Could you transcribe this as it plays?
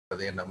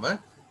அப்படின்றதையும் நம்ம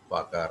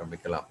பார்க்க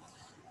ஆரம்பிக்கலாம்.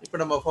 இப்போ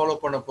நம்ம ஃபாலோ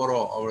பண்ண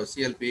போகிறோம் அவரோட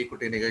சிஎல்பி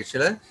ஈக்விட்டி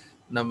நிகழ்ச்சியில்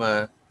நம்ம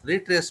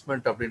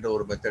ரீட்ரேஸ்மெண்ட் அப்படின்ற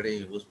ஒரு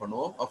மெத்தடையும் யூஸ்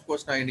பண்ணுவோம்.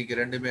 அஃப்கோர்ஸ் நான் இன்னைக்கு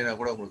ரெண்டுமே நான்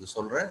கூட உங்களுக்கு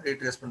சொல்கிறேன்.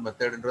 ரீட்ரேஸ்மெண்ட்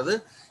மெத்தடுன்றது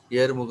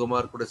ஏறுமுகமாக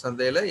இருக்கக்கூடிய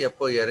சந்தையில்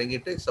எப்போ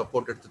இறங்கிட்டு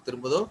சப்போர்ட் எடுத்து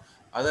திரும்புதோ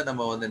அதை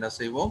நம்ம வந்து என்ன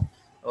செய்வோம்,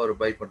 ஒரு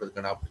பை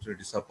பண்ணுறதுக்கான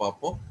ஆப்பர்ச்சுனிட்டிஸாக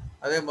பார்ப்போம்.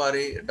 அதே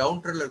மாதிரி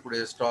டவுன் ட்ரெண்டில்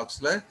இருக்கக்கூடிய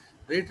ஸ்டாக்ஸில்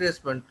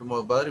ரீட்ரேஸ்மெண்ட்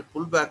மாதிரி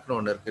புல் பேக்னு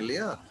ஒன்று இருக்குது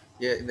இல்லையா,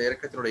 இந்த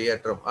இறக்கத்தினுடைய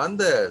ஏற்றம்,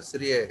 அந்த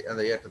சிறிய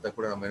அந்த ஏற்றத்தை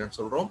கூட நம்ம என்ன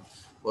சொல்கிறோம்,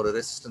 ஒரு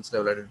ரெசிஸ்டன்ஸ்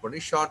லெவல் ஐடென்ட் பண்ணி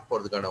ஷார்ட்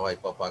போகிறதுக்கான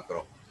வாய்ப்பாக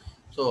பார்க்குறோம்.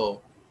 ஸோ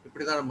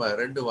இப்படி தான் நம்ம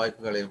ரெண்டு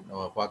வாய்ப்புகளையும்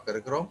நம்ம பார்க்க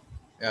இருக்கிறோம்.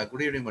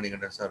 Good evening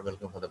Manikandan sir,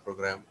 welcome for the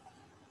program.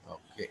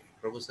 Okay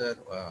Prabhu sir,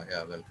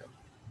 welcome.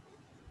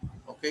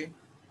 Okay,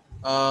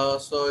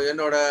 so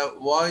என்னோட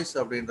வாய்ஸ்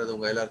அப்படின்றது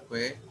உங்கள்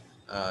எல்லாருக்குமே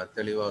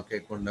தெளிவாக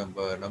கேட்கணும்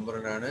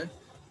நம்புறேன். நான்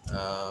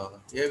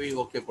ஏவி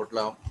ஓகே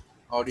போட்டலாம்,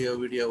 ஆடியோ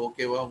வீடியோ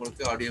ஓகேவா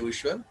உங்களுக்கு, ஆடியோ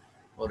விஷுவல்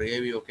ஒரு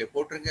ஏவி ஓகே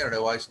போட்டுருங்க. என்னோட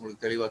வாய்ஸ்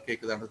உங்களுக்கு தெளிவாக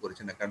கேட்குதான்றது ஒரு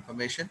சின்ன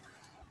confirmation.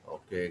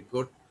 Okay,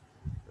 good,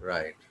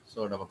 right. So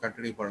நம்ம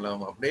கண்டினியூ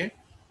பண்ணலாம் அப்படியே.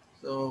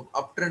 ஸோ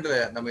அப் ட்ரெண்டில்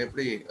நம்ம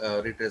எப்படி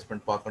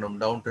ரீட்ரேஸ்மெண்ட் பார்க்கணும்,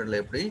 டவுன் ட்ரெண்டில்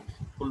எப்படி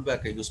ஃபுல்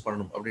பேக்கை யூஸ்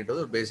பண்ணணும்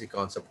அப்படின்றது ஒரு பேசிக்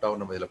கான்செப்டாக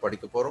நம்ம இதில்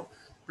படிக்க போகிறோம்.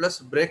 ப்ளஸ்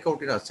பிரேக்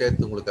அவுட்டையும் நான்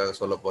சேர்த்து உங்களுக்காக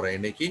சொல்ல போகிறேன்.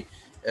 இன்னைக்கு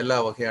எல்லா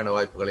வகையான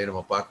வாய்ப்புகளையும்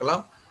நம்ம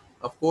பார்க்கலாம்.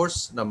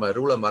 அஃப்கோர்ஸ் நம்ம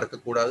ரூலை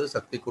மறக்கக்கூடாது,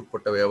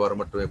 சக்திக்குட்பட்ட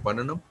வியாபாரம் மட்டுமே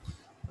பண்ணணும்,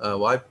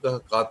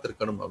 வாய்ப்புக்காக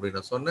காத்திருக்கணும் அப்படின்னு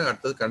நான் சொன்னேன்.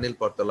 அடுத்தது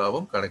கண்ணில் பார்த்த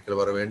லாபம் கணக்கில்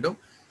வர வேண்டும்.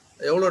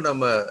 எவ்வளோ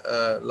நம்ம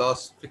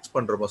லாஸ் ஃபிக்ஸ்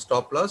பண்ணுறோமோ,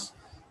 ஸ்டாப் லாஸ்,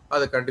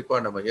 அதை கண்டிப்பாக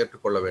நம்ம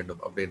ஏற்றுக்கொள்ள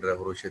வேண்டும் அப்படின்ற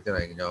ஒரு விஷயத்தை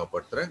நான் இங்கே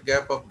ஞாபகப்படுத்துகிறேன்.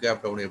 கேப் அப்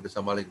கேப் டவுன் எப்படி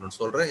சமாளிக்கணும்னு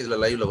சொல்கிறேன்,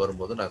 இதில் லைவ்ல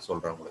வரும்போது நான்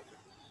சொல்கிறேன் உங்களுக்கு.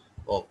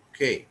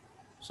 ஓகே,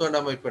 ஸோ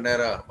நம்ம இப்போ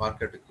நேராக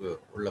மார்க்கெட்டுக்கு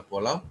உள்ளே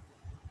போகலாம்.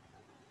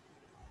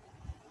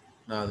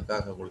 நான்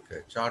அதுக்காக உங்களுக்கு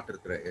சார்ட்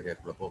இருக்கிற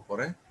ஏரியாக்குள்ளே போக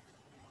போகிறேன்.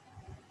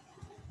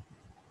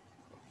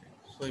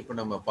 ஸோ இப்போ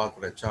நம்ம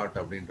பார்க்குற சார்ட்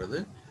அப்படின்றது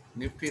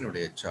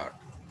நிஃப்டியினுடைய சார்ட்.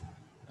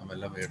 நம்ம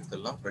எல்லாமே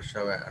எடுத்துடலாம்,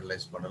 ஃப்ரெஷ்ஷாகவே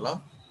அனலைஸ்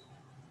பண்ணலாம்.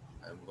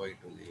 I am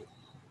going to the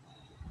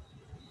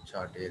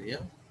chart area.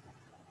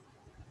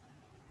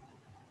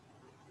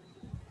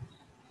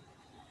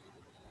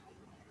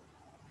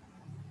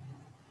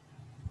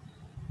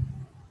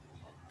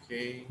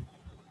 Okay,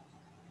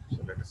 so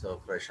let us have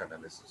a fresh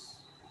analysis.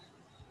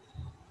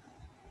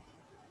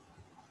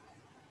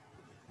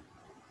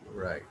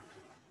 Right.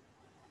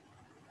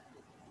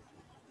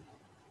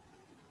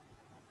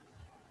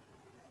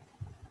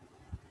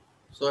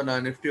 So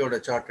நான் நிஃப்டியோட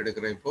சார்ட்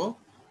எடுக்கிறேன். இப்போ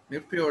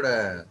நிஃப்டியோட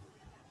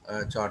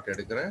சார்ட்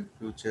எடுக்கிறேன்.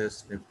 ஃபியூச்சர்ஸ்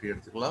நிஃப்டி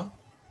எடுத்துக்கலாம்.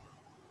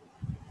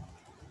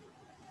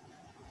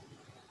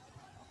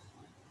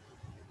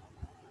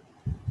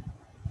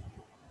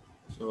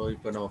 ஸோ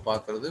இப்போ நம்ம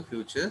பார்க்குறது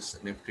ஃபியூச்சர்ஸ்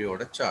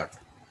நிஃப்டியோட சார்ட்.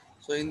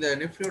 ஸோ இந்த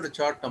நிஃப்டியோட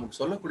சார்ட் நமக்கு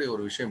சொல்லக்கூடிய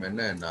ஒரு விஷயம்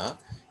என்னன்னா,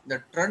 இந்த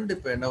ட்ரெண்ட்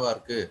இப்போ என்னவா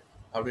இருக்குது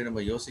அப்படின்னு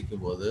நம்ம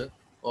யோசிக்கும் போது,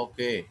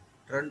 ஓகே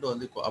ட்ரெண்ட்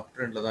வந்து இப்போ அப்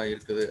ட்ரெண்டில் தான்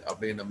இருக்குது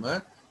அப்படின்னு நம்ம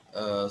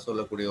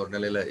சொல்லக்கூடிய ஒரு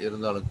நிலையில்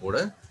இருந்தாலும் கூட,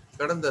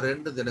 கடந்த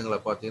 2 தினங்களை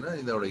பார்த்தீங்கன்னா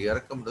இதோட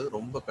இறக்கம்ன்றது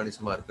ரொம்ப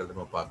கணிசமாக இருக்கிறது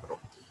நம்ம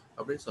பார்க்குறோம்.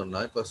 அப்படின்னு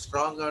சொன்னால் இப்போ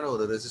ஸ்ட்ராங்கான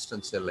ஒரு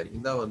ரெசிஸ்டன்ஸ் எல்லை,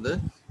 இதான் வந்து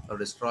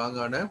அதோடைய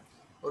ஸ்ட்ராங்கான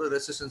ஒரு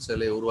ரெசிஸ்டன்ஸ்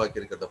எல்லையை உருவாக்கி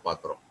இருக்கிறத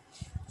பார்க்குறோம்.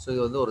 ஸோ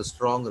இது வந்து ஒரு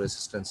ஸ்ட்ராங்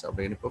ரெசிஸ்டன்ஸ்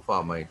அப்படின்னு இப்போ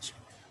ஃபார்ம் ஆயிடுச்சு.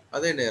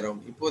 அதே நேரம்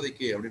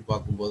இப்போதைக்கு அப்படின்னு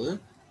பார்க்கும்போது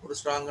ஒரு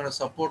ஸ்ட்ராங்கான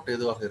சப்போர்ட்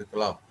எதுவாக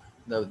இருக்கலாம்,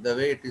 the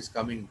way it is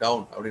coming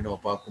down அப்படின்னு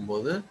நம்ம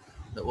பார்க்கும்போது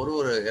இந்த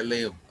ஒரு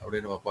எல்லையும்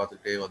அப்படின்னு நம்ம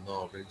பார்த்துக்கிட்டே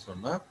வந்தோம் அப்படின்னு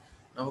சொன்னால்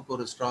நமக்கு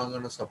ஒரு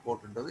ஸ்ட்ராங்கான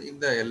சப்போர்ட்ன்றது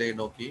இந்த எல்லையை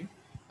நோக்கி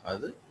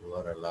அது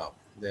வரலாம்.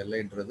 இந்த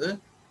எல்லைன்றது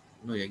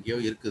இன்னும் எங்கேயோ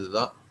இருக்குது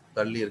தான்,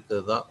 தள்ளி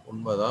இருக்குது தான்,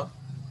 உண்மைதான்.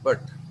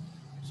 பட்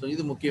ஸோ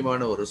இது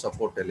முக்கியமான ஒரு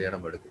சப்போர்ட் எல்லையாக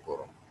நம்ம எடுக்க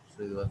போகிறோம். ஸோ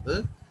இது வந்து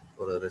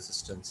ஒரு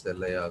ரெசிஸ்டன்ஸ்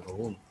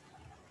எல்லையாகவும்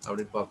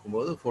அப்படின்னு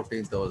பார்க்கும்போது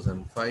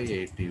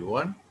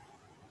 14,581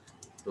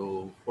 to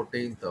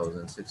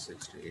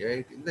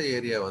 14,668 இந்த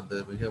ஏரியா வந்து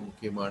மிக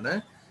முக்கியமான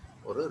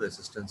ஒரு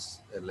ரெசிஸ்டன்ஸ்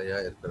எல்லையா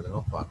இருக்கிறத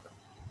நம்ம பார்க்கலாம்.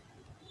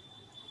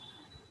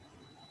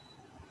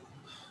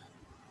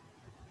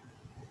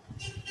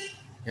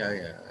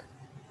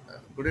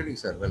 Good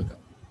evening sir,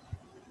 welcome.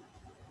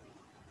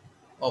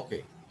 Okay,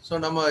 so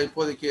நம்ம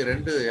இப்போதைக்கு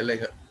 2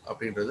 எல்லைகள்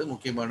அப்படின்றது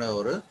முக்கியமான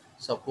ஒரு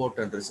சப்போர்ட்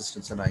அண்ட்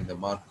ரெசிஸ்டன்ஸை நான் இங்கே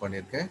மார்க்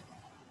பண்ணியிருக்கேன்.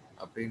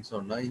 அப்படின்னு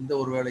சொன்னால் இந்த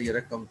ஒருவேளை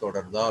இறக்கம்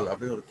தொடர்ந்தால்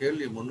அப்படின்னு ஒரு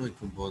கேள்வி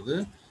முன்வைக்கும் போது,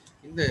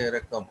 இந்த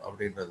இறக்கம்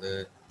அப்படின்றது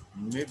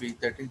மேபி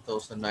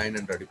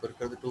 13,900 இப்போ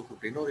இருக்கிறது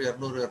 250, ஒரு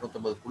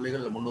 200-250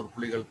 புள்ளிகள் 300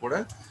 புள்ளிகள் கூட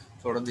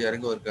தொடர்ந்து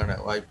இறங்குவதற்கான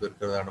வாய்ப்பு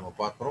இருக்கிறதா நம்ம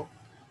பார்க்குறோம்.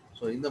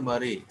 ஸோ இந்த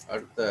மாதிரி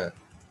அடுத்த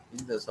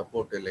இந்த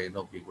சப்போர்ட் எல்லையை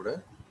நோக்கி கூட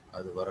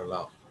அது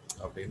வரலாம்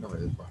அப்படின்னு நம்ம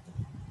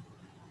எதிர்பார்க்கணும்.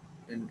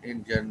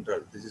 In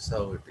general this is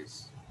how it is.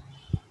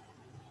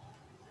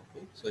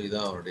 Okay, so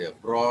இதுதான் அவருடைய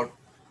ப்ராட்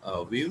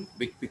வியூ,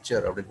 பிக்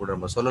பிக்சர் அப்படின்னு கூட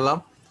நம்ம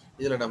சொல்லலாம்.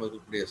 இதில் நமக்கு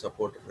இருக்கக்கூடிய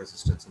சப்போர்ட்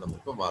ரெசிஸ்டன்ஸ் நம்ம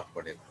இப்போ மார்க்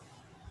பண்ணியிருக்கோம்.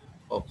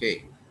 ஓகே,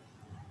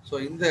 ஸோ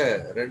இந்த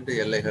 2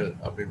 எல்லைகள்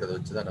அப்படின்றத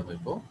வச்சு தான் நம்ம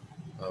இப்போ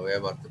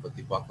வியாபாரத்தை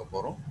பற்றி பார்க்க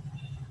போகிறோம்.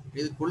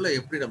 இதுக்குள்ளே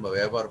எப்படி நம்ம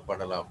வியாபாரம்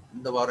பண்ணலாம்,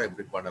 இந்த வாரம்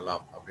எப்படி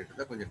பண்ணலாம்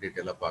அப்படின்றத கொஞ்சம்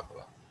டீட்டெயிலாக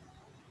பார்க்கலாம்.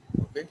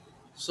 ஓகே,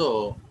 ஸோ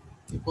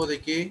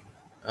இப்போதைக்கு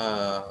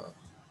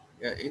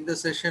இந்த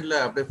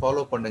செஷனில் அப்படியே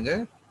ஃபாலோ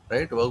பண்ணுங்கள்.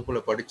 ரைட்,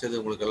 வகுப்பில் படித்தது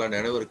உங்களுக்கு எல்லாம்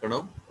நினைவு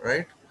இருக்கணும்.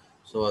 ரைட்,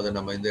 ஸோ அதை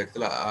நம்ம இந்த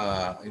இடத்துல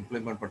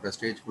இம்ப்ளிமெண்ட் பண்ணுற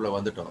ஸ்டேஜ்குள்ளே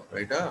வந்துட்டோம்.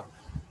 ரைட்டா?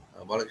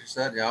 பாலகிருஷ்ண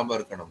சார் ஞாபகம்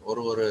இருக்கணும்.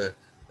 ஒரு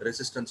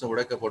ரெசிஸ்டன்ஸும்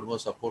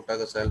உடைக்கப்படும்போது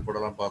சப்போர்ட்டாக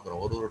செயல்படலாம்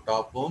பார்க்குறோம். ஒரு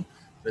டாப்பும்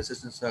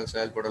ரெசிஸ்டன்ஸாக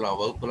செயல்படலாம்.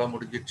 வகுப்புலாம்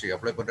முடிஞ்சிடுச்சு.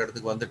 அப்ளை பண்ணுற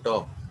இடத்துக்கு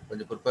வந்துட்டோம்.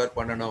 கொஞ்சம் ப்ரிப்பேர்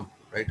பண்ணணும்.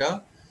 ரைட்டா?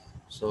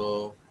 ஸோ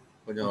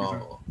கொஞ்சம்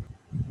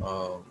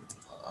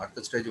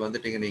அடுத்த ஸ்டேஜ்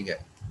வந்துட்டீங்க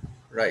நீங்கள்.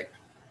 ரைட்.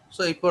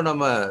 ஸோ இப்போ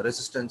நம்ம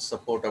ரெசிஸ்டன்ஸ்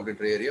சப்போர்ட்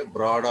அப்படின்ற ஏரியா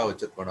ப்ராடாக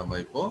வச்சுருக்கோம். நம்ம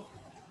இப்போ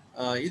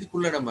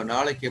இதுக்குள்ளே நம்ம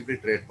நாளைக்கு எப்படி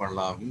ட்ரேட்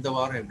பண்ணலாம், இந்த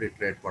வாரம் எப்படி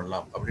ட்ரேட்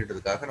பண்ணலாம்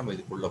அப்படின்றதுக்காக நம்ம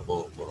இதுக்குள்ளே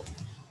போக போகிறோம்.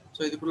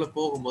 ஸோ இதுக்குள்ளே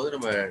போகும்போது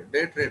நம்ம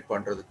டே ட்ரேட்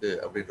பண்ணுறதுக்கு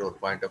அப்படின்ற ஒரு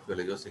பாயிண்ட் ஆஃப்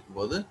வியூவில் யோசிக்கும்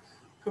போது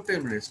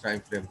 15 மினிட்ஸ்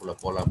டைம் ஃப்ரேம்குள்ளே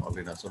போகலாம்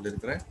அப்படின்னு நான்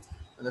சொல்லியிருக்கிறேன்.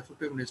 அந்த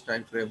 15 மினிட்ஸ்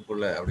டைம்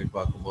ஃப்ரேம்குள்ளே அப்படின்னு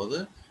பார்க்கும்போது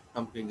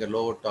நமக்கு இங்கே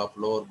லோவர் டாப்,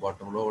 லோவர்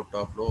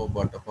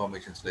பாட்டம்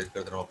ஃபார்மேஷன்ஸில்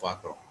இருக்கிறத நம்ம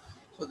பார்க்குறோம்.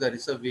 So that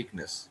is a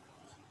weakness.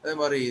 அதே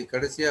மாதிரி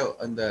கடைசியாக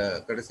அந்த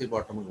கடைசி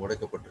பாட்டமும்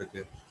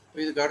உடைக்கப்பட்டிருக்கு.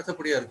 இதுக்கு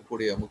அடுத்தபடியாக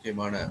இருக்கக்கூடிய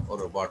முக்கியமான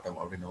ஒரு பாட்டம்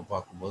அப்படின்னு நம்ம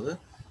பார்க்கும்போது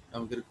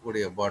நமக்கு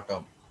இருக்கக்கூடிய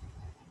பாட்டம்.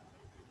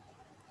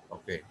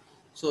 ஓகே.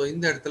 ஸோ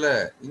இந்த இடத்துல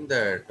இந்த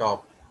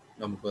டாப்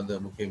நமக்கு வந்து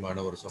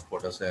முக்கியமான ஒரு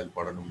சப்போர்ட்டாக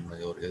செயல்படணும்னு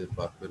ஒரு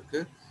எதிர்பார்ப்பு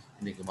இருக்குது.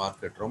 இன்னைக்கு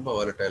மார்க்கெட் ரொம்ப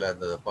வாலட்டைலாக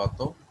இருந்ததை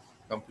பார்த்தோம்.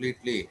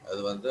 கம்ப்ளீட்லி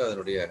அது வந்து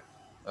அதனுடைய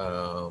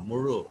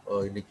முழு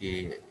இன்னைக்கு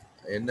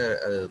என்ன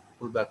அது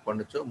புல் பேக்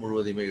பண்ணுச்சோ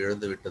முழுவதையுமே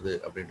இழந்து விட்டது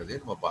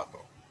அப்படின்றதையும் நம்ம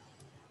பார்க்குறோம்.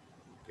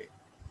 ஓகே.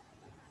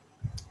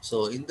 ஸோ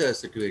இந்த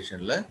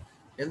சிச்சுவேஷனில்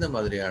எந்த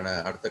மாதிரியான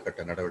அடுத்த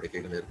கட்ட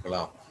நடவடிக்கைகள்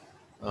இருக்கலாம்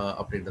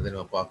அப்படின்றத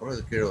நம்ம பார்க்குறோம்.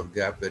 இது கீழே ஒரு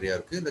கேப் ஏரியா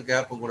இருக்குது. இந்த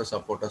கேப்பும் கூட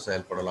சப்போர்ட்டாக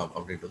செயல்படலாம்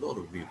அப்படின்றது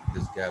ஒரு view.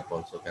 This gap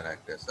also can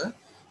act as a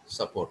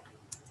support.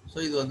 So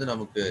இது வந்து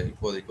நமக்கு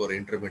இப்போதைக்கு ஒரு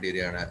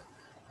இன்டர்மீடியரியான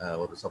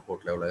ஒரு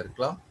சப்போர்ட் லெவலில்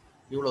இருக்கலாம்.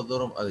 இவ்வளோ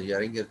தூரம் அது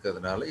இறங்கி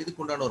இருக்கிறதுனால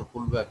இதுக்குண்டான ஒரு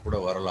புல் பேக் கூட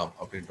வரலாம்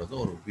அப்படின்றது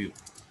ஒரு வியூ.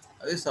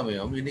 அதே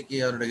சமயம் இன்னைக்கு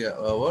அதனுடைய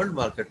வேர்ல்டு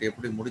மார்க்கெட்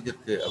எப்படி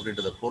முடிஞ்சிருக்கு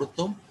அப்படின்றத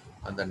பொறுத்தும்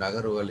அந்த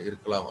நகர்வுகள்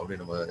இருக்கலாம்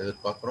அப்படின்னு நம்ம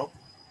எதிர்பார்க்குறோம்.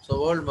 ஸோ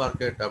வேர்ல்டு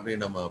மார்க்கெட்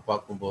அப்படின்னு நம்ம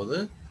பார்க்கும்போது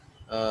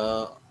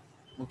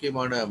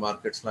முக்கியமான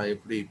மார்க்கெட்ஸ்லாம்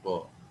எப்படி இப்போ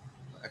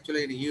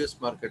ஆக்சுவலி இன்னைக்கு யூஎஸ்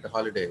மார்க்கெட்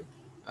ஹாலிடே,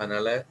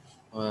 அதனால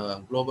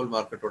குளோபல்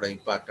மார்க்கெட்டோட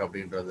இம்பாக்ட்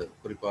அப்படின்றது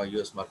குறிப்பாக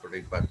யூஎஸ் மார்க்கெட்டோட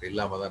இம்பாக்ட்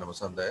இல்லாமல் தான் நம்ம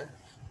சந்தை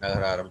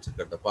நகர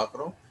ஆரம்பிச்சிருக்கிறத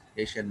பார்க்குறோம்.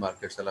 ஏஷியன்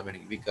மார்க்கெட்ஸ் எல்லாமே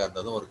இன்னைக்கு வீக்காக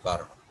இருந்ததும் ஒரு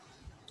காரணம்.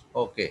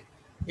 ஓகே.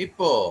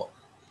 இப்போ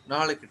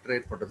நாளைக்கு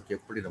ட்ரேட் பண்ணுறதுக்கு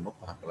எப்படி நம்ம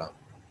பார்க்கலாம்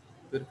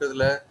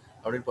இருக்கிறதுல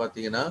அப்படின்னு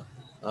பார்த்தீங்கன்னா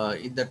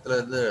இந்த இடத்துல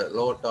இருந்து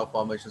லோவர் டாப்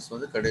ஃபார்மேஷன்ஸ்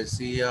வந்து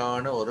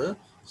கடைசியான ஒரு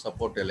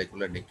சப்போர்ட்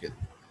எல்லைக்குள்ளே நிற்குது.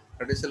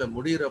 கடைசியில்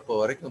முடிகிறப்போ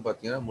வரைக்கும்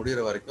பார்த்தீங்கன்னா முடிகிற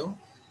வரைக்கும்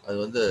அது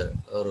வந்து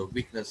ஒரு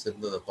வீக்னஸ்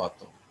இருந்ததை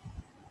பார்த்தோம்.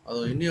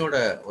 அதுவும் இன்னையோட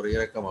ஒரு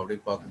இறக்கம்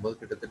அப்படின்னு பார்க்கும்போது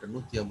கிட்டத்தட்ட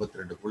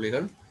 152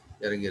 புள்ளிகள்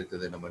இறங்கி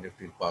இருக்குது நம்ம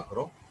நிஃப்டியில்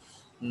பார்க்குறோம்.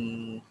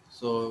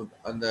 ஸோ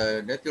அந்த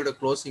நேத்தியோட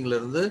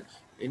க்ளோசிங்லேருந்து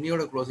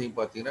இன்னையோட க்ளோசிங்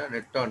பார்த்தீங்கன்னா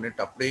நெட் ஆன்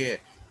நெட் அப்படியே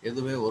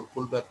எதுவுமே ஒரு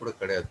புல் பேக் கூட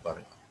கிடையாது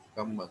பாருங்கள்.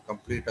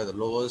 கம்ப்ளீட்டாக அது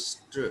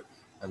லோவஸ்ட்டு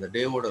அந்த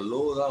டேவோட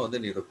லோ தான் வந்து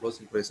நீங்க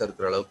க்ளோசிங் ப்ரைஸாக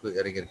இருக்கிற அளவுக்கு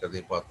இறங்கி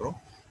இருக்கிறதையும் பார்க்குறோம்.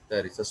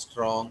 There is a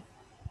strong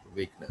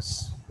weakness.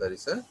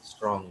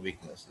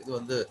 இது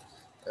வந்து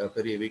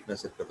பெரிய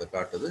வீக்னஸ் இருக்கிறத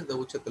காட்டுது. இந்த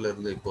உச்சத்தில்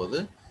இருந்து இப்போது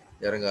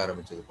இறங்க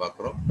ஆரம்பிச்சது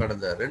பார்க்குறோம்.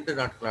 கடந்த 2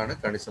 நாட்களான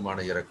கணிசமான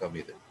இறக்கம்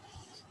இது.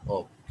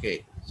 ஓகே.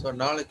 ஸோ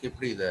நாளைக்கு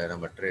எப்படி இதை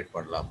நம்ம ட்ரேட்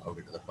பண்ணலாம்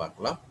அப்படின்றத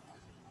பார்க்கலாம்.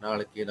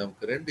 நாளைக்கு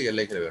நமக்கு 2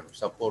 எல்லைகள் வேணும்.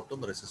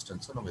 சப்போர்ட்டும்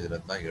ரெசிஸ்டன்ஸும் நம்ம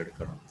இதில் தான்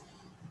எடுக்கணும்.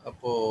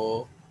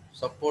 அப்போது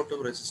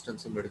சப்போர்ட்டும்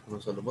ரெசிஸ்டன்ஸும்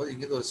எடுக்கணும்னு சொல்லும்போது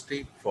இங்கே ஒரு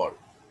ஸ்டீப்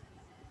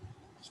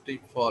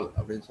ஃபால்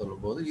அப்படின்னு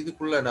சொல்லும்போது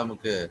இதுக்குள்ளே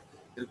நமக்கு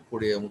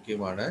இருக்கக்கூடிய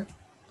முக்கியமான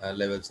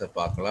லெவல்ஸை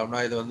பார்க்கலாம்.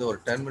 நான் இதை வந்து ஒரு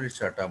 10 மினிட்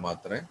சார்ட்டாக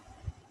மாற்றுறேன்.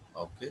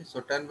 ஓகே. So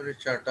 10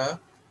 minute சார்ட்டாக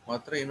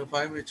மாற்றுறேன். இன்னும்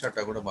 5 மினிட்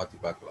சார்ட்டாக கூட மாற்றி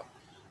பார்க்கலாம்.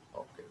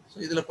 ஓகே. ஸோ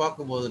இதில்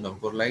பார்க்கும்போது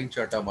நமக்கு ஒரு லைன்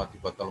சார்ட்டாக மாற்றி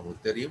பார்த்தாலும்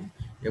உங்களுக்கு தெரியும்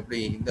எப்படி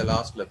இந்த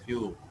லாஸ்ட்டில்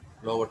ஃபியூ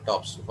லோவர்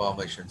டாப்ஸ்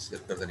ஃபார்மேஷன்ஸ்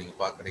இருக்கிறத நீங்கள்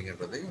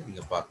பார்க்குறீங்கன்றதையும்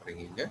நீங்கள்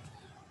பார்க்குறீங்க இங்கே.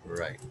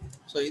 ரைட்.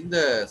 ஸோ இந்த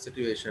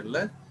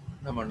சிச்சுவேஷனில்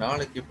நம்ம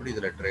நாளைக்கு எப்படி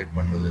இதில் ட்ரேட்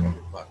பண்ணுறது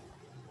அப்படின்னு பார்க்கலாம்.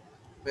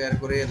 இப்போ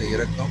ஏறக்குறைய இந்த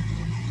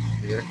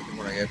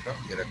இறக்கத்துக்குமான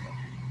இறக்கம்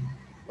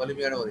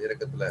வலிமையான ஒரு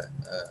இறக்கத்தில்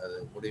அது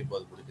முடியும்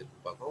போது முடிஞ்சிருக்கு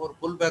பார்க்குறோம். ஒரு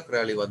புல் பேக்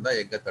ரேலி வந்தால்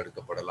எங்கே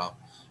தடுக்கப்படலாம்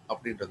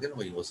அப்படின்றதையும்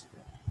நம்ம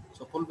யோசிக்கணும்.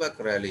 ஸோ புல் பேக்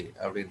ரேலி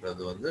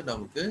அப்படின்றது வந்து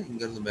நமக்கு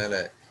இங்கேருந்து மேலே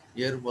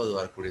ஏறும்போது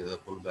வரக்கூடியது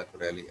புல் பேக்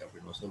ரேலி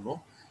அப்படின்னு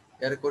சொல்லுவோம்.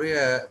 ஏறக்குறைய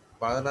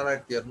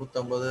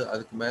 16,250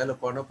 அதுக்கு மேலே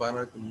போனால்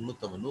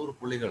 16,350 100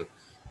 புள்ளிகள்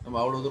நம்ம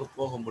அவ்வளோ தூரம்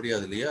போக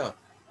முடியாது இல்லையா?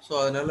 ஸோ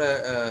அதனால்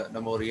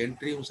நம்ம ஒரு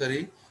என்ட்ரியும்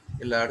சரி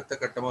இல்லை அடுத்த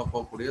கட்டமாக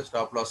போகக்கூடிய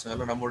ஸ்டாப்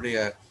லாஸ்னால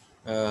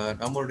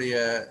நம்மளுடைய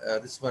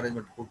ரிஸ்க்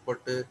மேனேஜ்மெண்ட்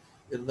உட்பட்டு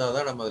இருந்தால்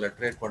தான் நம்ம அதில்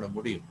ட்ரேட் பண்ண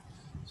முடியும்.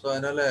 ஸோ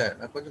அதனால்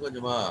நான் கொஞ்சம்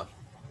கொஞ்சமாக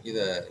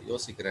இதை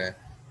யோசிக்கிறேன்.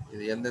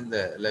 இது எந்தெந்த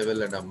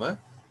லெவலில் நம்ம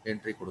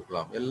என்ட்ரி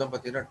கொடுக்கலாம் எல்லாம்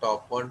பார்த்தீங்கன்னா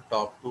top 1,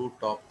 top 2,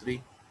 top 3.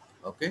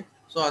 Okay.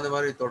 So அந்த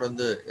மாதிரி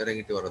தொடர்ந்து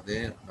இறங்கிட்டு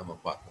வர்றதையும் நம்ம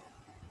பார்க்கலாம்.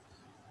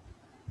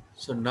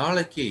 ஸோ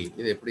நாளைக்கு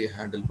இதை எப்படி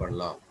ஹேண்டில்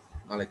பண்ணலாம்?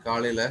 நாளைக்கு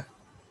காலையில்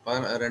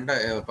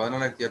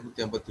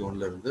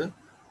 14,251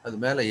 அது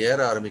மேலே ஏற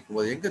ஆரம்பிக்கும்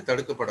போது எங்கே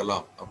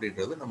தடுக்கப்படலாம்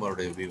அப்படின்றது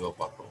நம்மளுடைய வியூவை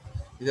பார்க்குறோம்.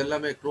 இது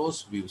எல்லாமே க்ளோஸ்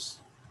வியூஸ்.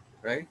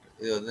 ரைட்.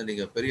 இது வந்து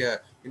நீங்கள் பெரிய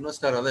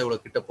இன்வெஸ்டராக தான் இவ்வளோ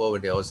கிட்ட போக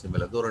வேண்டிய அவசியம்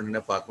இல்லை. தூரம்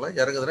நின்று பார்க்கலாம்.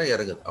 இறங்குதுன்னா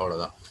இறங்குது,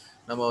 அவ்வளோதான்.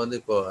 நம்ம வந்து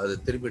இப்போ அது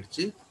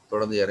திரும்பிடுச்சு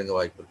தொடர்ந்து இறங்க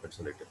வாய்ப்பு இருக்குன்னு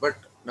சொல்லிட்டு.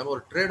 பட் நம்ம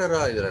ஒரு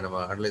ட்ரேடரா இதில் நம்ம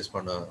அனலைஸ்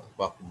பண்ண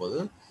பார்க்கும்போது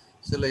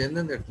சில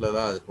எந்தெந்த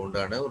இடத்துலலாம் அதுக்கு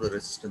உண்டான ஒரு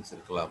ரெசிஸ்டன்ஸ்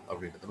இருக்கலாம்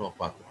அப்படின்றத நம்ம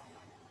பார்க்கலாம்.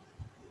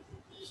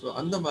 ஸோ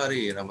அந்த மாதிரி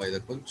நம்ம இதை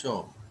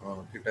கொஞ்சம்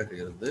கிட்டக்க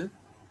இருந்து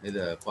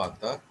இதை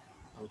பார்த்தா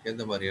நமக்கு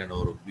எந்த மாதிரியான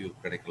ஒரு வியூ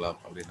கிடைக்கலாம்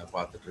அப்படின்னு நான்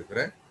பார்த்துட்டு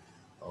இருக்கிறேன்.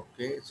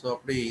 ஓகே, ஸோ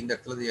அப்படி இந்த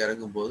இடத்துல இருந்து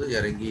இறங்கும்போது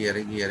இறங்கி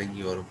இறங்கி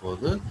இறங்கி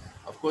வரும்போது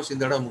அஃப்கோர்ஸ்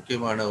இந்த இடம்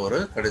முக்கியமான ஒரு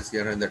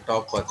கடைசியான இந்த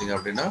டாப் பார்த்தீங்க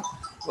அப்படின்னா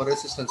ஒரு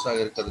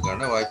ரெசிஸ்டன்ஸாக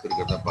இருக்கிறதுக்கான வாய்ப்பு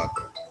இருக்கிறத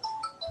பார்க்குறேன்.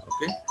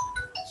 ஓகே,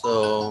 ஸோ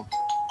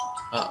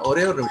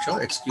ஒரே ஒரு நிமிஷம்,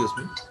 எக்ஸ்கியூஸ்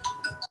மீ.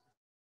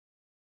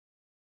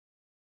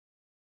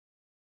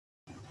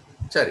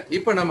 சரி,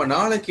 இப்போ நம்ம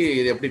நாளைக்கு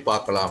இது எப்படி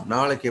பார்க்கலாம்,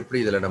 நாளைக்கு எப்படி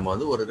இதில் நம்ம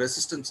வந்து ஒரு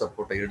ரெசிஸ்டன்ஸ்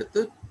சப்போர்ட்டை எடுத்து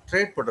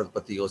ட்ரேட் பண்ணுறதை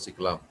பற்றி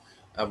யோசிக்கலாம்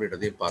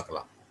அப்படின்றதையும்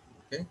பார்க்கலாம்.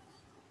 ஓகே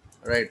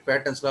ரைட்,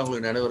 பேட்டர்ன்ஸ்லாம்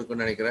உங்களுக்கு நினைவு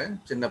இருக்குன்னு நினைக்கிறேன்.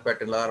 சின்ன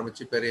பேட்டர்ன்ல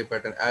ஆரம்பிச்சு பெரிய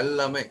பேட்டர்ன்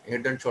எல்லாமே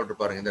ஹெட் அண்ட் ஷோல்டர்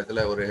பாருங்க. இந்த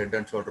இடத்துல ஒரு ஹெட்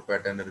அண்ட் ஷோல்டர்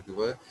பேட்டர்ன்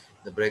இருக்கு.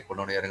 இந்த பிரேக்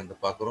பண்ணோன்னு இறங்குறது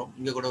பார்க்குறோம்.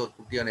 இங்கே கூட ஒரு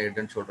குட்டியான ஹெட்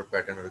அண்ட் ஷோல்டர்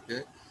பேட்டர்ன் இருக்கு.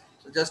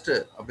 ஸோ ஜஸ்ட்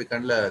அப்படி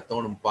கண்ணில்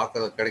தோணும்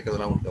பார்க்க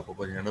கிடைக்கிறதெல்லாம் உங்களுக்கு அப்போ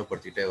கொஞ்சம்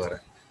நினைவுபடுத்திட்டே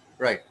வரேன்.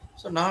 ரைட்,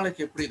 ஸோ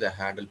நாளைக்கு எப்படி இதை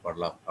ஹேண்டில்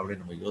பண்ணலாம்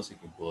அப்படின்னு நம்ம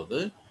யோசிக்கும் போது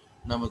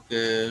நமக்கு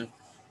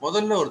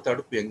முதல்ல ஒரு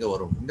தடுப்பு எங்கே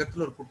வரும், இந்த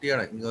இடத்துல ஒரு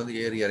குட்டியான இங்கே வந்து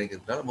ஏறி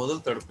இறங்கிறதுனால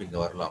முதல் தடுப்பு இங்கே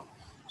வரலாம்.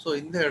 ஸோ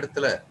இந்த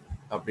இடத்துல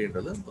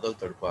அப்படின்றது முதல்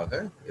தடுப்பாக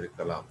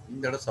இருக்கலாம்.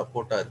 இந்த இடம்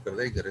சப்போர்ட்டா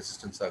இருக்கிறதே இங்கே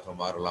ரெசிஸ்டன்ஸாக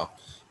மாறலாம்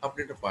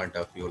அப்படின்ற பாயிண்ட்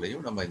ஆஃப்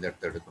வியூலையும் நம்ம இந்த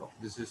இடத்த எடுக்கிறோம்.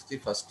 This is the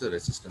first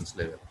resistance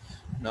level.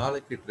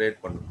 நாளைக்கு ட்ரேட்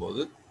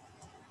பண்ணும்போது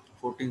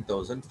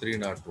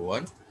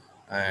 14,301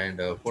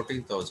 அண்ட்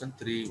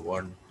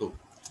 14,312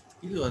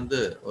 இது வந்து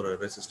ஒரு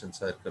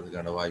ரெசிஸ்டன்ஸாக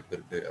இருக்கிறதுக்கான வாய்ப்பு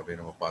இருக்குது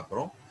அப்படின்னு நம்ம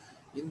பார்க்குறோம்.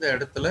 இந்த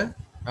இடத்துல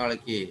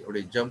நாளைக்கு அப்படி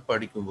ஜம்ப்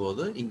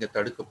அடிக்கும்போது இங்கே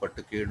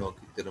தடுக்கப்பட்டு கீழ்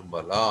நோக்கி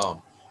திரும்பலாம்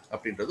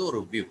அப்படின்றது ஒரு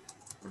வியூ.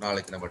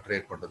 நாளைக்கு நம்ம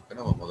ட்ரேட் பண்ணுறதுக்கு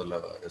நம்ம முதல்ல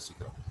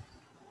யோசிக்கிறோம்.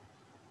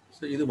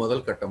 ஸோ இது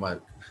முதல் கட்டமாக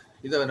இருக்குது.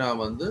 இதை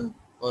நான் வந்து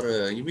ஒரு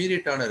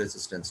இமீடியட்டான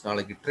ரெசிஸ்டன்ஸ்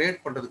நாளைக்கு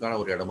ட்ரேட் பண்ணுறதுக்கான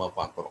ஒரு இடமா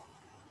பார்க்குறோம்.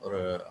 ஒரு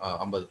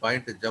 50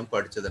 பாயிண்ட் ஜம்ப்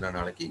அடிச்சதுன்னா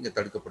நாளைக்கு இங்கே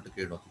தடுக்கப்பட்டு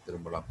கீழ் நோக்கி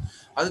திரும்பலாம்.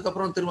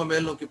 அதுக்கப்புறம் திரும்ப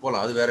மேல் நோக்கி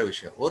போகலாம், அது வேற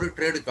விஷயம். ஒரு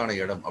ட்ரேடுக்கான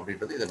இடம்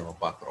அப்படின்றது இதை நம்ம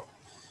பார்க்குறோம்.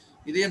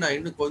 இதே நான்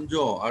இன்னும்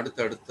கொஞ்சம் அடுத்த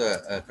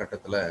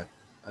கட்டத்தில்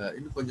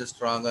இன்னும் கொஞ்சம்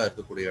ஸ்ட்ராங்காக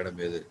இருக்கக்கூடிய இடம்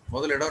எது,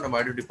 முதல் இடம் நம்ம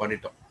ஐடென்டிஃபை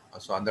பண்ணிட்டோம்.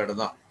 ஸோ அந்த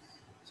இடம் தான்.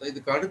 ஸோ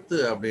இதுக்கு அடுத்து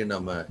அப்படின்னு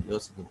நம்ம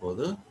யோசிக்கும்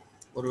போது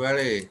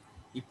ஒருவேளை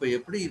இப்போ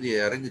எப்படி இது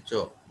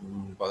இறங்கிச்சோ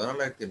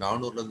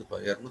 14,400லேருந்து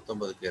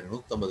 250க்கு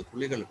 250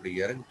 புள்ளிகள் இப்படி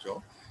இறங்கிச்சோ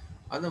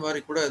அந்த மாதிரி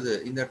கூட அது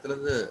இந்த இடத்துல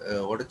இருந்து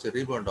உடைச்சு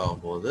ரீபவுண்ட்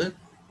ஆகும்போது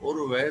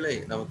ஒருவேளை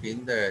நமக்கு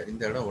இந்த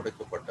இந்த இடம்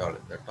உடைக்கப்பட்டால்,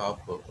 இந்த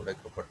டாப்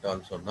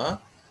உடைக்கப்பட்டால் சொன்னால்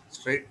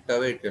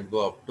ஸ்ட்ரைட்டாகவே it can go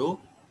up to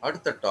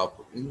அடுத்த டாப்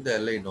இந்த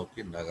எல்லை நோக்கி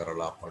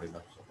நகரலாம் அப்படின்னு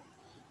நான் சொல்றோம்.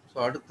 ஸோ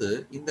அடுத்து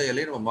இந்த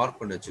எல்லையை நம்ம மார்க்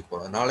பண்ணி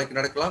வச்சுக்கோம். நாளைக்கு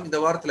நடக்கலாம், இந்த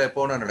வாரத்தில்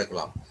எப்போனா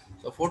நடக்கலாம்.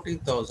 ஸோ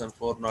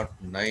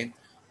 14,409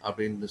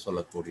 அப்படின்னு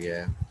சொல்லக்கூடிய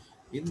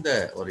இந்த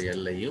ஒரு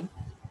எல்லையும்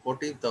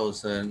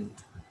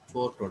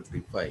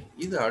 14,425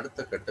 இது அடுத்த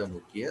கட்ட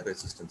முக்கிய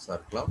ரெசிஸ்டன்ஸாக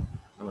இருக்கலாம்.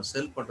 நம்ம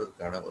செல்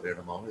பண்ணுறதுக்கான ஒரு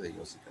இடமாகவும் இதை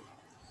யோசிக்கலாம்.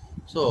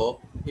 ஸோ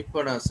இப்போ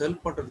நான்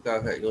செல்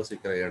பண்ணுறதுக்காக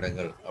யோசிக்கிற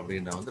இடங்கள்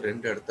அப்படின்னு நான் வந்து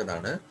 2 இடத்த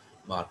நான்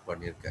மார்க்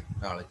பண்ணியிருக்கேன்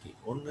நாளைக்கு.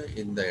 ஒன்று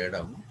இந்த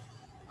இடம்,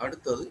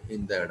 அடுத்தது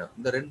இந்த இடம்.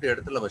 இந்த 2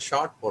 இடத்துல நம்ம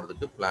ஷார்ட்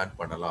போகிறதுக்கு பிளான்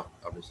பண்ணலாம்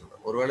அப்படின்னு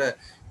சொல்கிறேன். ஒருவேளை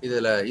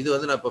இதில் இது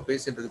வந்து நான் இப்போ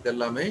பேசிட்டு இருக்கிறது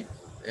எல்லாமே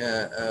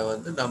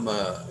வந்து நம்ம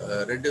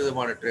 2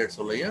 விதமான ட்ரேட்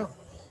சொல்லையும்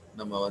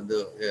நம்ம வந்து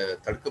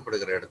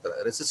தடுக்கப்படுகிற இடத்துல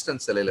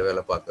ரெசிஸ்டன்ஸ் சிலையில்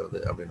வேலை பார்க்கறது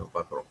அப்படின்னு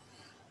பார்க்குறோம்.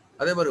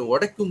 அதே மாதிரி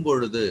உடைக்கும்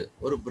பொழுது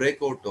ஒரு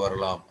பிரேக் அவுட்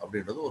வரலாம்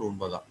அப்படின்றது ஒரு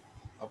உண்மைதான்.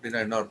 அப்படின்னா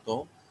என்ன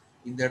அர்த்தம்,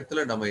 இந்த இடத்துல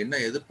நம்ம என்ன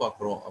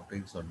எதிர்பார்க்குறோம்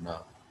அப்படின்னு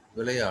சொன்னால்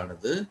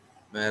விலையானது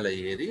மேலே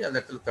ஏறி அந்த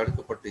இடத்துல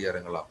தடுக்கப்பட்டு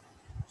இறங்கலாம்.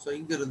 ஸோ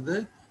இங்கிருந்து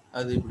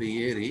அது இப்படி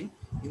ஏறி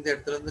இந்த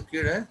இடத்துல இருந்து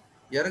கீழே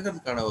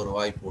இறங்கிறதுக்கான ஒரு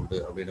வாய்ப்பு உண்டு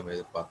அப்படின்னு நம்ம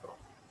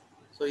எதிர்பார்க்குறோம்.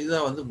 ஸோ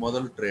இதுதான் வந்து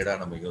முதல் ட்ரேடாக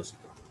நம்ம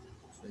யோசிக்கிறோம்.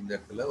 ஸோ இந்த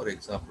இடத்துல ஒரு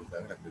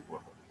எக்ஸாம்பிளுக்காக நம்ம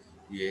போடுறோம்.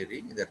 ஏறி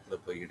இந்த இடத்துல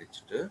போய்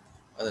இடிச்சுட்டு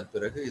அதன்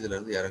பிறகு இதுல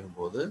இருந்து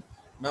இறங்கும்போது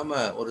நம்ம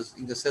ஒரு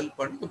இங்க செல்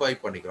பண்ணி பை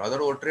பண்ணிக்கிறோம்.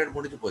 அதோட ஒரு ட்ரேட்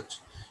முடிஞ்சு போச்சு.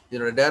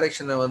 இதோட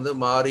டைரக்ஷனை வந்து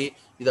மாறி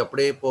இது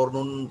அப்படியே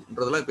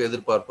போடணுன்றதெல்லாம் இப்போ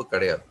எதிர்பார்ப்பு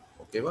கிடையாது.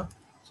 ஓகேவா?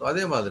 ஸோ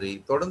அதே மாதிரி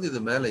தொடர்ந்து இது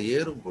மேலே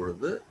ஏறும்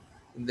பொழுது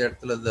இந்த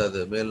இடத்துல இருந்து அது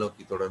மேல்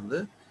நோக்கி தொடர்ந்து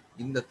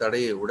இந்த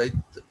தடையை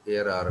உடைத்து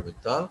ஏற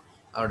ஆரம்பித்தால்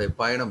அவருடைய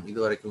பயணம் இது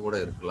வரைக்கும் கூட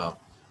இருக்கலாம்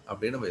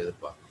அப்படின்னு நம்ம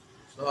எதிர்பார்க்கணும்.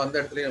 ஸோ அந்த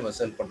இடத்துலயும் நம்ம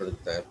செல்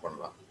பண்றதுக்கு தயார்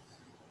பண்ணலாம்.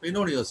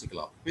 இன்னொன்று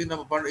யோசிக்கலாம், இது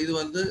நம்ம இது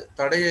வந்து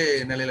தடைய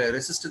நிலையில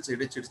ரெசிஸ்டன்ஸ்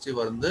இடிச்சிடிச்சு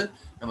வந்து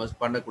நம்ம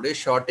பண்ணக்கூடிய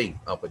ஷார்ட்டிங்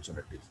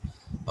ஆப்பர்ச்சுனிட்டிஸ்.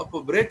 அப்போ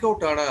பிரேக்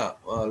அவுட் ஆனா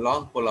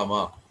லாங்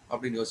போகலாமா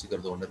அப்படின்னு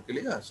யோசிக்கிறது ஒன்று இருக்கு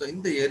இல்லையா? ஸோ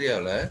இந்த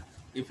ஏரியாவில்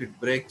இஃப் இட்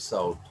பிரேக்ஸ்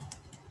அவுட்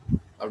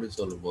அப்படின்னு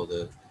சொல்லும்போது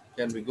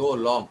கேன் வி கோ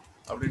லாங்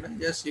அப்படின்னா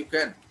எஸ் யூ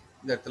கேன்.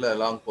 இந்த இடத்துல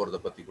லாங் போகிறத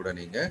பற்றி கூட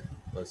நீங்கள்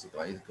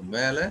யோசிக்கலாம். இதுக்கு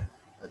மேலே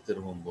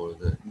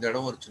திரும்பும்போது இந்த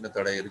இடம் ஒரு சின்ன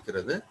தடை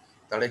இருக்கிறது,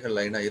 தடைகள்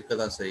லைனாக இருக்க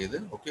தான் செய்யுது.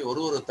 ஓகே,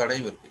 ஒரு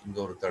தடையும் இருக்குது. இங்கே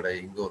ஒரு தடை,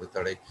 இங்கே ஒரு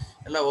தடை,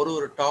 எல்லாம்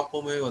ஒரு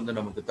டாப்புமே வந்து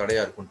நமக்கு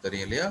தடையாக இருக்கும்னு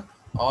தெரியும் இல்லையா?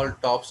 All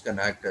tops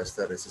can act as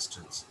the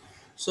resistance.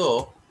 So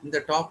இந்த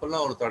டாப்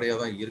எல்லாம் ஒரு தடையாக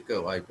தான் இருக்க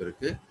வாய்ப்பு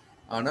இருக்குது.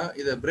 ஆனால்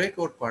இதை பிரேக்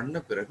அவுட் பண்ண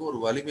பிறகு ஒரு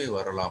வலிமை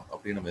வரலாம்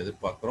அப்படின்னு நம்ம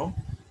எதிர்பார்க்குறோம்.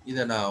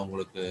 இதை நான்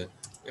உங்களுக்கு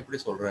எப்படி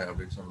சொல்கிறேன்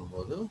அப்படின்னு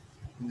சொல்லும்போது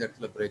இந்த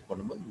இடத்துல பிரேக்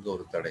பண்ணும்போது இங்கே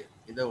ஒரு தடை,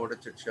 இதை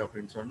உடைச்சிடுச்சு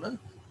அப்படின்னு சொன்னால்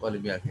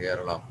வலிமையாக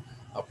ஏறலாம்.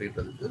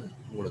 அப்படின்றதுக்கு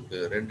உங்களுக்கு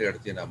 2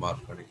 இடத்தையும் நான்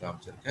மார்க் பண்ணி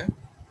காமிச்சிருக்கேன்.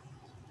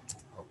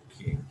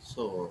 ஓகே,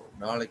 ஸோ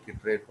நாளைக்கு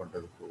ட்ரேட்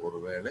பண்ணுறதுக்கு ஒரு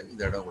வேளை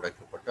இந்த இடம்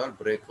உடைக்கப்பட்டால்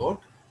பிரேக்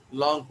அவுட்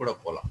லாங் கூட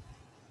போகலாம்.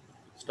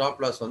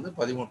 ஸ்டாப் லாஸ் வந்து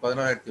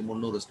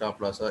 16,300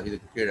 ஸ்டாப் லாஸாக,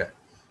 இதுக்கு கீழே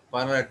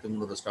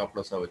 16,300 ஸ்டாப்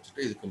லாஸாக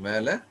வச்சுட்டு இதுக்கு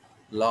மேலே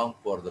லாங்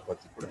போகிறத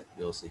பற்றி கூட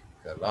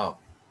யோசிக்கலாம்.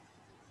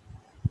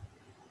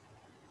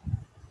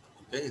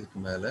 ஓகே, இதுக்கு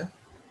மேலே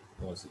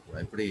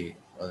யோசிக்கலாம், இப்படி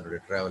அதனுடைய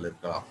ட்ராவல்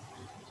இருக்கலாம்.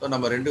 ஸோ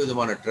நம்ம 2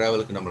 விதமான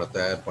ட்ராவலுக்கு நம்மளை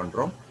தயார்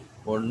பண்ணுறோம்.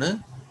 ஒன்று,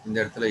 இந்த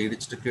இடத்துல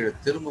இடிச்சுட்டு கீழே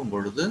திரும்பும்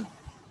பொழுது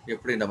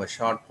எப்படி நம்ம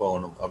ஷார்ட்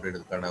போகணும்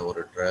அப்படின்றதுக்கான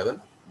ஒரு ட்ராவல்.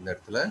 இந்த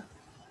இடத்துல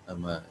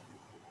நம்ம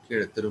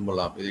கீழே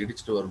திரும்பலாம், இது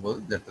இடிச்சுட்டு வரும்போது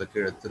இந்த இடத்துல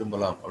கீழே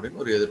திரும்பலாம்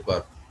அப்படின்னு ஒரு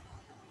எதிர்பார்ப்பு.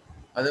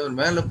 அதே ஒரு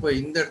மேலே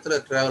போய் இந்த இடத்துல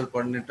ட்ராவல்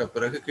பண்ணிட்ட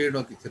பிறகு கீழ்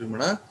நோக்கி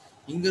திரும்பினா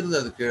இங்கிருந்து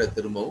அது கீழே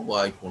திரும்பவும்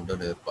வாய்ப்பு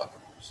உண்டுன்னு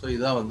எதிர்பார்க்கணும். ஸோ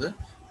இதான் வந்து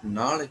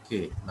நாளைக்கு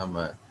நம்ம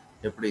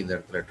எப்படி இந்த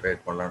இடத்துல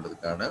ட்ரேட்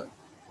பண்ணலான்றதுக்கான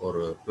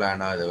ஒரு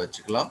பிளானாக இதை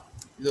வச்சுக்கலாம்.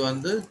 இது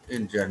வந்து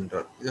இன்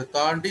ஜென்ரல். இதை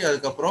தாண்டி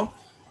அதுக்கப்புறம்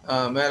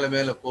மேலே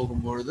மேலே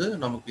போகும்பொழுது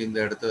நமக்கு இந்த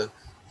இடத்த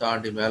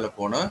தாண்டி மேலே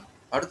போனால்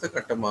அடுத்த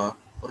கட்டமாக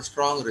ஒரு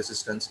ஸ்ட்ராங்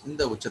ரெசிஸ்டன்ஸ்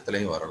இந்த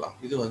உச்சத்துலையும் வரலாம்.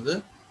 இது வந்து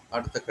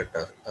அடுத்த கட்ட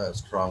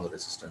ஸ்ட்ராங்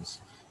ரெசிஸ்டன்ஸ்.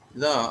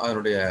 இதுதான்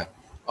அதனுடைய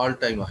ஆல்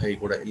டைம் ஹை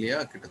கூட இல்லையா,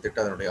 கிட்டத்தட்ட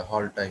அதனுடைய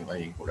ஆல் டைம்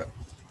ஹை கூட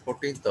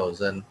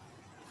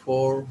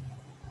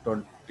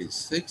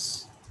 14,426,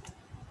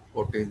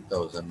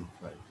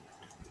 14,500.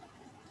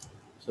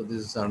 So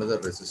this is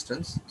another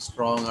resistance,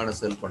 ஸ்ட்ராங்கான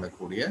செல்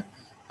பண்ணக்கூடிய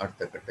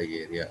அடுத்த கட்ட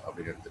ஏரியா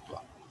அப்படின்னு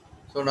எடுத்துக்கலாம்.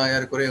 ஸோ நான்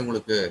ஏறக்குறைய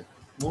உங்களுக்கு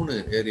 3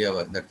 ஏரியாவை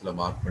இந்த இடத்துல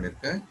மார்க்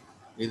பண்ணியிருக்கேன்.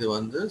 இது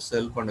வந்து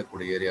செல்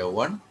பண்ணக்கூடிய ஏரியா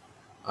 1.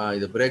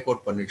 இது பிரேக்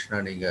அவுட் பண்ணிடுச்சுன்னா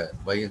நீங்கள்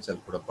பை அண்ட்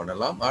செல் கூட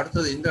பண்ணலாம்.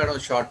 அடுத்தது இந்த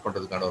இடம் ஷார்ட்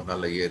பண்ணுறதுக்கான ஒரு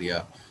நல்ல ஏரியா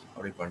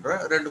அப்படி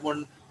பண்ணுறேன்.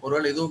 2-3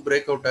 ஒருவேளை இதுவும்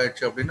பிரேக் அவுட்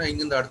ஆயிடுச்சு அப்படின்னா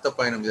இங்கிருந்து அடுத்த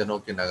பயணம் இதை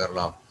நோக்கி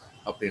நகரலாம்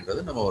அப்படின்றது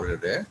நம்ம ஒரு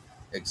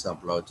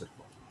எக்ஸாம்பிளாக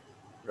வச்சுருக்கோம்.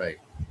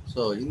 ரைட்.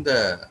 ஸோ இந்த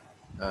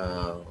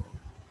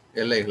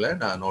எல்லைகளை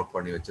நான் நோட்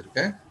பண்ணி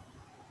வச்சுருக்கேன்.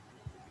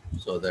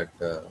 ஸோ தட்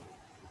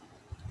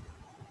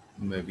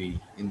மேபி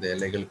இந்த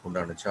எல்லைகளுக்கு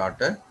உண்டான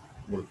சார்ட்டை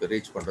உங்களுக்கு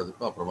ரீச்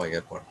பண்ணுறதுக்கும் அப்புறமா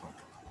ஏற்பாடு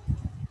பண்ணுறோம்.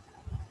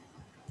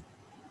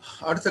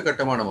 அடுத்த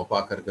கட்டமாக நம்ம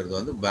பார்க்க இருக்கிறது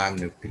வந்து பேங்க்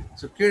நிஃப்டி.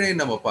 ஸோ கீழே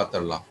நம்ம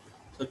பார்த்துடலாம்.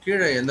 ஸோ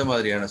கீழே எந்த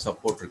மாதிரியான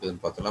சப்போர்ட்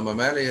இருக்குதுன்னு பார்த்தோம். நம்ம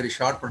மேலே ஏறி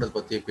ஷார்ட் பண்ணுறது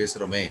பற்றியே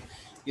பேசுகிறோமே,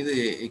 இது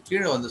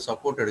கீழே வந்து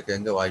சப்போர்ட் எடுக்க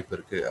எங்கே வாய்ப்பு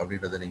இருக்குது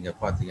அப்படின்றத நீங்கள்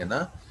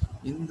பார்த்தீங்கன்னா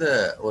இந்த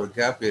ஒரு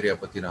கேப் ஏரியா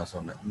பற்றி நான்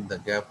சொன்னேன். இந்த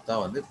கேப்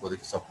தான் வந்து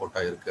இப்போதைக்கு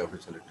சப்போர்ட்டாக இருக்குது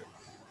அப்படின்னு சொல்லிட்டு.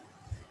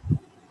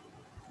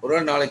 ஒரு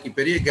நாளைக்கு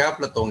பெரிய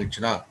கேப்பில்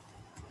தோங்கிச்சுன்னா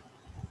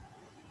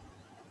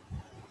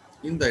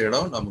இந்த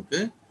இடம் நமக்கு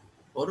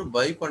ஒரு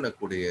பை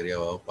பண்ணக்கூடிய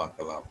ஏரியாவாக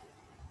பார்க்கலாம்.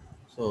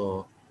 ஸோ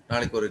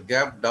நாளைக்கு ஒரு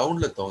கேப்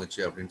டவுனில்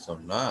தோங்குச்சு அப்படின்னு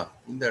சொன்னால்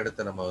இந்த இடத்த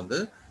நம்ம வந்து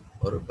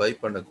ஒரு பை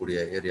பண்ணக்கூடிய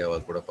ஏரியாவை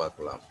கூட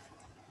பார்க்கலாம்.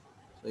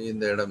 ஸோ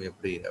இந்த இடம்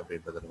எப்படி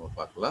அப்படின்றத நம்ம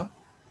பார்க்கலாம்.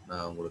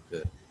 நான் உங்களுக்கு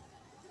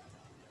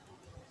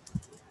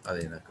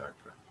அதை நான்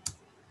காட்டுறேன்.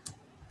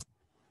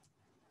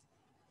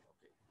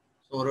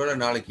 ஸோ ஒருவேளை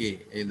நாளைக்கு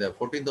இந்த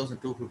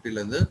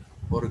 14,250லேருந்து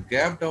ஒரு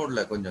கேப்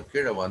டவுனில் கொஞ்சம்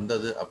கீழே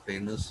வந்தது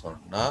அப்படின்னு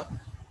சொன்னால்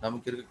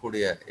நமக்கு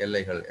இருக்கக்கூடிய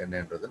எல்லைகள்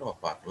என்னன்றது நம்ம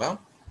பார்க்கலாம்.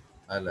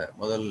 அதில்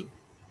முதல்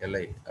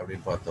எல்லை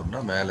அப்படின்னு பார்த்தோம்னா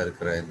மேலே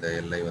இருக்கிற இந்த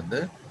எல்லை வந்து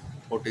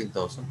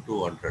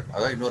 14,200.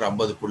 அதான் இன்னொரு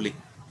 50 புள்ளி,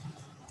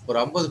 ஒரு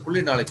 50 புள்ளி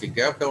நாளைக்கு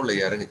கேப்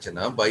டவுனில்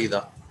இறங்குச்சுன்னா பை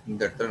தான்.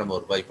 இந்த இடத்துல நம்ம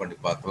ஒரு பை பண்ணி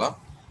பார்க்கலாம்.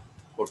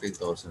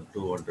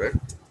 14,200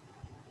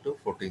 to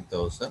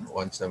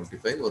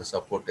 14,175 ஒரு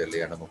சப்போர்ட்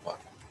எல்லையா நம்ம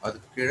பார்க்கலாம்.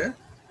 அதுக்கு கீழே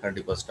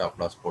கண்டிப்பாக ஸ்டாப்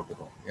லாஸ்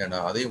போட்டுக்கணும். ஏன்னா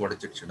அதையும்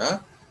உடைச்சிடுச்சுன்னா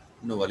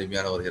இன்னும்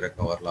வலிமையான ஒரு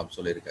இறக்கம் வரலாம்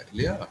சொல்லியிருக்கேன்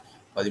இல்லையா.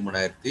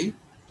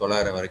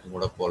 13,900 வரைக்கும்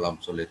கூட போகலாம்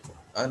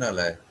சொல்லியிருக்கோம். அதனால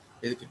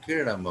இதுக்கு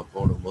கீழே நம்ம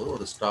போடும்போது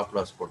ஒரு ஸ்டாப்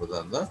லாஸ்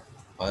போட்டதாக இருந்தால்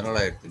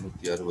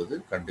 14,160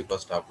 கண்டிப்பாக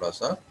ஸ்டாப்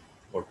லாஸாக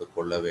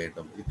போட்டுக்கொள்ள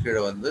வேண்டும். இது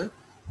கீழே வந்து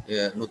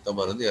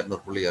 150 200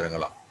 புள்ளி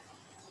இறங்கலாம்.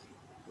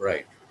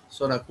 ரைட்.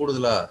 ஸோ நான்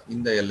கூடுதலாக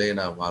இந்த எல்லையை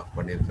நான் மார்க்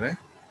பண்ணியிருக்கிறேன்.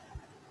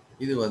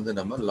 இது வந்து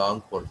நம்ம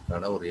லாங்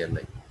போகிறதுக்கான ஒரு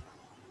எல்லை.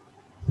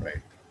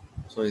 ரைட்.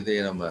 ஸோ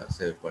இதையே நம்ம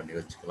சேவ் பண்ணி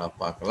வச்சுக்கலாம்,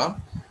 பார்க்கலாம்.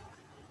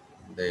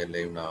 இந்த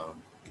எல்லையும் நான்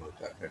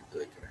உங்களுக்காக எடுத்து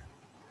வைக்கிறேன்.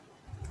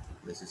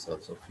 This is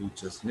also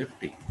features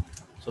Nifty.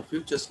 So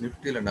features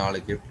நிஃப்டியில்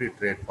நாளைக்கு எப்படி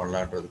ட்ரேட்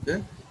பண்ணலான்றதுக்கு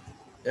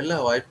எல்லா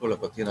வாய்ப்புகளை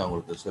பற்றி நான்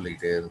உங்களுக்கு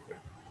சொல்லிக்கிட்டே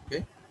இருக்கேன். ஓகே.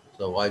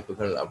 ஸோ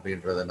வாய்ப்புகள்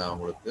அப்படின்றத நான்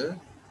உங்களுக்கு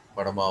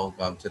படமாகவும்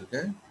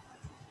காமிச்சிருக்கேன்.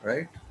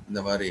 ரைட். இந்த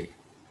மாதிரி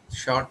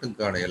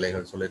ஷார்ட்டுக்கான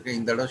எல்லைகள் சொல்லியிருக்கேன்.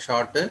 இந்த இடம்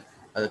ஷார்ட்டு,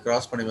 அது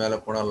கிராஸ் பண்ணி மேலே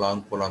போனால்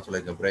லாங் போகலாம்னு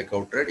சொல்லியிருக்கேன். பிரேக்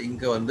அவுட் ட்ரேட்,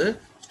 இங்கே வந்து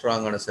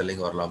ஸ்ட்ராங்கான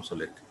செல்லிங் வரலாம்னு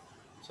சொல்லியிருக்கேன்.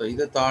 ஸோ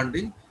இதை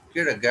தாண்டி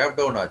கீழே கேப்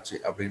டவுன் ஆச்சு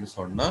அப்படின்னு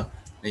சொன்னால்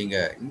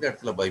நீங்கள் இந்த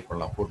இடத்துல பை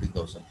பண்ணலாம்.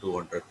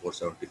 14,200,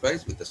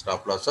 475 வித்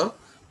ஸ்டாப் லாஸ் ஆஃப்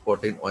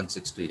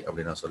 14,160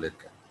 அப்படின்னு நான்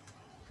சொல்லியிருக்கேன்.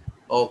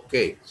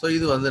 ஓகே. ஸோ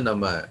இது வந்து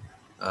நம்ம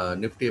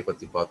நிஃப்டியை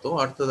பற்றி பார்த்தோம்.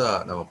 அடுத்ததாக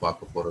நம்ம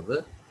பார்க்க போகிறது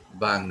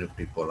பேங்க்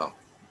நிஃப்டி போகலாம்.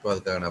 இப்போ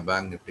அதுக்காக நான்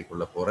பேங்க்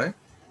நிஃப்டிக்குள்ளே போகிறேன்.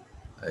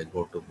 ஐ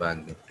go to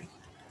bank Nifty.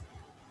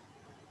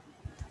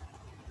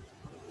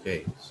 Okay.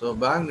 So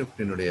bank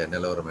நிஃப்டினுடைய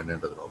நிலவரம்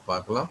என்னன்றது நம்ம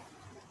பார்க்கலாம்.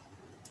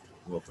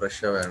 நம்ம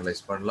ஃப்ரெஷ்ஷாக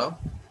அனலைஸ் பண்ணலாம்.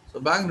 ஸோ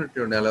பேங்க்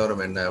நிஃப்டியோட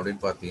நிலவரம் என்ன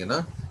அப்படின்னு பார்த்தீங்கன்னா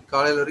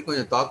காலையில் வரைக்கும்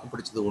கொஞ்சம் தாக்கு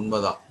பிடிச்சது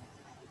உண்மைதான்.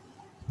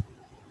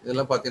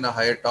 இதெல்லாம் பார்த்தீங்கன்னா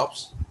ஹையர்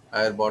டாப்ஸ்,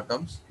 ஹையர்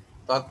பாட்டம்ஸ்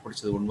தாக்கு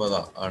பிடிச்சது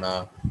உண்மைதான்.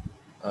 ஆனால்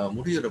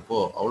முடிகிறப்போ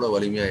அவ்வளோ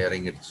வலிமையாக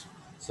இறங்கிடுச்சு.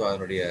 ஸோ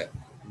அதனுடைய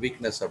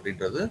வீக்னஸ்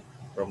அப்படின்றது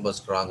ரொம்ப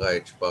ஸ்ட்ராங்காக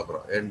ஆயிடுச்சு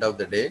பார்க்குறோம். End of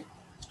the day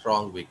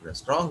strong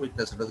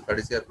வீக்னஸ்ன்றது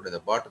கடைசியாக இருக்கக்கூடிய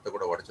இந்த பாட்டத்தை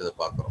கூட உடைச்சதை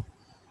பார்க்குறோம்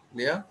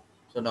இல்லையா?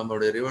 ஸோ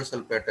நம்மளுடைய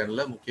ரிவர்சல்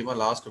பேட்டர்னில் முக்கியமாக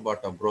லாஸ்ட்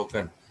பாட்டம்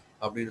ப்ரோக்கன்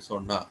அப்படின்னு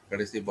சொன்னால்,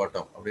 கடைசி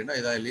பாட்டம் அப்படின்னா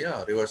இதான் இல்லையா?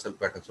 ரிவர்சல்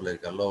பேட்டர்ன்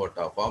சொல்லியிருக்கேன். லோவர்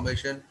டாப்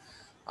ஃபார்மேஷன்,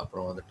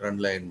 அப்புறம் வந்து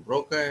ட்ரெண்ட் லைன்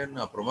ப்ரோக்கன்,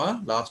 அப்புறமா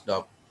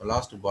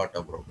லாஸ்ட்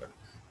பாட்டம் ப்ரோக்கன்.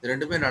 இது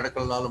ரெண்டுமே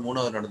நடக்கிறதுனால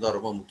மூணாவது நடந்தால்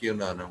ரொம்ப முக்கியம்.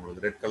 நான்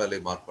உங்களுக்கு ரெட்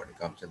கலர்லேயே மார்க் பண்ணி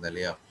காமிச்சிருந்தேன்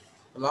இல்லையா?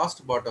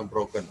 லாஸ்ட் பாட்டம்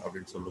ப்ரோக்கன்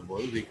அப்படின்னு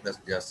சொல்லும்போது வீக்னஸ்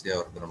ஜாஸ்தியாக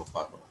வருது நம்ம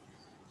பார்க்கணும்.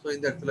 ஸோ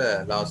இந்த இடத்துல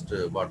லாஸ்ட்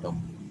பாட்டம்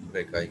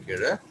பிரேக் ஆகி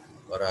கீழே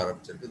வர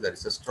ஆரம்பிச்சிருக்கு. That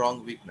is a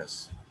strong weakness.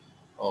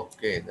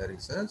 Okay, that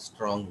is a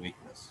strong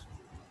weakness.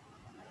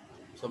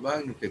 So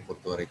bank Nifty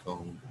பொறுத்த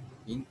வரைக்கும்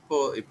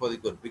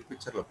இப்போதைக்கு ஒரு பிக்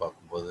பிக்சரில்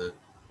பார்க்கும்போது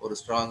ஒரு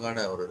ஸ்ட்ராங்கான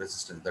ஒரு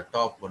ரெசிஸ்டன்ஸ், இந்த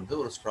டாப் வந்து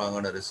ஒரு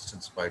ஸ்ட்ராங்கான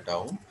ரெசிஸ்டன்ஸ்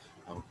பாயிண்டாகவும்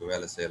நமக்கு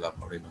வேலை செய்யலாம்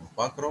அப்படின்னு நம்ம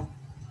பார்க்குறோம்.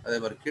 அதே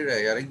மாதிரி கீழே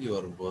இறங்கி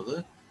வரும்போது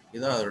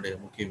இதுதான் அதனுடைய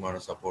முக்கியமான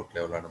சப்போர்ட்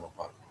லெவலாக நம்ம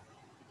பார்க்குறோம்.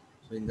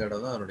 ஸோ இந்த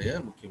இடம் தான் அதனுடைய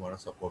முக்கியமான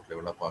சப்போர்ட்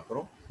லெவலாக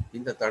பார்க்குறோம்.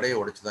 இந்த தடையை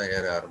உடைச்சு தான்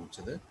ஏற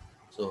ஆரம்பிச்சது.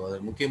 ஸோ அது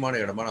முக்கியமான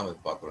இடமா நம்ம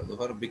பார்க்குறோம். இது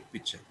ஒரு பிக்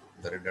பிக்சர்.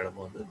 இந்த ரெண்டு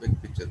இடமும் வந்து பிக்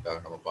பிக்சருக்காக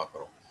நம்ம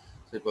பார்க்குறோம்.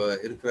 ஸோ இப்போ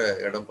இருக்கிற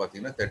இடம்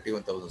பார்த்தீங்கன்னா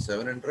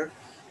 31,700,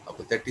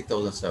 அப்போ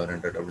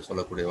 30,700 அப்படி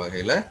சொல்லக்கூடிய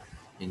வகையில்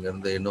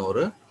இங்கேருந்து இன்னும்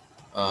ஒரு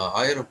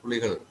 1000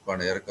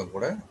 புள்ளிகளுக்கான இறக்கம்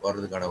கூட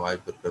வர்றதுக்கான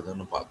வாய்ப்பு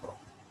இருக்கிறதுன்னு பார்க்குறோம்.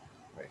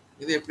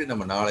 இது எப்படி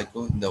நம்ம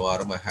நாளைக்கும் இந்த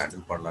வாரமாக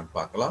ஹேண்டில் பண்ணலான்னு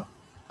பார்க்கலாம்.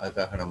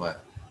 அதுக்காக நம்ம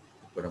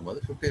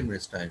வந்து 15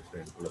 மினிட்ஸ் டைம்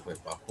ஃப்ரேம்குள்ளே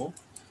போய் பார்ப்போம்.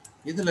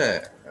 இதில்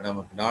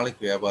நமக்கு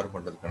நாளைக்கு வியாபாரம்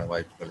பண்ணுறதுக்கான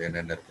வாய்ப்புகள்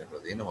என்னென்ன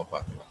இருக்குன்றதையும் நம்ம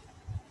பார்க்கலாம்.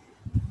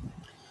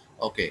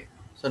 ஓகே,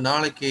 ஸோ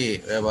நாளைக்கு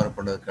வியாபாரம்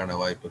பண்ணுறதுக்கான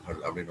வாய்ப்புகள்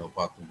அப்படின்னு நம்ம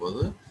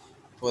பார்க்கும்போது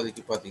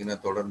இப்போதைக்கு பார்த்தீங்கன்னா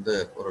தொடர்ந்து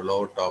ஒரு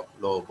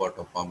லோ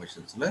பாட்டம்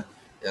ஃபார்மேஷன்ஸில்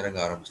இறங்க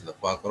ஆரம்பிச்சதை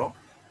பார்க்குறோம்.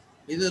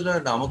 இதில்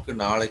நமக்கு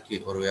நாளைக்கு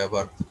ஒரு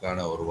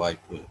வியாபாரத்துக்கான ஒரு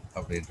வாய்ப்பு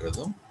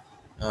அப்படின்றதும்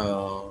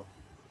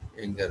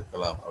எங்கே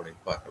இருக்கலாம்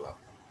அப்படின்னு பார்க்கலாம்.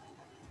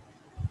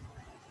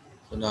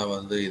 ஸோ நான்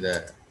வந்து இதை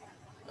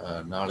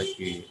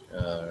நாளைக்கு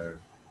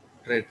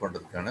ட்ரேட்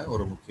பண்ணுறதுக்கான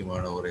ஒரு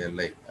முக்கியமான ஒரு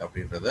எல்லை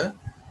அப்படின்றத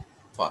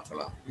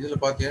பார்க்கலாம்.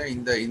 இதில்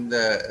பார்த்தீங்கன்னா இந்த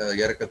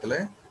இறக்கத்தில்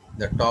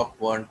இந்த டாப்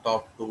 1,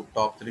 டாப் 2,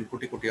 டாப் 3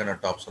 குட்டி குட்டியான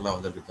டாப்ஸ் எல்லாம்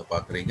வந்து எடுத்து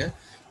பார்க்குறீங்க.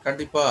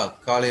 கண்டிப்பாக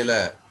காலையில்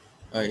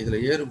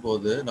இதில்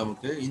ஏறும்போது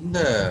நமக்கு இந்த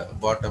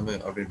பாட்டமு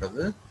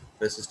அப்படின்றது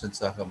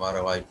ரெசிஸ்டன்ஸாக மாற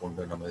வாய்ப்பு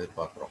உண்டு நம்ம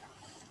எதிர்பார்க்குறோம்.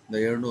 இந்த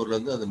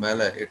 700லேருந்து அது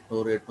மேலே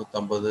 800,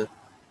 850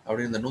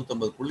 அப்படி இந்த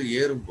 150 புள்ளி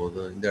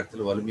ஏறும்போது இந்த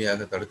இடத்துல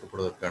வலிமையாக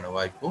தடுக்கப்படுவதற்கான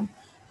வாய்ப்பும்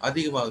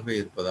அதிகமாகவே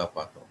இருப்பதாக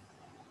பார்க்குறோம்.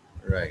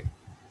 ரைட்.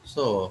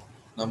 ஸோ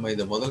நம்ம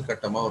இதை முதல்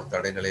கட்டமாக ஒரு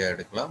தடைநிலையாக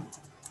எடுக்கலாம்.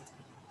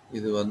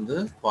 இது வந்து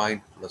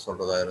பாயிண்ட்ல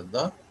சொல்கிறதா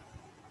இருந்தால்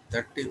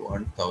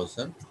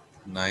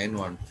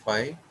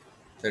 31,915,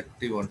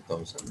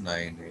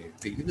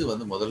 31,980 இது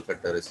வந்து முதல்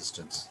கட்ட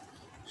ரெசிஸ்டன்ஸ்.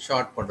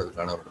 ஷார்ட்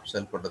பண்ணுறதுக்கான ஒரு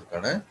செல்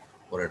பண்ணுறதுக்கான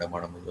ஒரு இடமா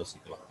நம்ம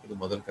யோசிக்கலாம். இது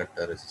முதல் கட்ட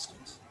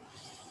ரெசிஸ்டன்ஸ்.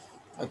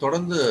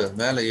 தொடர்ந்து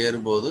மேலே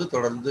ஏறும்போது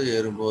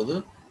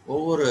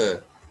ஒவ்வொரு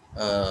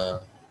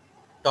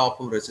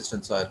டாப்பும்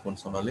ரெசிஸ்டன்ஸாக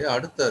இருக்கும்னு சொன்னாலே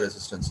அடுத்த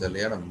ரெசிஸ்டன்ஸ்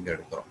எல்லையா நம்ம இங்கே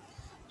எடுக்கிறோம்.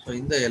 ஸோ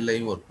இந்த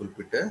எல்லையும் ஒரு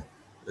குறிப்பிட்ட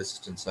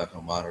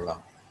ரெசிஸ்டன்ஸாக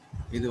மாறலாம்.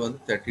 இது வந்து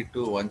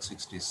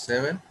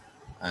 32,167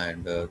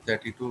 அண்ட்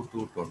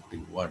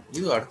 32,221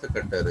 இது அடுத்த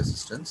கட்ட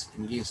ரெசிஸ்டன்ஸ்.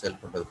 இங்கேயும்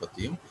செல் பண்ணுறது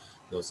பற்றியும்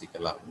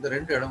யோசிக்கலாம். இந்த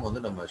ரெண்டு இடம்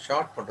வந்து நம்ம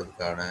ஷார்ட்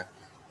பண்ணுறதுக்கான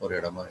ஒரு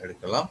இடமா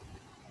எடுக்கலாம்.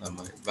 நம்ம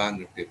பேங்க்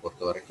நிஃப்டியை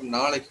பொறுத்த வரைக்கும்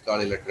நாளைக்கு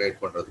காலையில்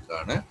ட்ரேட்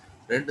பண்ணுறதுக்கான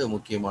ரெண்டு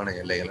முக்கியமான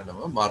எல்லைகளை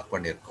நம்ம மார்க்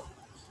பண்ணியிருக்கோம்.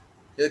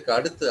 இதுக்கு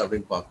அடுத்து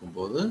அப்படின்னு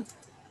பார்க்கும்போது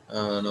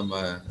நம்ம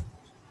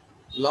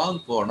லாங்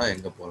போனால்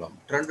எங்கே போகலாம்?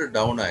 ட்ரெண்டு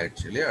டவுன்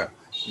ஆயிடுச்சு இல்லையா?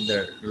 இந்த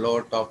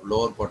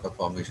லோவர் பாட்டம்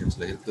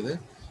ஃபார்மேஷன்ஸில் இருக்குது.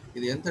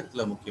 இது எந்த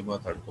இடத்துல முக்கியமாக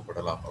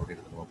தடுக்கப்படலாம்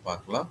அப்படின்றத நம்ம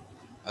பார்க்கலாம்.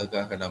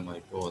 அதுக்காக நம்ம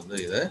இப்போ வந்து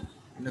இதை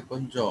இன்னும்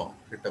கொஞ்சம்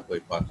கிட்ட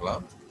போய்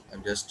பார்க்கலாம்.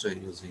 I'm just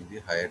using the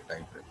higher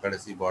time frame.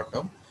 கடைசி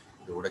பாட்டம்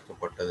இது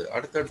உடைக்கப்பட்டது.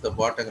 அடுத்தடுத்த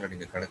பாட்டங்களை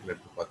நீங்கள் கணக்கில்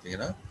எடுத்து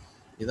பார்த்தீங்கன்னா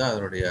இதுதான்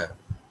அதனுடைய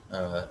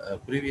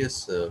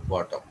ப்ரீவியஸ்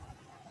பாட்டம்.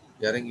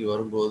 இறங்கி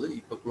வரும்போது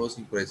இப்போ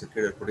க்ளோசிங் ப்ரைஸு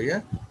கீழே இருக்கக்கூடிய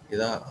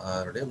இதுதான்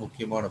அதனுடைய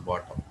முக்கியமான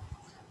பாட்டம்.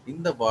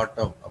 இந்த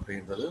பாட்டம்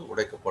அப்படின்றது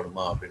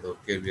உடைக்கப்படுமா அப்படின்ற ஒரு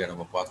கேள்வியை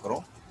நம்ம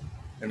பார்க்குறோம்.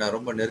 ஏன்னா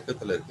ரொம்ப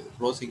நெருக்கத்தில் இருக்குது.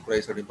 க்ளோசிங்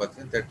ப்ரைஸ் அப்படின்னு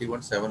பார்த்தீங்கன்னா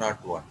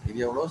 31,701. இது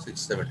எவ்வளோ?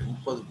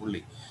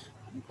 670.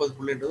 30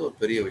 புள்ளின்றது ஒரு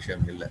பெரிய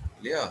விஷயம் இல்லை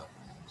இல்லையா?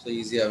 ஸோ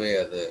ஈஸியாகவே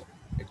அது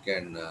இட்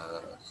கேன்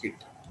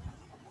ஹிட்.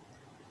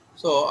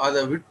 ஸோ அதை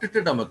விட்டுட்டு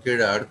நம்ம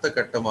கீழே அடுத்த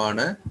கட்டமான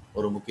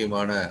ஒரு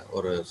முக்கியமான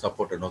ஒரு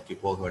சப்போர்ட்டை நோக்கி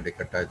போக வேண்டிய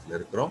கட்டாயத்தில்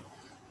இருக்கிறோம்.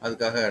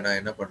 அதுக்காக நான்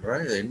என்ன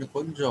பண்ணுறேன், இதை இன்னும்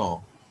கொஞ்சம்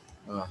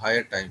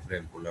ஹையர் டைம்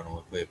ஃப்ரேம்குள்ளே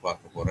நம்ம போய்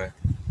பார்க்க போகிறேன்.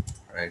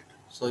 ரைட்.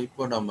 ஸோ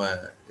இப்போ நம்ம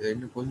இதை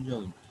இன்னும்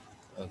கொஞ்சம்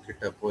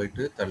கிட்ட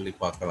போயிட்டு தள்ளி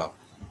பார்க்கலாம்.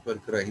 இப்போ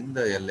இருக்கிற இந்த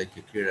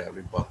எல்லைக்கு கீழே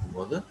அப்படின்னு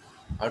பார்க்கும்போது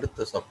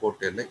அடுத்த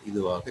சப்போர்ட் எல்லை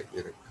இதுவாக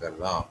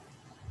இருக்கலாம்.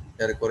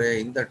 ஏறக்குறைய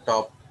இந்த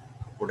டாப்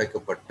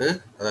உடைக்கப்பட்டு,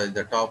 அதாவது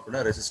இந்த டாப்னா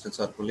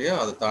ரெசிஸ்டன்ஸாக இருக்கும் இல்லையா,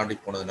 அதை தாண்டி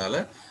போனதுனால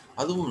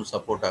அதுவும்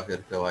சப்போர்ட்டாக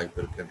இருக்க வாய்ப்பு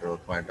இருக்குன்ற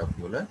ஒரு பாயிண்ட் ஆஃப்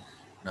வியூவில்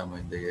நம்ம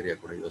இந்த ஏரியா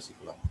கூட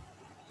யோசிக்கலாம்.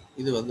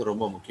 இது வந்து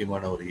ரொம்ப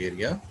முக்கியமான ஒரு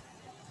ஏரியா.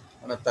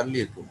 ஆனால் தள்ளி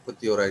இருக்கு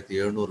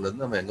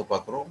 31,700லேருந்து நம்ம எங்கே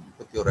பார்க்குறோம்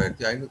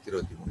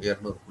 31,523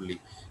 200 புள்ளி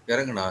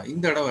இறங்குனா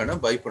இந்த இடம்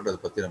வேணால் பை பண்ணுறதை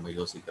பற்றி நம்ம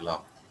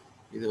யோசிக்கலாம்.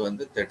 இது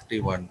வந்து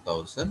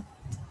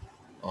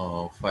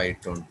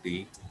 31,520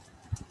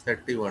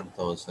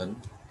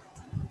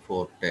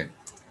 31,410.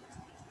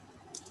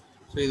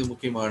 ஸோ இது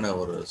முக்கியமான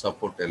ஒரு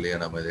சப்போர்ட் இல்லையா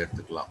நம்ம இதை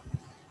எடுத்துக்கலாம்.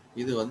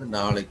 இது வந்து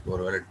நாளைக்கு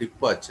ஒரு வேளை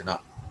டிப் ஆச்சுன்னா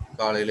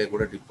காலையிலே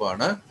கூட டிப்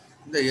ஆனால்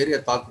இந்த ஏரியா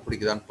தாக்கு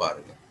பிடிக்குதான்னு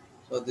பாருங்கள்.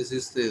 So this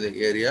is the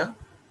area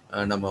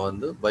நம்ம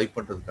வந்து பை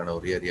பண்ணுறதுக்கான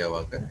ஒரு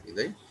ஏரியாவாக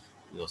இதை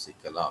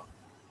யோசிக்கலாம்.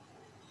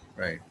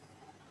 ரைட்.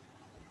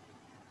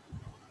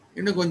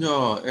 இன்னும்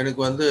கொஞ்சம்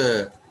எனக்கு வந்து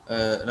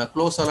நான்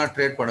க்ளோஸாலாம்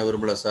ட்ரேட் பண்ண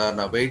விரும்பல சார்,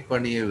 நான் வெயிட்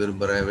பண்ணி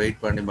விரும்புகிறேன்,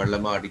 வெயிட் பண்ணி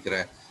மெல்லமாக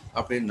அடிக்கிறேன்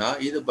அப்படின்னா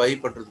இது பை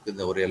பண்ணுறதுக்கு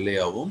இந்த ஒரு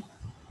எல்லையாகவும்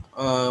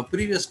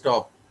ப்ரீவியஸ்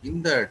டாப்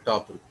இந்த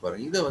டாப் இருக்கு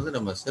பாருங்க இதை வந்து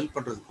நம்ம செல்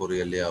பண்ணுறதுக்கு ஒரு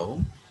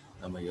எல்லையாகவும்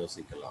நம்ம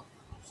யோசிக்கலாம்.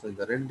 ஸோ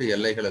இந்த 2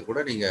 எல்லைகளை கூட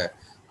நீங்கள்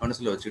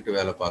மனசில் வச்சுக்கிட்டு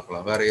வேலை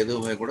பார்க்கலாம். வேறு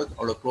எதுவுமே கூட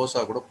அவ்வளோ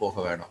க்ளோஸாக கூட போக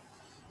வேணாம்.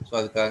 ஸோ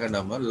அதுக்காக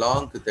நம்ம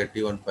லாங்க்கு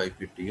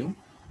 31,550யும்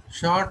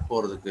ஷார்ட்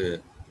போகிறதுக்கு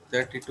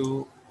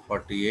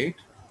 32,48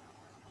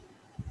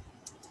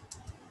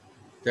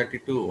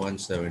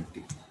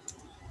 32,170.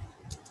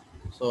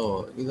 ஸோ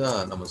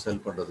இதான் நம்ம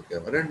செல் பண்ணுறதுக்கு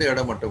 2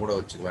 இடம் மட்டும் கூட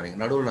வச்சுக்கலாம்.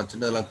 நீங்கள் நடுவில் நான்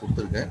சின்னதெல்லாம்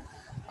கொடுத்துருக்கேன்,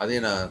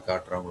 அதையும் நான்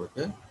காட்டுறேன்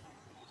உங்களுக்கு.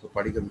 ஸோ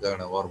படிக்கிறதுக்காக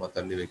நான் ஓரமாக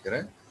தள்ளி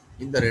வைக்கிறேன்.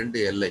 இந்த 2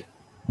 எல்லை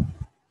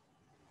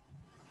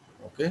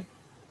ஓகே,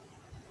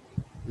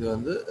 இது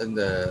வந்து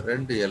இந்த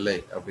 2 எல்லை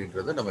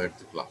அப்படின்றத நம்ம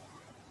எடுத்துக்கலாம்.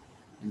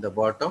 இந்த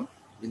பாட்டம்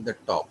இந்த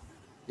டாப்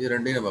இது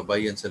ரெண்டையும் நம்ம பை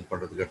அண்ட் செல்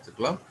பண்ணுறதுக்கு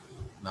எடுத்துக்கலாம்.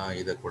 நான்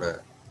இதை கூட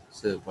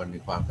சேவ் பண்ணி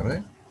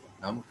பார்க்குறேன்.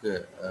 நமக்கு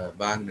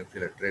பேங்க்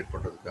நிஃப்டியில் ட்ரேட்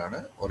பண்ணுறதுக்கான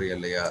ஒரு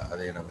எல்லையாக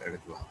அதை நம்ம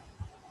எடுக்கலாம்.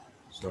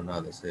 ஸோ நான்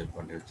அதை சேவ்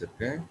பண்ணி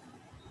வச்சுருக்கேன்.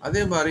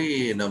 அதே மாதிரி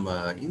நம்ம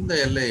இந்த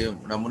எல்லையும்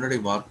நான் முன்னாடி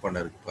மார்க் பண்ண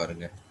இருக்கு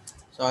பாருங்க.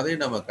 ஸோ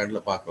அதையும் நம்ம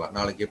கண்ணில் பார்க்கலாம்.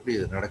 நாளைக்கு எப்படி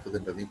இது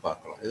நடக்குதுன்றதையும்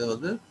பார்க்கலாம். இதை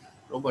வந்து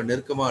ரொம்ப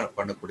நெருக்கமாக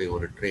பண்ணக்கூடிய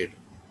ஒரு ட்ரேட்.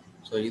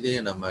 ஸோ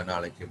இதையும் நம்ம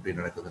நாளைக்கு எப்படி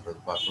நடக்குதுன்றது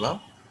பார்க்கலாம்.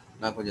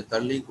 நான் கொஞ்சம்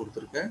தள்ளி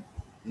கொடுத்துருக்கேன்,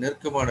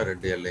 நெருக்கமான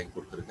 2 எல்லையும்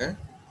கொடுத்துருக்கேன்.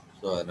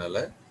 ஸோ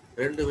அதனால்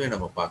ரெண்டுமே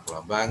நம்ம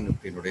பார்க்கலாம். பேங்க்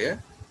நிஃப்டியினுடைய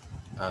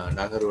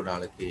நகர்வு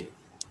நாளைக்கு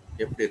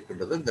எப்படி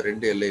இருக்குன்றது இந்த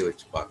 2 எல்லையை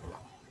வச்சு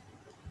பார்க்கலாம்.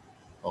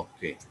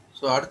 ஓகே,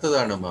 ஸோ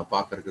அடுத்ததாக நம்ம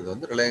பார்க்கறது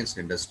வந்து ரிலையன்ஸ்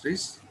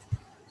இண்டஸ்ட்ரீஸ்.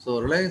 ஸோ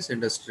ரிலையன்ஸ்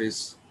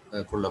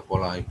இண்டஸ்ட்ரீஸ்க்குள்ளே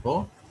போகலாம்.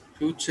 இப்போது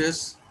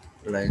ஃபியூச்சர்ஸ்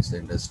ரிலையன்ஸ்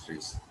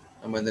இண்டஸ்ட்ரீஸ்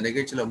நம்ம இந்த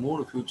நிகழ்ச்சியில்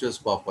 3 ஃபியூச்சர்ஸ்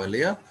பார்ப்போம்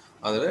இல்லையா.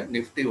 அதில்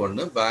நிஃப்டி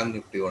 1, பேங்க்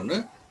நிஃப்டி 1,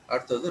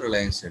 அடுத்தது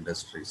ரிலையன்ஸ்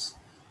இண்டஸ்ட்ரீஸ்.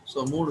 ஸோ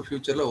 3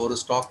 ஃபியூச்சரில் ஒரு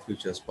ஸ்டாக்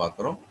ஃபியூச்சர்ஸ்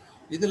பார்க்குறோம்.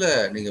 இதில்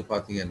நீங்கள்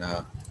பார்த்தீங்கன்னா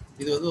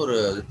இது வந்து ஒரு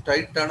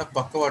டைட்டான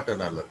பக்கவாட்டு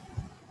நாள்.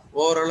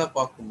 ஓவராலாக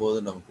பார்க்கும்போது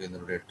நமக்கு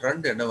இதனுடைய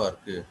ட்ரெண்ட் என்னவா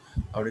இருக்குது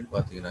அப்படின்னு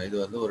பார்த்தீங்கன்னா இது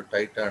வந்து ஒரு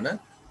டைட்டான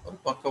ஒரு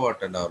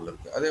பக்கவாட்டு நாரில்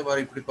இருக்குது. அதே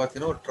மாதிரி இப்படி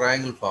பார்த்தீங்கன்னா ஒரு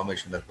ட்ரையாங்கிள்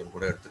ஃபார்மேஷன் இருக்கிறது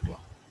கூட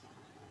எடுத்துக்கலாம்.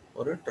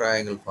 ஒரு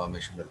ட்ரையாங்கிள்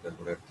ஃபார்மேஷன் இருக்கிறது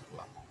கூட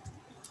எடுத்துக்கலாம்.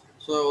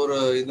 ஸோ ஒரு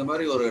இந்த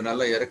மாதிரி ஒரு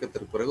நல்ல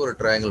இறக்கத்திற்கு பிறகு ஒரு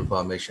ட்ரையாங்கிள்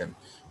ஃபார்மேஷன்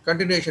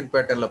கண்டினியூஷன்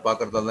பேட்டர்னில்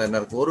பார்க்குறதா தான் என்ன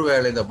இருக்குது.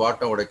 ஒருவேளை இந்த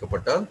பாட்டம்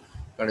உடைக்கப்பட்டால்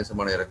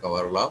கணிசமான இறக்கம்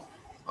வரலாம்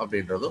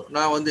அப்படின்றதும்.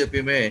 நான் வந்து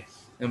எப்பயுமே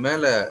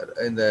மேலே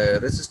இந்த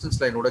ரெசிஸ்டன்ஸ்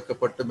லைன்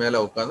உடைக்கப்பட்டு மேலே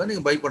உட்காந்தா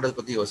நீங்கள் பை பண்ணுறதை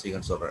பற்றி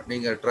யோசிங்கன்னு சொல்கிறேன்.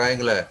 நீங்கள்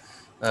ட்ரையாங்கிளை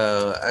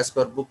ஆஸ்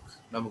பர் புக்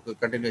நமக்கு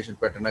கண்டினியூஷன்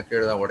பேட்டர்னா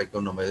கீழே தான்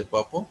உடைக்கும் நம்ம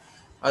எதிர்பார்ப்போம்.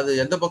 அது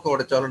எந்த பக்கம்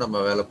உடைச்சாலும் நம்ம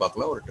வேலை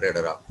பார்க்கலாம் ஒரு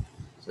ட்ரேடராக.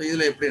 ஸோ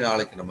இதில் எப்படி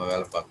நாளைக்கு நம்ம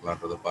வேலை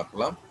பார்க்கலான்றதை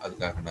பார்க்கலாம்.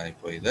 அதுக்காக நான்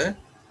இப்போ இதை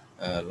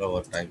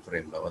லோவர் டைம்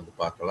ஃப்ரேமில் வந்து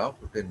பார்க்கலாம்.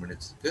 15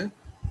 மினிட்ஸுக்கு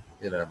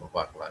இதில் நம்ம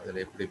பார்க்கலாம்.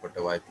 இதில் எப்படிப்பட்ட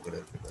வாய்ப்புகள்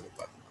இருக்குன்றது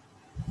பார்க்கலாம்.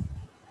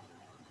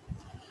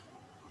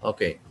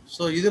 ஓகே,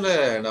 ஸோ இதில்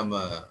நம்ம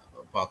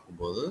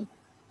பார்க்கும்போது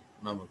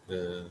நமக்கு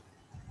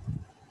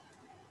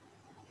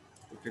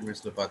 15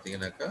 மினிட்ஸில்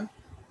பார்த்தீங்கன்னாக்கா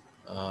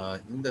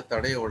இந்த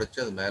தடையை உடைச்சி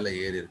அது மேலே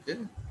ஏறி இருக்கு.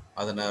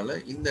 அதனால்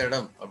இந்த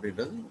இடம்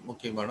அப்படின்றது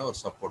முக்கியமான ஒரு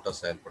சப்போர்ட்டாக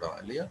செயல்படும்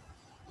இல்லையா.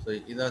 ஸோ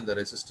இதான் இந்த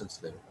ரெசிஸ்டன்ஸ்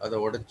லெவல், அதை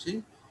உடைச்சி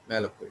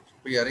மேலே போயிடுச்சு.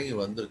 இப்போ இறங்கி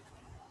வந்திருக்கு.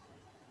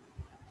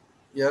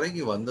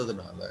 இறங்கி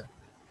வந்ததுனால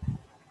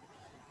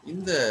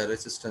இந்த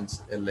ரெசிஸ்டன்ஸ்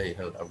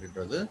எல்லைகள்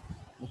அப்படின்றது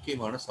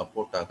முக்கியமான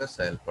சப்போர்ட்டாக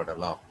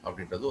செயல்படலாம்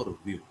அப்படின்றது ஒரு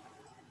வியூ.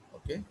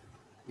 ஓகே,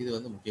 இது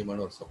வந்து முக்கியமான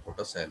ஒரு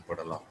சப்போர்ட்டாக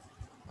செயல்படலாம்.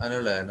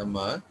 அதனால் நம்ம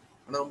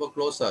ஆனால் ரொம்ப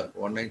க்ளோஸாக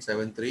இருக்குது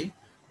 1973.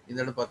 இந்த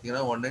இடம்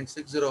பார்த்தீங்கன்னா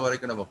 1960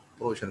 வரைக்கும் நம்ம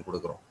ப்ரொவிஷன்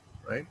கொடுக்குறோம்.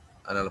 ரைட்,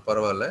 அதனால்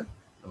பரவாயில்ல,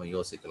 நம்ம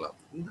யோசிக்கலாம்.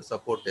 இந்த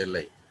சப்போர்ட்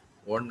எல்லை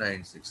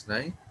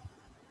 1969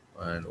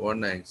 and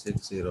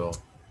 1960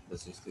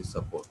 this is the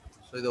support.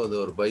 So இது வந்து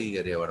ஒரு பை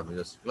ஏரியாவை நம்ம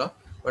யோசிக்கலாம்.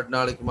 பட்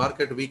நாளைக்கு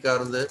மார்க்கெட் வீக்காக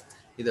இருந்து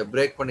இதை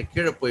பிரேக் பண்ணி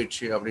கீழே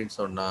போயிடுச்சு அப்படின்னு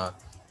சொன்னால்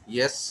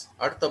எஸ்,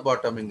 அடுத்த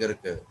பாட்டம் இங்கே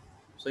இருக்குது.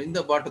 ஸோ இந்த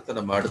பாட்டத்தை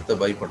நம்ம அடுத்த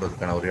பை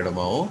பண்ணுறதுக்கான ஒரு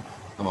இடமாவும்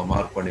நம்ம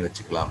மார்க் பண்ணி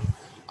வச்சுக்கலாம்.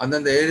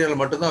 அந்தந்த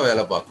ஏரியாவில் மட்டும்தான்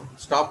வேலை பார்க்கணும்,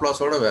 ஸ்டாப்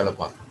லாஸோட வேலை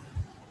பார்க்கணும்.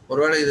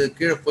 ஒருவேளை இது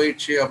கீழே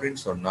போயிடுச்சு அப்படின்னு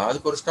சொன்னால்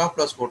அதுக்கு ஒரு ஸ்டாப்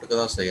லாஸ் போட்டுக்க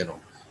தான்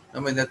செய்யணும்.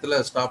 நம்ம இந்த இடத்துல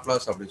ஸ்டாப்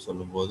லாஸ் அப்படின்னு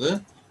சொல்லும்போது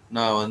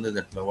நான் வந்து இந்த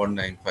இடத்துல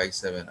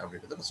 1957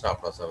 அப்படின்றத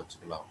ஸ்டாப் லாஸாக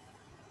வச்சுக்கலாம்.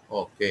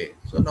 ஓகே,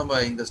 ஸோ நம்ம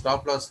இந்த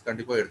ஸ்டாப் லாஸ்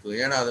கண்டிப்பாக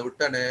எடுத்துக்கோம். ஏன்னா அதை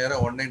விட்டால் நேராக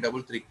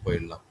 1933க்கு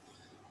போயிடலாம்.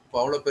 இப்போ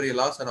அவ்வளோ பெரிய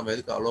லாஸை நம்ம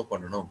எதுக்கு அலோவ்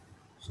பண்ணணும்.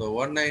 ஸோ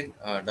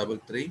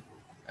 1933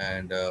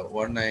 அண்ட்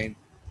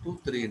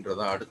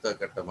 1923ன்றதான் அடுத்த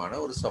கட்டமான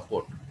ஒரு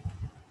சப்போர்ட்.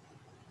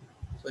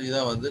 ஸோ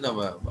இதான் வந்து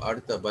நம்ம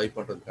அடுத்த பை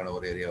பண்ணுறதுக்கான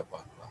ஒரு ஏரியாவை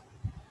பார்க்கலாம்.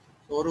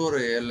 ஒரு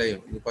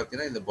எல்லையும் இது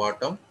பார்த்தீங்கன்னா இந்த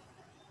பாட்டம்,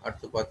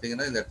 அடுத்து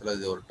பார்த்தீங்கன்னா இந்த இடத்துல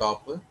இது ஒரு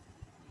டாப்பு.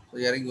 ஸோ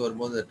இறங்கி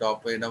வரும்போது இந்த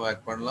டாப்பை என்ன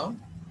ஆட் பண்ணலாம்,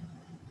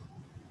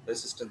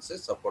 ரெசிஸ்டன்ஸை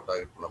சப்போர்ட்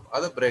ஆகிட்டு பண்ணலாம்.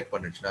 அதை பிரேக்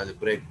பண்ணிடுச்சுன்னா அது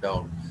பிரேக்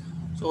டவுன்.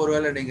 ஸோ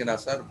ஒருவேளை நீங்கள்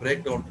நான் சார்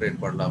பிரேக் டவுன்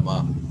ட்ரேட் பண்ணலாமா,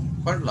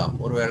 பண்ணலாம்.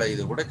 ஒருவேளை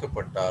இது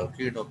உடைக்கப்பட்டால்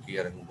கீழ் நோக்கி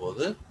இறங்கும்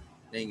போது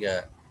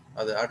நீங்கள்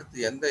அது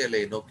அடுத்து எந்த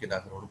எல்லையை நோக்கி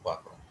நகரும்னு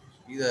பார்க்குறோம்.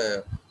 இதை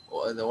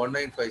இந்த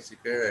 195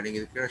 கீழே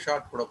நீங்கள் இது கீழே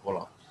ஷார்ட் கூட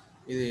போகலாம்.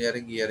 இது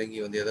இறங்கி இறங்கி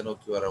வந்து எதை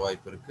நோக்கி வர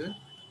வாய்ப்பு இருக்கு,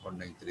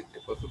 1933.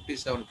 இப்போ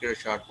 57 கீழே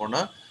ஷார்ட்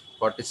போனால்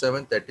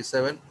 47,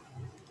 37,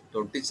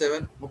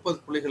 27,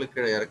 30 புள்ளிகளுக்கு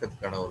கீழே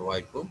இறக்கிறதுக்கான ஒரு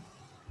வாய்ப்பும்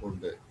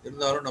உண்டு.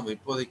 இருந்தாலும் நம்ம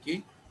இப்போதைக்கு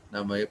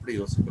நம்ம எப்படி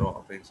யோசிக்கிறோம்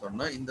அப்படின்னு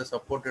சொன்னா, இந்த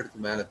சப்போர்ட் எடுத்து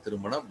மேலே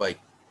திரும்பினா பை,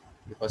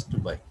 இது first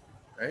by,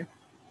 right.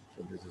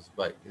 So this is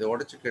by. இதை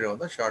உடச்சு கீழே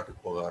வந்தால்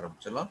ஷார்ட்டுக்கு போக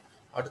ஆரம்பிச்சிடலாம்.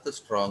 அடுத்த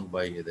ஸ்ட்ராங்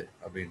பை இது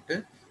அப்படின்ட்டு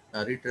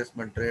நான்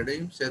ரீட்ரேஸ்மெண்ட்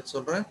ட்ரேடையும் சேர்த்து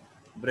சொல்கிறேன்,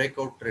 பிரேக்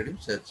அவுட்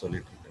ட்ரேடையும் சேர்த்து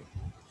சொல்லிட்டு இருக்கேன்.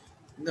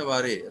 இந்த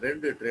மாதிரி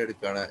 2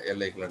 ட்ரேடுக்கான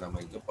எல்லைகளை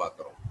நம்ம இங்கே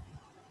பார்க்குறோம்.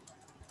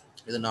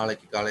 இது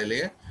நாளைக்கு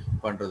காலையிலேயே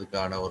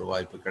பண்ணுறதுக்கான ஒரு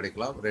வாய்ப்பு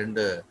கிடைக்கலாம்.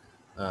 2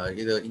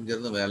 இது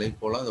இங்கேருந்து மேலேயும்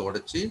போகலாம், அதை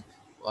உடச்சி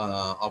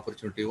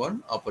ஆப்பர்ச்சுனிட்டி 1,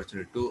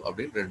 ஆப்பர்ச்சுனிட்டி 2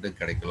 அப்படின்னு 2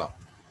 கிடைக்கலாம்.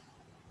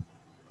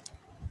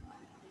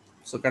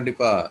 ஸோ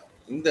கண்டிப்பாக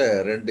இந்த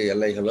 2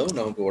 எல்லைகளும்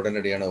நமக்கு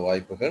உடனடியான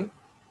வாய்ப்புகள்.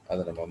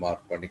 அதை நம்ம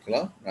மார்க்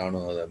பண்ணிக்கலாம்.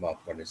 நானும் அதை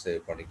மார்க் பண்ணி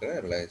சேவ் பண்ணிக்கிறேன்.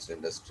 ரிலையன்ஸ்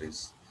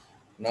இண்டஸ்ட்ரீஸ்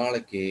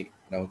நாளைக்கு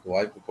நமக்கு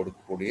வாய்ப்பு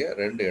கொடுக்கக்கூடிய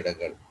 2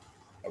 இடங்கள்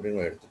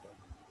அப்படின்னு எடுத்துட்டோம்.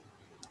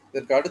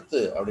 இதற்கு அடுத்து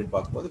அப்படின்னு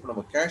பார்க்கும்போது இப்போ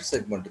நம்ம கேஷ்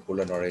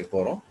செக்மெண்ட்டுக்குள்ளே நுழைய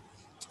போகிறோம்.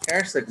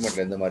 கேஷ்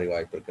செக்மெண்ட்டில் எந்த மாதிரி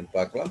வாய்ப்பு இருக்குன்னு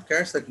பார்க்கலாம்.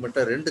 கேஷ்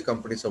செக்மெண்ட்டை 2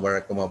 கம்பெனிஸை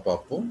வழக்கமாக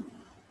பார்ப்போம்.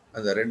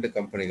 அந்த 2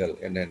 கம்பெனிகள்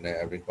என்னென்ன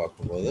அப்படின்னு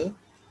பார்க்கும்போது,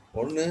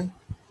 ஒன்று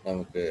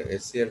நமக்கு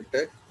எஸ்சிஎல்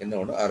டெக்,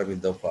 இன்னொன்று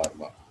அரவிந்தோ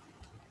ஃபார்மா.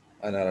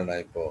 அதனால்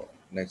நான் இப்போது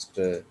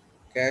நெக்ஸ்ட்டு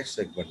கேஷ்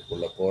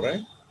செக்மெண்ட்டுக்குள்ளே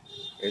போகிறேன்.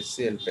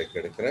 எஸ்சிஎல் டெக்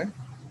எடுக்கிறேன்.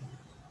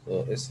 ஸோ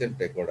எஸ்சிஎல்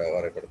டெக்கோட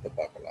வரைபடத்தை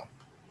பார்க்கலாம்.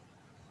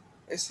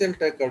 எஸ்சிஎல்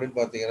டெக் அப்படின்னு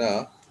பார்த்தீங்கன்னா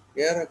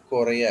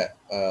ஏறக்குறைய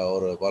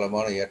ஒரு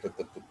பலமான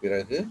ஏற்றத்திற்கு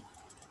பிறகு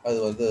அது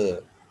வந்து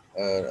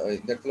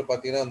இந்த இடத்துல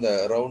பார்த்தீங்கன்னா அந்த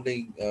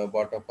ரவுண்டிங்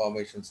பாட்டம்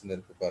ஃபார்மேஷன்ஸ்னு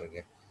இருக்கு பாருங்க.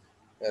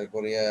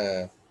 ஏறக்குறைய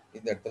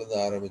இந்த இடத்துல இருந்து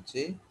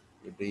ஆரம்பிச்சு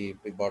இப்படி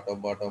இப்படி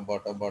bottom bottom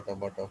bottom bottom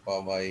bottom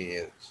form ஆகி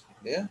ஏறிச்சு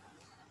இல்லையா,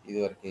 இது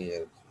வரைக்கும்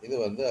ஏறிச்சு. இது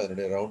வந்து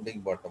அதனுடைய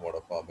ரவுண்டிங் பாட்டமோட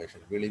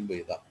ஃபார்மேஷன், விளிம்பு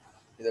தான்.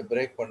 இதை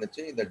பிரேக்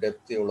பண்ணிச்சு, இந்த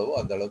டெப்த் எவ்வளவோ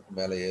அந்த அளவுக்கு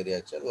மேலே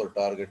ஏறியாச்சு. அது ஒரு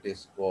டார்கெட்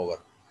இஸ்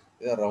ஓவர்.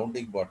 இதான்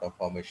ரவுண்டிங் பாட்டம்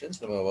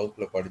ஃபார்மேஷன்ஸ். நம்ம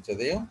வகுப்பில்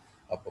படித்ததையும்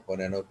அப்பப்போ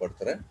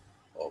நினைவுபடுத்துகிறேன்.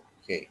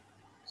 ஓகே,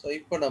 ஸோ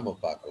இப்போ நம்ம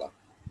பார்க்கலாம்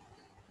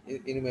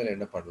இனிமேல்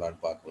என்ன பண்ணலான்னு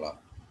பார்க்கலாம்.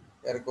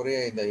 ஏறக்குறைய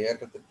இந்த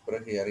ஏற்றத்துக்கு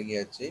பிறகு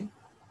இறங்கியாச்சு.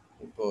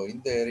 இப்போ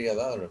இந்த ஏரியா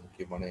தான் அதோட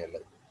முக்கியமான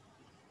எல்லை.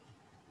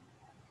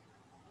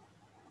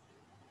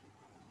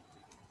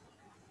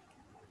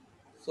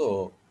 ஸோ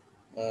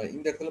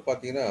இந்த இடத்துல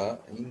பார்த்தீங்கன்னா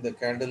இந்த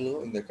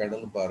கேண்டலும் இந்த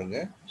கேண்டலும் பாருங்க,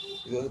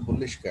 இது வந்து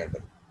புல்லிஷ்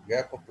கேண்டல்,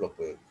 கேப் அப்பில்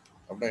போயிருக்கு.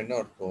 அப்படின்னா என்ன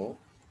அர்த்தம்,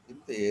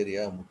 இந்த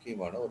ஏரியா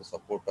முக்கியமான ஒரு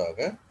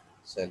சப்போர்ட்டாக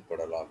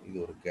செயல்படலாம். இது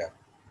ஒரு கேப்.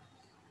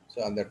 ஸோ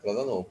அந்த இடத்துல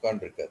தான்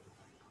உட்காந்துருக்காது.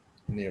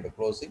 இன்னையோட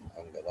க்ளோசிங்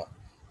அங்கே தான்.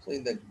 ஸோ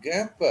இந்த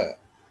கேப்பை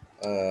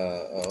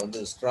வந்து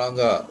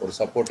ஸ்ட்ராங்காக ஒரு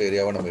சப்போர்ட்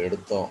ஏரியாவை நம்ம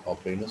எடுத்தோம்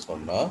அப்படின்னு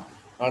சொன்னால்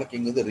நாளைக்கு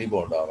இங்கேருந்து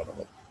ரீபவுண்ட் ஆகும்.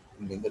 நம்ம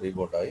இங்கேருந்து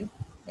ரீபவுண்ட் ஆகி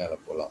மேலே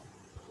போகலாம்.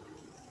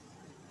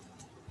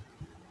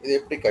 இது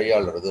எப்படி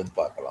கையாளுறதுன்னு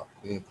பார்க்கலாம்.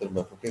 இது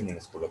திரும்ப 15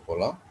 மினிட்ஸ்க்குள்ளே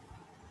போகலாம்.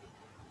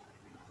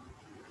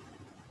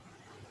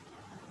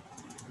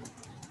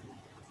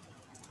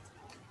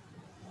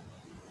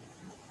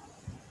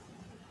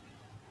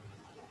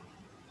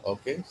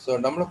 ஓகே, ஸோ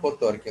நம்மளை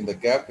பொறுத்த வரைக்கும் இந்த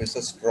gap is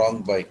a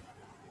strong by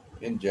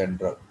in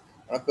general.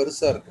 ஆனால்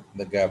பெருசாக இருக்குது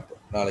இந்த கேப்.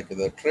 நாளைக்கு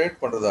இதை ட்ரேட்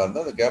பண்ணுறதா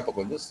இருந்தால் அந்த கேப்பை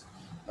கொஞ்சம்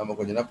நம்ம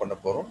கொஞ்சம் என்ன பண்ண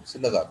போகிறோம்,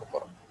 சின்னதாக்க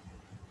போகிறோம்.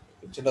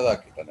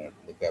 சின்னதாக்கிட்டேன் நான்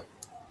இந்த கேப்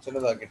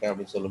சின்னதாக்கிட்டேன்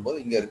அப்படின்னு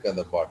சொல்லும்போது இங்கே இருக்க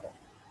அந்த பாட்டம்.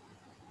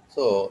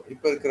 ஸோ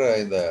இப்போ இருக்கிற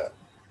இந்த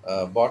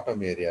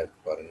பாட்டம் ஏரியா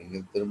இருக்குது பாருங்கள், இங்கே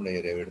திருமண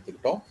ஏரியாவை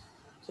எடுத்துக்கிட்டோம்.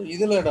 ஸோ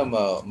இதில்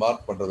நம்ம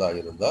மார்க் பண்ணுறதா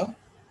இருந்தால்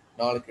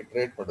நாளைக்கு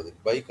ட்ரேட்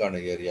பண்ணுறதுக்கு பைக்கான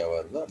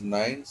ஏரியாவாக இருந்தால்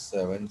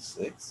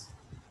 976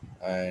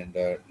 அண்ட்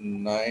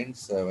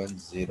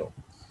 970.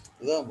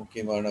 இதுதான்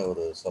முக்கியமான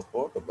ஒரு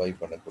சப்போர்ட் பை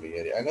பண்ணக்கூடிய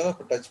ஏரியா. அங்கே தான்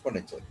இப்போ டச்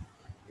பண்ணிச்சு.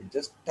 It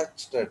just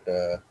touch at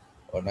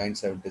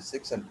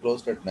 976 and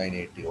closed at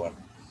 981.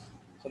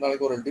 So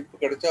நாளைக்கு ஒரு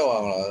டிப் கிடைச்சா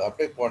வாங்கலாம்,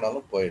 அப்படியே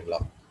போனாலும்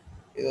போயிடலாம்.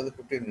 இது வந்து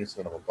 15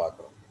 மினிட்ஸில் நம்ம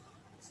பார்க்குறோம்.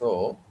 ஸோ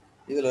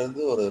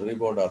இதுலேருந்து ஒரு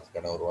ரீபவுண்ட்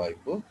ஆகிறதுக்கான ஒரு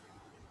வாய்ப்பு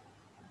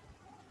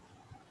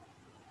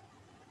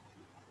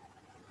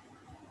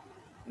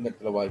இந்த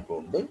இடத்துல வாய்ப்பு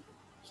உண்டு.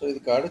 ஸோ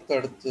இதுக்கு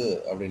அடுத்து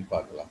அப்படின்னு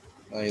பார்க்கலாம்.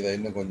 நான் இதை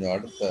இன்னும் கொஞ்சம்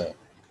அடுத்த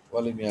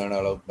வலிமையான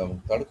அளவுக்கு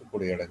நமக்கு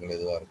தடுக்கக்கூடிய இடங்கள்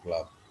எதுவாக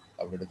இருக்கலாம்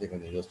அப்படின்றத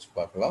கொஞ்சம் யோசிச்சு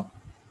பார்க்கலாம்.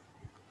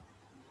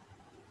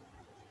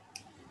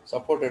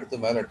 சப்போர்ட் எடுத்து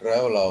மேலே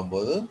ட்ராவல்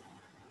ஆகும்போது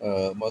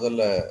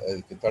முதல்ல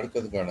இதுக்கு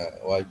தடுக்கிறதுக்கான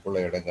வாய்ப்புள்ள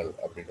இடங்கள்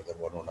அப்படின்றத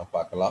ஒன்று ஒன்றா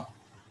பார்க்கலாம்.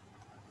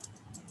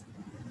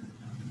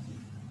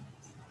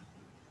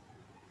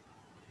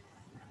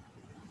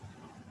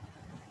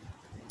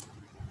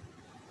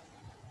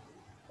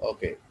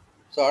 ஓகே,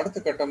 ஸோ அடுத்த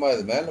கட்டமாக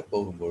இது மேலே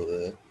போகும்பொழுது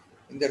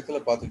இந்த இடத்துல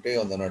பார்த்துக்கிட்டே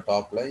வந்தோம்னா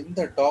டாப்ல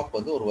இந்த டாப்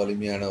வந்து ஒரு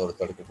வலிமையான ஒரு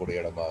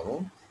தடுக்கக்கூடிய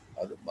இடமாகவும்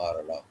அது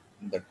மாறலாம்.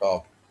 இந்த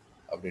டாப்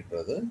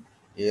அப்படின்றது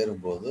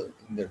ஏறும்போது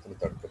இந்த இடத்துல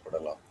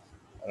தடுக்கப்படலாம்.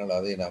 அதனால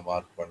அதை நான்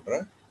மார்க்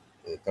பண்றேன்.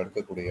 இது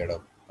தடுக்கக்கூடிய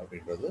இடம்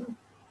அப்படின்றது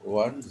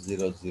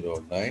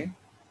 1009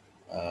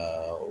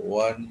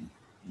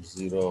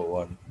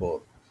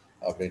 1014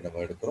 அப்படின்னு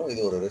நம்ம எடுக்கிறோம்.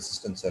 இது ஒரு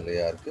ரெசிஸ்டன்ஸ்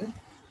எல்லையா இருக்கு.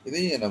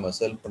 இதையும் நம்ம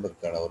செல்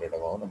பண்றதுக்கான ஒரு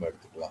இடமாவும் நம்ம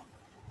எடுத்துக்கலாம்.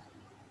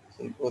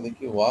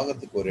 இப்போதைக்கு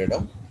வாங்கறதுக்கு ஒரு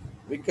இடம்,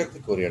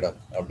 விற்கிறதுக்கு ஒரு இடம்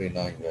அப்படின்னு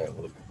நான் இங்க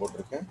உங்களுக்கு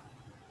போட்டிருக்கேன்.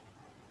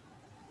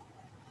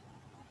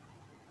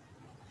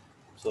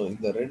 ஸோ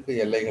இந்த 2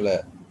 எல்லைகளை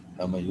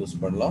நம்ம யூஸ்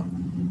பண்ணலாம்.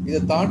 இதை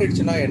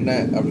தாண்டிடுச்சுன்னா என்ன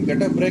அப்படின்னு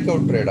கேட்டால் பிரேக்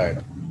அவுட் ட்ரேட்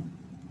ஆகிடும்.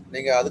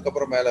 நீங்கள்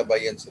அதுக்கப்புறம் மேலே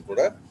பையன்ஸ்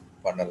கூட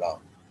பண்ணலாம்.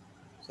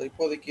 ஸோ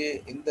இப்போதைக்கு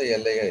இந்த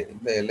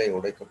எல்லை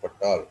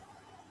உடைக்கப்பட்டால்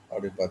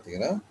அப்படின்னு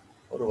பார்த்தீங்கன்னா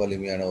ஒரு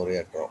வலிமையான ஒரு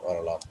ஏற்றம்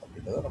வரலாம்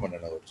அப்படின்றத நம்ம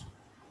நினைவு வச்சோம்.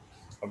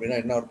 அப்படின்னா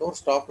என்ன அர்த்தம்? ஒரு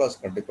ஸ்டாப்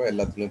லாஸ் கண்டிப்பாக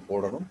எல்லாத்துலேயும்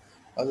போடணும்.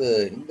 அது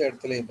இந்த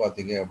இடத்துலையும்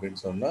பார்த்தீங்க அப்படின்னு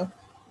சொன்னால்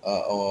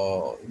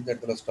இந்த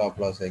இடத்துல ஸ்டாப்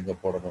லாஸ் எங்கே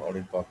போடணும்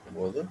அப்படின்னு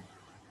பார்க்கும்போது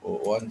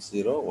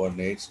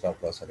 1018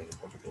 ஸ்டாப் லாஸ்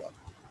நீங்கள் போட்டுக்கலாம்.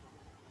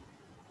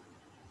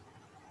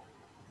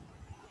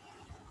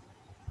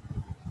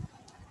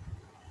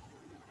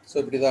 ஸோ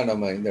இப்படி தான்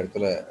நம்ம இந்த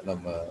இடத்துல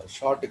நம்ம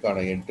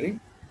ஷார்ட்டுக்கான என்ட்ரி,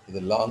 இது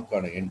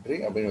லாங்கான என்ட்ரி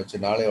அப்படின்னு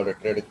வச்சு நாளையோட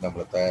ட்ரேடுக்கு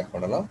நம்மளை தயார்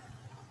பண்ணலாம்.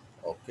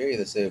 ஓகே,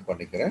 இதை சேவ்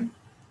பண்ணிக்கிறேன்.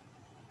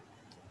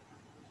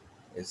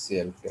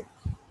 SCL tech.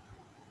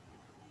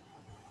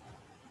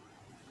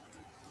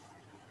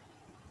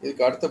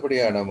 இதுக்கு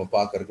அடுத்தபடியாக நம்ம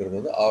பார்க்க இருக்கிறது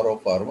வந்து ஆரோ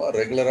ஃபார்மா.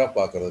 ரெகுலராக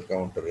பார்க்கறது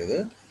கவுண்டர் இது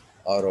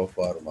ஆரோ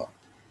ஃபார்மா.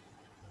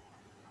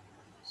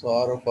 ஸோ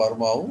ஆரோ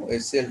ஃபார்மாவும்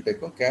எஸ்சிஎல்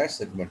டெக்கும் கேஷ்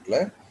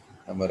செக்மெண்ட்டில்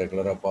நம்ம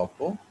ரெகுலராக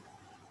பார்ப்போம்.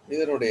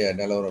 இதனுடைய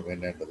நிலவரம்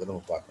என்னன்றதை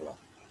நம்ம பார்க்கலாம்.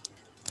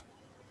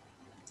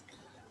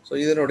 ஸோ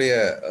இதனுடைய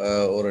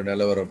ஒரு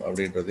நிலவரம்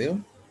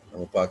அப்படின்றதையும்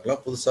நம்ம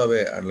பார்க்கலாம். புதுசாகவே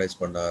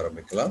அனலைஸ் பண்ண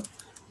ஆரம்பிக்கலாம்.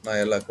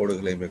 நான் எல்லா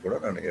கோடுகளையுமே கூட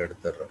நான்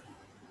எடுத்துடுறேன்.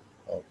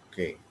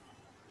 ஓகே,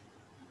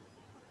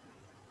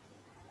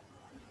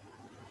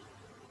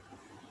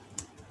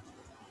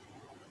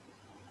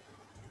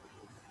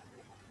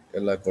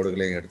 எல்லா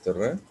கோடுகளையும்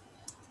எடுத்துடுறேன்.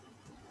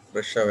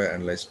 ஃப்ரெஷ்ஷாகவே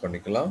அனலைஸ்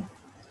பண்ணிக்கலாம்.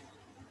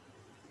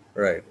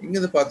 ரைட்,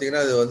 இங்கிருந்து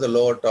பார்த்தீங்கன்னா இது வந்து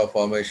lower top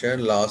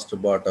formation, last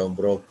bottom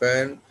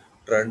broken,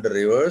 trend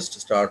reversed,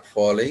 start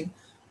falling.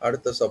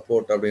 அடுத்த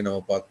சப்போர்ட் அப்படின்னு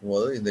நம்ம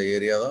பார்க்கும்போது இந்த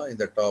ஏரியா தான்.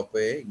 இந்த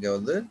டாப்பே இங்கே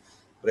வந்து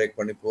பிரேக்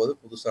பண்ணி போகுது.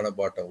 புதுசான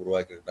பாட்டம்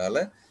உருவாக்கிறதுனால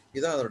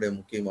இதுதான் அதனுடைய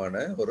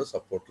முக்கியமான ஒரு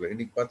சப்போர்ட்ல.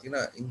 இன்னைக்கு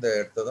பார்த்தீங்கன்னா இந்த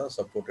இடத்த தான்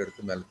சப்போர்ட்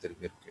எடுத்து மேலே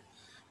திரும்பி இருக்கு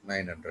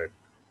 900.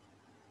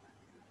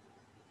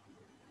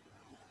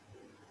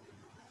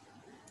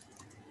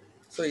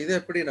 ஸோ இதை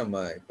எப்படி நம்ம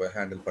இப்போ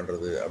ஹேண்டில்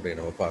பண்ணுறது அப்படின்னு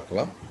நம்ம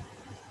பார்க்கலாம்.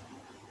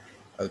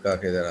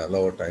 அதுக்காக இதை நான்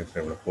லோவர் டைம்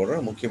ஃப்ரேமில்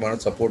போடுறேன். முக்கியமான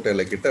சப்போர்ட்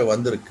எல்லை கிட்ட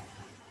வந்திருக்கு.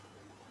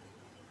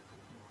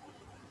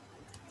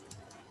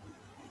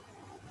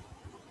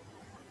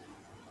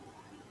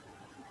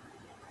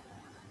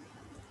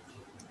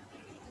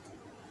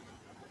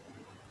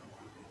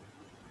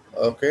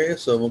 ஓகே,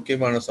 ஸோ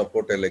முக்கியமான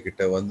சப்போர்ட் எல்லை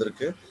கிட்ட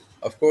வந்திருக்கு.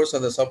 அஃப்கோர்ஸ்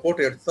அந்த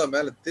சப்போர்ட் எடுத்து தான்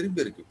மேலே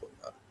திரும்பி இருக்கு. இப்போ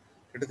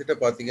கிட்டத்தட்ட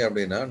பார்த்தீங்க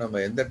அப்படின்னா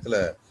நம்ம எந்த இடத்துல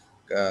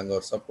அங்கே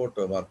ஒரு சப்போர்ட்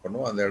மார்க்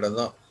பண்ணுவோம் அந்த இடம்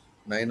தான்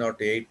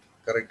 908.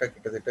 கரெக்டாக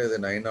கிட்டத்தட்ட இது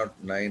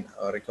 909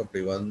 வரைக்கும்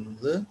அப்படி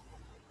வந்து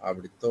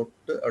அப்படி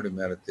தொட்டு அப்படி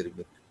மேலே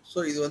திரும்பி இருக்கு. ஸோ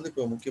இது வந்து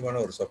இப்போ முக்கியமான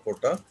ஒரு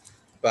சப்போர்ட்டாக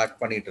பேக்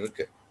பண்ணிட்டு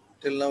இருக்கு.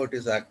 Till now it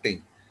is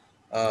acting.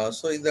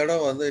 So இந்த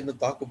இடம் வந்து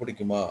இன்னும் தாக்கு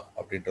பிடிக்குமா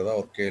அப்படின்றதான்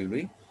ஒரு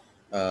கேள்வி.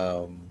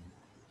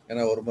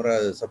 ஏன்னா ஒரு முறை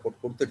அது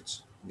சப்போர்ட் கொடுத்துடுச்சு,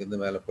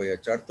 இங்கேருந்து மேலே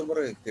போயாச்சு. அடுத்த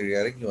முறை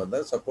இறங்கி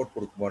வந்தால் சப்போர்ட்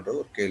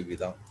கொடுக்குமான்றது ஒரு கேள்வி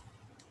தான்.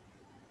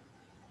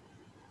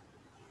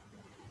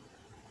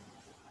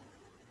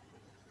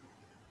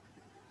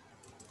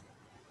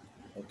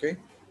 ஓகே,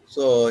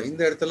 ஸோ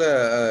இந்த இடத்துல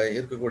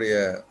இருக்கக்கூடிய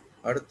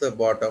அடுத்த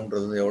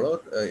பாட்டம்ன்றது எவ்வளோ?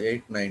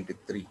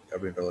 893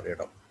 அப்படின்ற ஒரு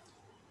இடம்.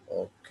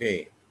 ஓகே,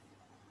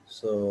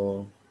 ஸோ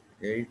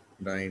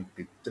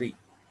 893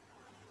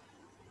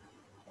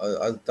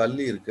 அது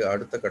தள்ளி இருக்கு,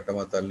 அடுத்த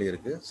கட்டமாக தள்ளி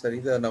இருக்கு. சரி,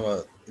 இதை நம்ம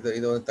இதை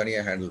வந்து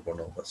தனியாக ஹேண்டில்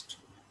பண்ணுவோம் ஃபர்ஸ்ட்.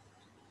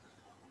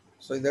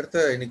 ஸோ இந்த இடத்த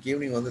இன்னைக்கு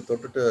ஈவினிங் வந்து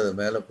தொட்டுட்டு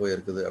மேலே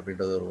போயிருக்குது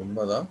அப்படின்றது ஒரு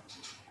உண்மைதான்.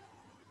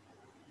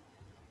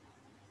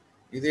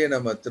 இதே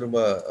நம்ம திரும்ப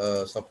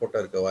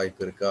சப்போர்ட்டாக இருக்க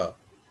வாய்ப்பு இருக்கா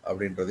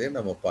அப்படின்றதையும்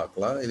நம்ம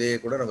பார்க்கலாம். இதையே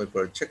கூட நம்ம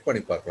இப்போ செக்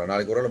பண்ணி பார்க்கலாம்.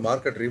 நாளைக்கு ஒரு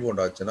மார்க்கெட்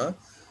ரீபவுண்ட் ஆச்சுன்னா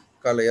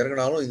காலைல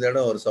இறங்கினாலும் இந்த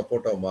இடம் ஒரு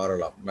சப்போர்ட்டாக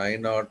மாறலாம்.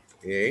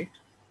 908.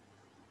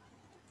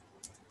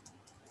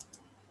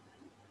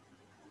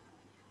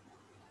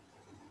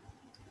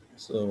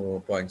 So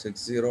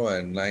 0.60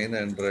 and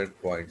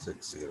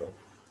 900.60.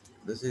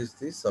 This is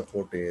the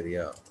support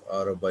area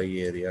or a buy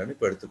area னு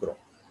இப்போ எடுத்துக்கிறோம்.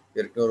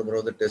 ஏற்கனவே ஒரு முறை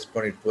வந்து டெஸ்ட்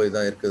பண்ணிட்டு போய்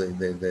தான் இருக்குது.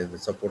 இந்த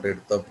சப்போர்ட்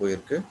எடுத்தா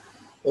போயிருக்கு.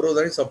 ஒரு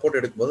தடவை சப்போர்ட்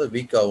எடுக்கும்போது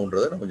வீக்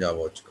ஆகுன்றதை நம்ம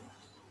ஞாபகம் வச்சுக்கணும்.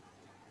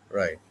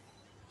 ரைட்,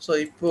 ஸோ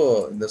இப்போ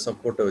இந்த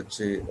சப்போர்ட்டை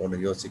வச்சு ஒன்று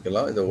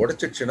யோசிக்கலாம். இதை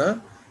உடைச்சிடுச்சுன்னா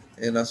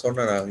நான்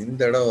சொன்னேன்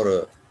இந்த இடம் ஒரு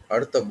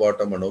அடுத்த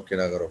பாட்டமை நோக்கி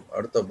நகரும்.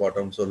 அடுத்த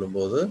பாட்டம்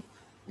சொல்லும்போது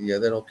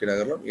எதை நோக்கி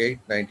நகரலாம்?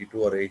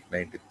 892 or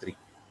 893.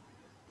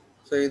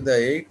 ஸோ இந்த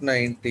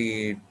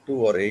 892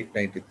 or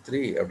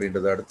 893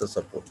 அப்படின்றது அடுத்த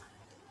சப்போர்ட்.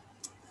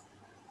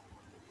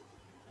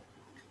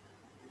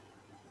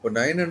 இப்போ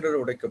 900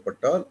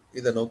 உடைக்கப்பட்டால்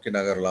இதை நோக்கி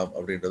நகரலாம்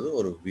அப்படின்றது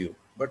ஒரு வியூ.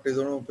 பட் இது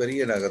ஒன்றும்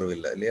பெரிய நகர்வு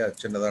இல்லை இல்லையா?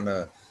 சின்னதான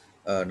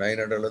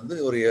 900லேருந்து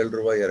ஒரு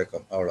ரூ. 7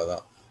 இறக்கம்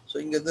அவ்வளோதான். ஸோ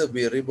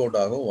இங்கேருந்து ரீபவுண்ட்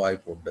ஆகும்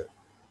வாய்ப்பு உண்டு.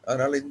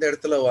 அதனால இந்த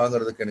இடத்துல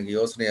வாங்குறதுக்கு எனக்கு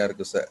யோசனையா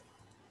இருக்கு சார்.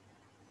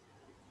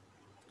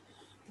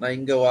 நான்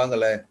இங்க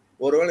வாங்கல.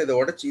 ஒருவேளை இதை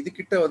உடைச்சு இது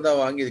கிட்ட வந்தா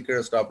வாங்கி இது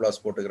கீழே ஸ்டாப்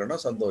லாஸ் போட்டுக்கிறேன்னா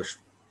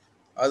சந்தோஷம்.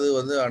 அது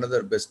வந்து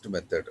அனதர் பெஸ்ட்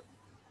மெத்தட்.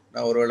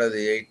 நான் ஒருவேளை அது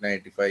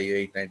 895,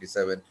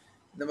 897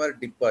 இந்த மாதிரி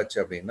டிப் ஆச்சு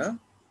அப்படின்னா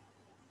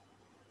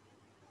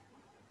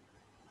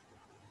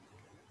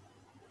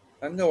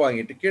அங்கே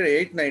வாங்கிட்டு கீழே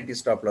 890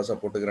 ஸ்டாப் லாஸாக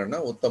போட்டுக்கிறேன்னா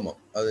உத்தமம்.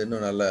 அது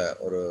இன்னும் நல்ல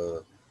ஒரு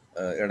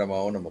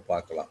இடமாவும் நம்ம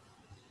பார்க்கலாம்.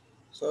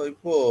 ஸோ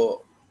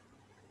இப்போது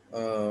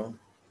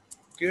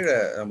கீழே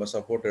நம்ம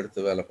சப்போர்ட்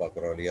எடுத்து வேலை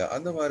பார்க்குறோம் இல்லையா?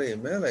 அந்த மாதிரி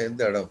மேலே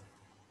எந்த இடம்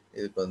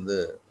இதுக்கு வந்து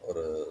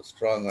ஒரு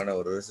ஸ்ட்ராங்கான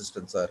ஒரு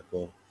ரெசிஸ்டன்ஸாக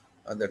இருக்கும்,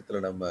 அந்த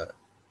இடத்துல நம்ம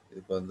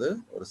இதுக்கு வந்து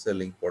ஒரு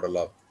செல்லிங்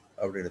போடலாம்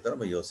அப்படின்னு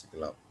நம்ம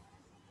யோசிக்கலாம்.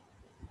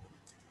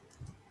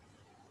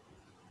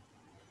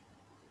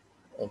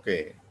 ஓகே.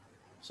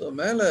 ஸோ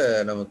மேலே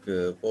நமக்கு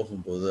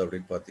போகும்போது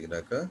அப்படின்னு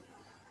பார்த்தீங்கன்னாக்கா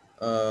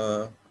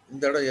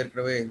இந்த இடம்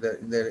ஏற்கனவே இந்த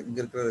இந்த இங்கே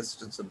இருக்கிற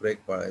ரெசிஸ்டன்ஸை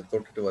பிரேக்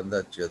தொட்டுட்டு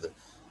வந்தாச்சு. அது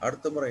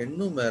அடுத்த முறை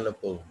இன்னும் மேலே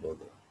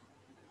போகும்போது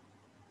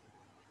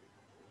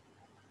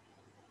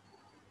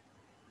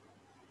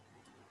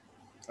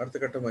அடுத்த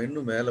கட்டமாக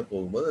இன்னும் மேலே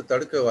போகும்போது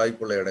தடுக்க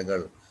வாய்ப்புள்ள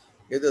இடங்கள்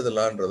எது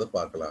எதெல்லான்றதை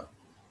பார்க்கலாம்.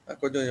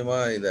 கொஞ்சம்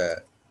கொஞ்சமாக இதை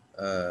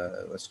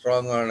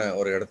ஸ்ட்ராங்கான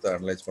ஒரு இடத்த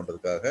அனலைஸ்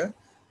பண்ணுறதுக்காக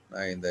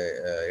நான் இந்த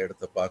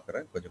இடத்த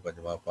பார்க்குறேன், கொஞ்சம்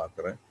கொஞ்சமாக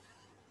பார்க்குறேன்.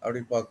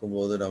 அப்படி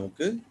பார்க்கும்போது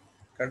நமக்கு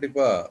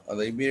கண்டிப்பாக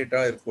அந்த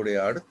இம்மீடியட்டாக இருக்கக்கூடிய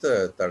அடுத்த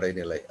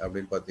தடைநிலை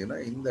அப்படின்னு பார்த்தீங்கன்னா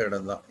இந்த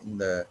இடம் தான்.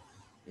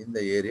 இந்த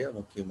ஏரியா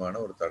முக்கியமான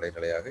ஒரு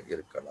தடைநிலையாக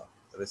இருக்கலாம்,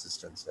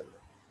 ரெசிஸ்டன்ஸ்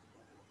எல்லாம்.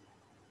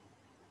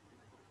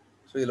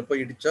 ஸோ இதில்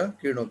போய் இடிச்சா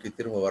கீழ் நோக்கி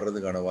திரும்ப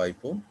வர்றதுக்கான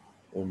வாய்ப்பும்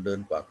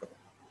உண்டுன்னு பார்க்குறோம்.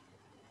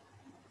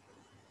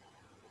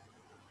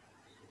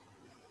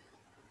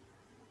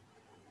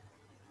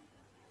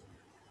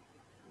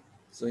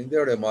 ஸோ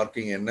இந்தியாவுடைய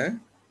மார்க்கிங் என்ன?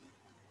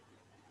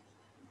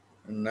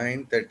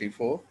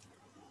 934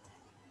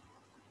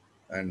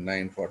 and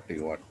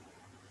 941.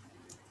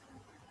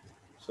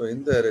 ஸோ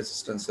இந்த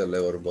ரெசிஸ்டன்ஸ்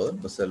எல்லாம் வரும்போது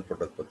நம்ம செல்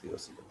பண்ணுறதை பற்றி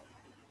யோசிக்கலாம்.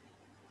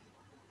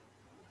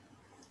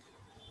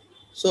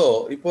 ஸோ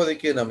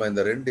இப்போதைக்கு நம்ம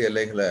இந்த 2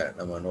 எல்லைகளை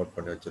நம்ம நோட்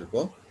பண்ணி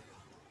வச்சுருக்கோம்.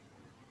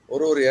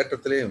 ஒரு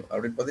ஏற்றத்திலையும்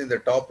அப்படின்னு பார்த்தா இந்த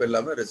டாப்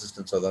எல்லாமே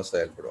ரெசிஸ்டன்ஸாக தான்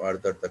செயல்படும்.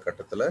 அடுத்தடுத்த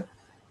கட்டத்தில்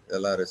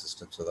இதெல்லாம்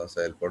ரெசிஸ்டன்ஸாக தான்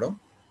செயல்படும்.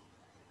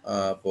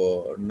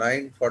 அப்போது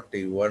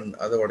 941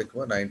 அதை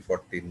உடைக்கும்போது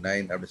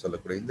 949 அப்படி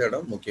சொல்லக்கூடிய இந்த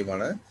இடம்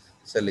முக்கியமான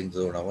செல்லிங்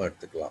ஜோனாகவும்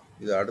எடுத்துக்கலாம்.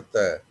 இது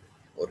அடுத்த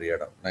ஒரு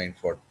இடம்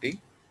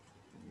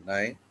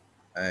 949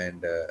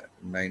 அண்ட்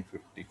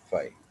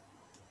 955.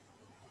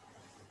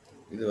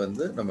 இது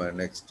வந்து நம்ம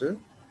நெக்ஸ்ட்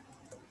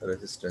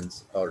ரெசிஸ்டன்ஸ்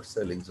ஆர்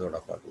செல்லிங்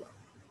ஜோனாக பார்க்கலாம்.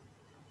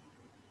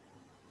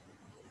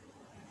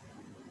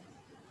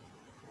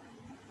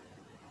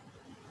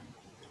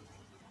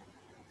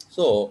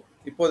 ஸோ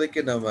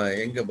இப்போதைக்கு நம்ம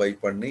எங்கே பை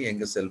பண்ணி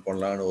எங்கே செல்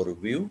பண்ணலான்னு ஒரு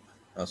வியூ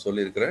நான்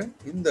சொல்லியிருக்கிறேன்.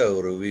 இந்த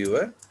ஒரு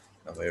வியூவை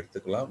நம்ம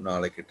எடுத்துக்கலாம்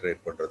நாளைக்கு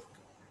ட்ரேட் பண்ணுறதுக்கு.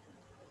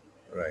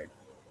 ரைட்.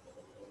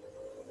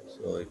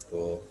 ஸோ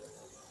இப்போது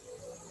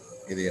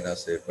இதையை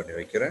நான் சேவ் பண்ணி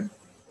வைக்கிறேன்.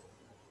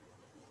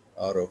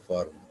 ஆரோ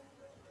ஃபார்ம்.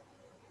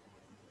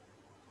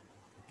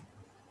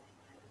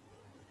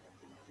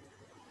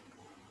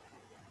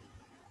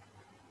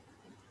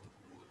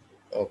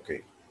 ஓகே.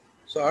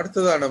 ஸோ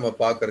அடுத்ததாக நம்ம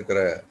பார்க்க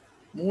இருக்கிற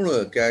 3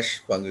 கேஷ்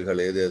பங்குகள்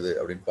எது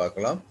அப்படின்னு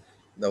பார்க்கலாம்.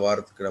 இந்த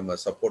வாரத்துக்கு நம்ம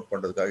சப்போர்ட்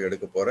பண்ணுறதுக்காக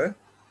எடுக்க போகிற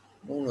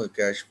 3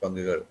 கேஷ்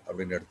பங்குகள்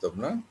அப்படின்னு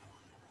எடுத்தோம்னா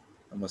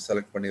நம்ம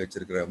செலக்ட் பண்ணி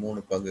வச்சிருக்கிற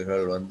 3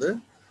 பங்குகள் வந்து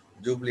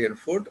ஜூப்ளியன்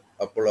food,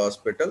 Apollo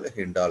hospital,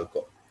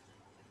 Hindalco.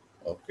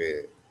 Okay.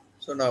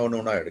 So நான் ஒன்று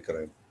ஒன்றா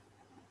எடுக்கிறேன்.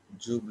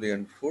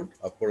 ஜூப்ளியன் food,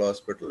 Apollo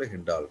hospital,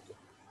 Hindalco.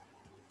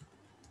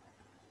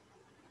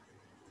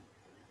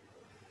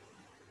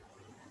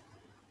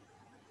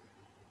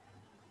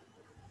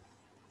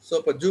 So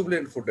இப்போ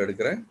ஜூப்ளியன் ஃபுட்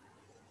எடுக்கிறேன்.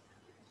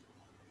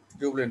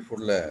 ஜூப்ளியன்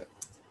ஃபுட்டில்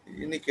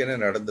இன்னைக்கு என்ன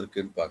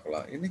நடந்திருக்குன்னு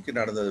பார்க்கலாம். இன்னைக்கு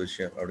நடந்த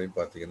விஷயம் அப்படின்னு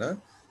பார்த்தீங்கன்னா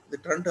இந்த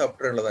ட்ரெண்ட் அப்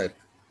ட்ரெண்டில் தான்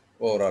இருக்குது.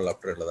 ஓவரால்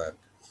அப் ட்ரெண்டில் தான்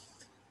இருக்குது.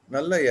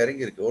 நல்லா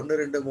இறங்கியிருக்கு. 1,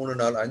 2, 3,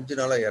 4, 5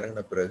 நாளாக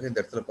இறங்கின பிறகு இந்த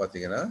இடத்துல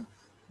பார்த்தீங்கன்னா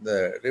இந்த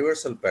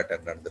ரிவர்சல்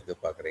பேட்டர்ன் நடந்திருக்கு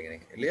பார்க்குறீங்க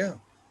நீங்கள் இல்லையா?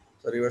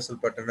 ஸோ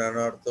ரிவர்சல்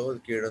பேட்டர்ன்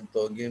அர்த்தம் கீழே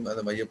தோங்கி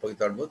அந்த மையப்பகுதி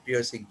தாண்டும்போது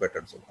பியர்சிங்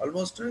பேட்டர்ன் சொல்லும்.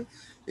 ஆல்மோஸ்ட்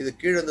இது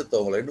கீழேருந்து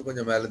தோங்கலை, இன்னும்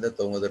கொஞ்சம் மேலேருந்து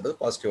தோங்குதுன்றது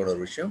பாசிட்டிவான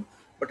ஒரு விஷயம்.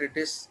 But it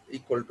is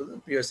equal to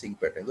piercing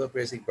pattern. இது ஒரு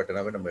பியர்சிங்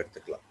பேட்டர்னாகவே நம்ம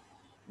எடுத்துக்கலாம்.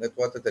 இங்கே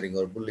பார்த்து தெரியுங்க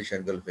ஒரு புல்லிஷ்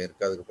என்கல்ஃபிங்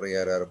இருக்குது, அதுக்கப்புறம்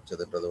ஏற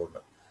ஆரம்பிச்சதுன்றது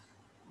ஒன்று.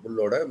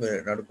 புல்லோட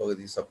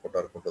நடுப்பகுதி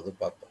சப்போர்ட்டாக இருக்குன்றதும்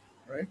பார்த்தோம்.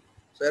 ரைட்.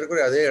 ஸோ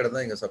ஏற்கனவே அதே இடம்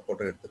தான் இங்கே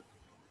சப்போர்ட்டாக எடுத்துருக்கு.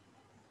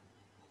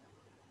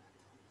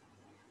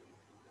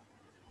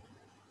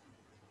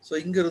 ஸோ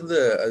இங்கேருந்து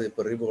அது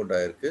இப்போ ரீபவுண்ட்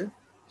ஆகிருக்கு.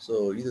 ஸோ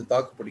இது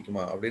தாக்கு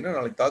பிடிக்குமா அப்படின்னா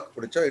நாளைக்கு தாக்கு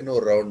பிடிச்சா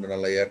இன்னொரு ரவுண்டு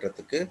நல்ல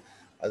ஏற்றத்துக்கு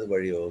அது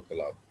வழி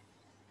வகுக்கலாம்.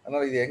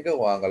 அதனால் இது எங்கே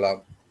வாங்கலாம்,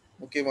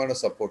 முக்கியமான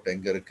சப்போர்ட்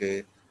எங்கே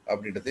இருக்குது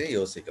அப்படின்றதையும்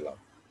யோசிக்கலாம்.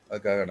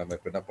 அதுக்காக நம்ம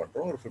இப்போ என்ன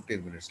பண்ணுறோம், ஒரு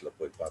 15 மினிட்ஸில்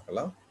போய்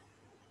பார்க்கலாம்.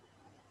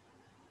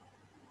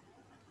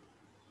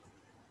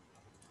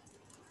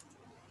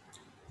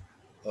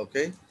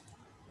 ஓகே.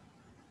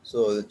 ஸோ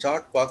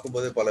சார்ட்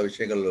பார்க்கும்போதே பல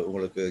விஷயங்கள்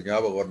உங்களுக்கு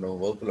ஞாபகம் வரணும்.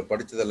 வகுப்புல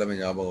படிச்சது எல்லாமே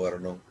ஞாபகம்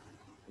வரணும்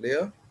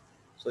இல்லையா?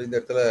 ஸோ இந்த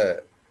இடத்துல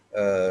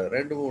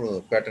 2, 3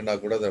 பேட்டர்னா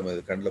கூட நம்ம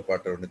இது கண்ல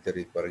பார்த்த உடனே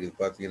தெரியுது பாருங்க. இது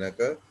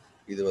பார்த்தீங்கன்னாக்கா,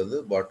 இது வந்து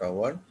bottom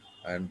 1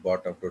 and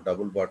bottom 2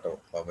 double bottom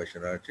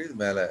formation ஆச்சு. இது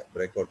மேல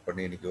பிரேக் அவுட்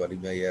பண்ணி இன்னைக்கு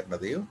வலிமையா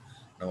ஏறினதையும்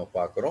நம்ம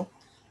பார்க்குறோம்.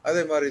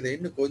 அதே மாரி இதை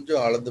இன்னும்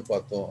கொஞ்சம் அளந்து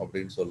பார்த்தோம்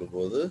அப்படின்னு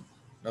சொல்லும்போது,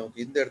 நமக்கு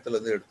இந்த இடத்துல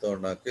இருந்து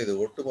எடுத்தோம்னாக்க, இது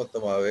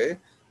ஒட்டுமொத்தமாவே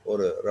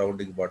ஒரு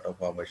ரவுண்டிங் பாட்டம்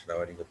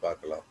ஃபார்மேஷனாவே நீங்க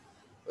பார்க்கலாம்.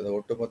 இந்த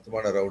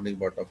ஒட்டுமொத்தமான ரவுண்டிங்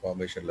பாட்டம்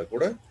ஃபார்மேஷன்ல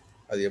கூட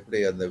அது எப்படி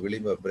அந்த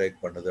விளிம்ப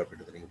பிரேக் பண்ணுது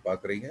அப்படின்றத நீங்க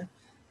பார்க்குறீங்க.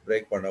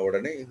 பிரேக் பண்ண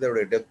உடனே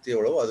இதோடைய டெப்த்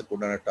எவ்வளவோ அதுக்கு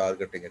உண்டான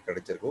டார்கெட் இங்க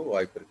கிடைச்சிருக்கும்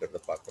வாய்ப்பு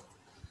இருக்கிறத பார்க்குறோம்.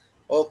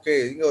 ஓகே,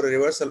 இங்க ஒரு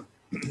ரிவர்சல்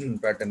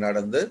பேட்டர்ன்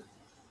நடந்து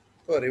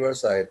இப்போ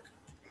ரிவர்ஸ் ஆயிருக்கு.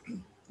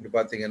 இங்க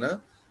பார்த்தீங்கன்னா,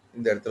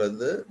 இந்த இடத்துல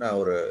இருந்து நான்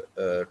ஒரு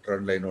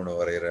ட்ரெண்ட் லைன் ஒன்று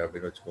வரைகிறேன்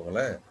அப்படின்னு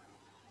வச்சுக்கோங்களேன்.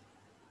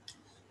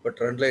 இப்போ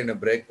ட்ரெண்ட் லைனை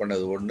பிரேக்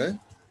பண்ணது ஒன்று,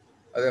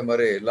 அதே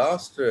மாதிரி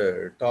லாஸ்ட்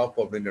டாப்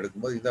அப்படின்னு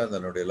எடுக்கும்போது இதான்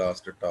அதனுடைய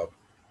லாஸ்ட் டாப்.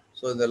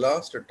 ஸோ இந்த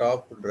லாஸ்ட்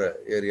டாப்ன்ற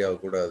ஏரியாவை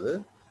கூட அது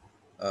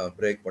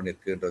பிரேக்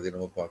பண்ணியிருக்குன்றதையும்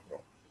நம்ம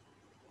பார்க்குறோம்.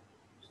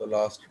 ஸோ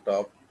லாஸ்ட்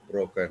டாப்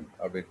புரோக்கன்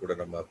அப்படின்னு கூட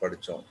நம்ம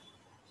படித்தோம்.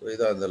 ஸோ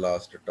இதான் அந்த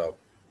லாஸ்ட் டாப்.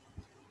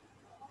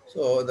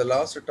 ஸோ இந்த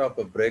லாஸ்ட்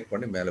டாப்பை பிரேக்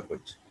பண்ணி மேலே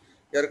போயிடுச்சு.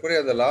 ஏற்கனவே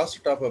அந்த லாஸ்ட்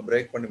டாப்பை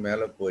பிரேக் பண்ணி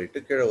மேலே போயிட்டு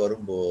கீழே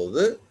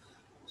வரும்போது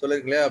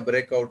சொல்லிருக்கலையா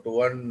பிரேக் அவுட்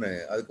 1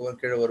 அதுக்கப்புறம்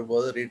கீழே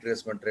வரும்போது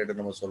ரீட்ரேஸ்மெண்ட் ட்ரேடு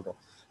நம்ம சொல்கிறோம்.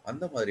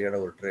 அந்த மாதிரியான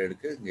ஒரு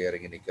ட்ரேடுக்கு இங்கே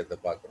இறங்கி நிற்கிறத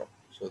பார்க்குறோம்.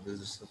 So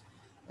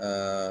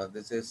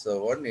this is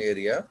one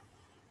area.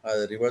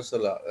 அது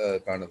ரிவர்சல்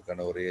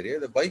காணதுக்கான ஒரு ஏரியா.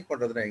 இதை பை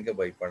பண்ணுறதுனா எங்கே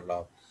பை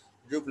பண்ணலாம்?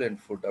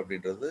 ஜூப்ளியன்ட் ஃபுட்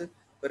அப்படின்றது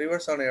இப்போ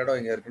ரிவர்ஸ் ஆன இடம்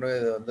இங்கே ஏற்கனவே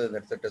வந்து இந்த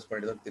இடத்த டெஸ்ட்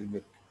பண்ணி தான் திரும்பி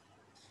இருக்கு.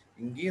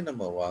 இங்கேயும்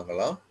நம்ம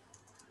வாங்கலாம்.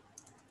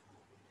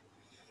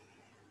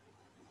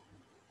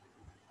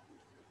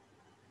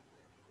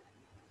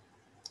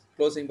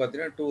 க்ளோசிங்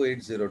பார்த்தீங்கன்னா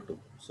 2802.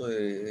 ஸோ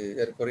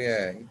ஏற்கனவே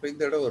இப்போ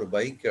இந்த இடம் ஒரு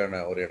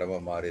பைக்கான ஒரு இடமா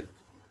மாறி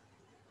இருக்கு.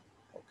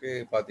 ஓகே,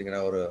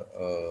 பார்த்தீங்கன்னா ஒரு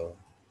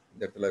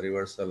இந்த இடத்துல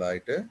ரிவர்சல்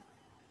ஆகிட்டு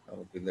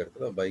நமக்கு இந்த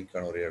இடத்துல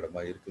பைக்கான ஒரு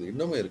இடமா இருக்குது,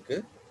 இன்னமும் இருக்கு.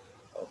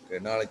 ஓகே,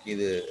 நாளைக்கு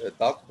இது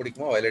தாக்கு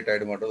பிடிக்குமா வயலேட்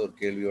ஆகிடுமான்றது ஒரு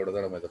கேள்வியோட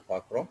தான் நம்ம இதை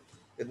பார்க்குறோம்.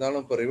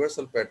 இருந்தாலும் இப்போ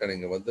ரிவர்சல் பேட்டர்ன்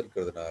இங்கே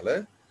வந்திருக்கிறதுனால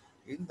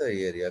இந்த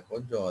ஏரியா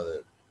கொஞ்சம் அது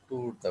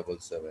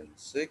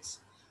 2776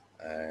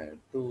 அண்ட்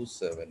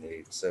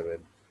 2787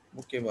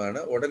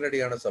 முக்கியமான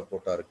உடனடியான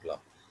சப்போர்ட்டாக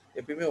இருக்கலாம்.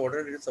 எப்பயுமே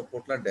உடனடி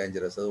சப்போர்ட்லாம்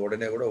டேஞ்சரஸ், அது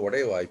உடனே கூட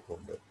உடைய வாய்ப்பு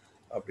உண்டு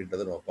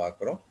அப்படின்றத நம்ம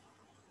பார்க்குறோம்.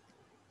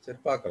 சரி,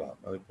 பார்க்கலாம்.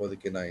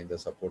 இப்போதைக்கு நான் இந்த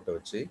சப்போர்ட்டை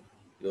வச்சு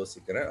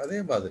யோசிக்கிறேன். அதே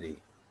மாதிரி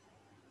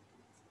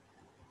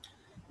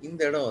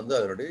இந்த இடம் வந்து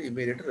அதனுடைய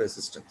இமீடியட்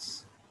ரெசிஸ்டன்ஸ்.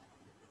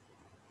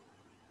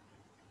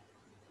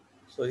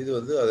 ஸோ இது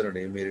வந்து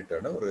அதனுடைய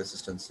இமீடியட்டான ஒரு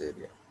ரெசிஸ்டன்ஸ்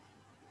ஏரியா.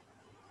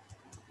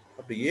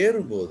 அப்படி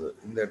ஏறும்போது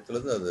இந்த இடத்துல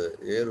இருந்து அது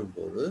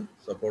ஏறும்போது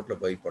சப்போர்ட்ல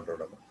பை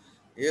பண்றோம். நம்ம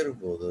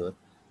ஏறும்போது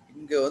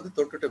இங்க வந்து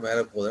தொட்டுட்டு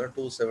மேலே போகுதுன்னா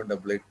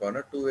 2788 போனா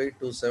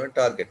 2827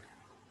 டார்கெட்.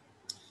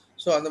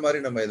 ஸோ அந்த மாதிரி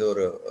நம்ம இது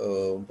ஒரு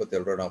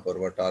 37 ரூபா 40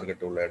 ரூபா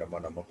டார்கெட் உள்ள இடமா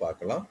நம்ம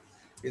பார்க்கலாம்.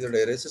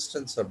 இதோடைய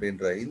ரெசிஸ்டன்ஸ்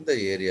அப்படின்ற இந்த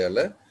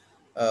ஏரியாவில்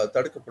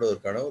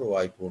தடுக்கப்படுவதற்கான ஒரு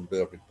வாய்ப்பு உண்டு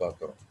அப்படின்னு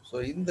பார்க்குறோம். ஸோ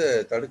இந்த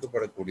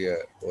தடுக்கப்படக்கூடிய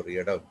ஒரு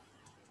இடம்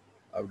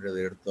அப்படின்றத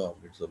எடுத்தோம்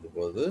அப்படின்னு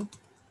சொல்லும்போது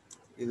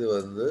இது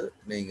வந்து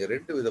நீங்கள்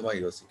 2 விதமாக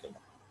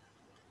யோசிக்கலாம்.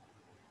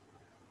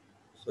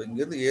 ஸோ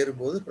இங்கேருந்து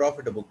ஏறும்போது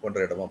ப்ராஃபிட்டை புக்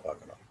பண்ணுற இடமா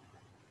பார்க்கலாம்.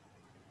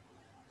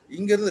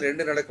 இங்கேருந்து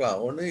 2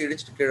 நடக்கலாம். ஒன்று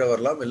இடிச்சிட்டு கீழே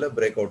வரலாம், இல்லை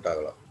பிரேக் அவுட்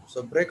ஆகலாம். ஸோ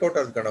பிரேக் அவுட்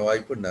ஆகிறதுக்கான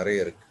வாய்ப்பு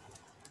நிறைய இருக்கு.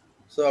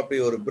 ஸோ அப்படி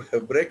ஒரு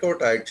பிரேக்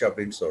அவுட் ஆயிடுச்சு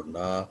அப்படின்னு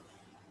சொன்னால்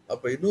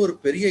அப்போ இன்னொரு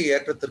பெரிய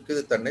ஏற்றத்திற்கு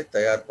இது தன்னை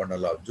தயார்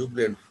பண்ணலாம்.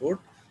 ஜூப்ளியன்ட்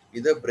ஃபுட்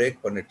இதை பிரேக்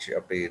பண்ணிடுச்சு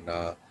அப்படின்னா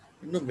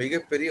இன்னும்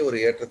மிகப்பெரிய ஒரு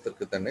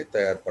ஏற்றத்திற்கு தன்னை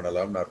தயார்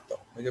பண்ணலாம்னு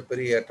அர்த்தம்.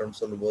 மிகப்பெரிய ஏற்றம்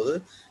சொல்லும்போது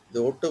இது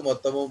ஒட்டு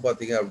மொத்தமும்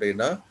பார்த்தீங்க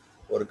அப்படின்னா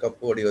ஒரு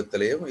கப்பு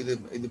வடிவத்திலையும்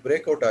இது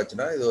பிரேக் அவுட்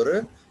ஆச்சுன்னா இது ஒரு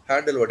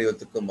ஹேண்டில்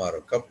வடிவத்துக்கு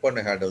மாறும். கப்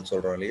அண்ட் ஹேண்டில்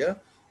சொல்கிறோம் இல்லையா,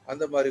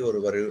 அந்த மாதிரி ஒரு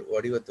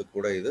வடிவத்துக்கு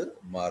கூட இது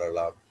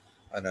மாறலாம்.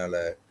 அதனால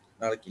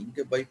நாளைக்கு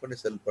இங்கே பை பண்ணி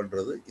செல்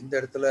பண்ணுறது, இந்த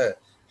இடத்துல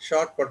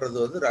ஷார்ட் பண்ணுறது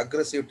வந்து ஒரு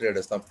அக்ரெசிவ்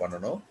ட்ரேடர்ஸ் தான்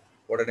பண்ணணும்.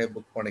 உடனே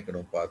புக்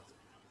பண்ணிக்கணும் பார்த்து.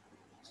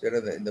 சரி,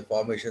 இந்த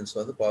ஃபார்மேஷன்ஸ்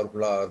வந்து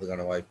பவர்ஃபுல்லாக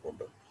ஆகிறதுக்கான வாய்ப்பு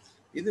உண்டு.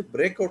 இது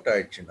பிரேக் அவுட்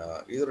ஆயிடுச்சுன்னா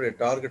இதனுடைய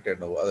டார்கெட்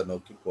என்னவோ அதை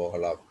நோக்கி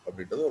போகலாம்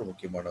அப்படின்றது ஒரு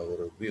முக்கியமான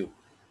ஒரு வியூ.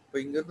 இப்போ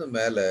இங்கேருந்து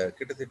மேலே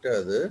கிட்டத்தட்ட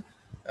அது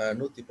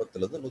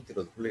 110லேருந்து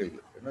 120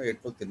 புள்ளிகள், இன்னும்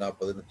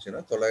 840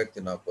 இருந்துச்சுன்னா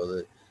 940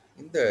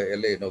 இந்த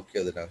எல்லையை நோக்கி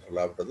அது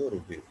நகரலாம்ன்றது ஒரு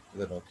வியூ.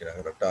 இதை நோக்கி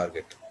நகர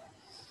டார்கெட்.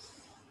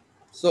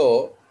 ஸோ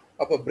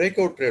அப்போ பிரேக்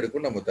அவுட்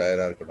ட்ரேடுக்கும் நம்ம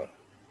தயாராக இருக்கணும்.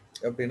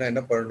 அப்படின்னா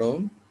என்ன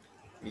பண்ணணும்?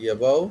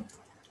 above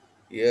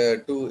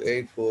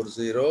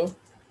 2840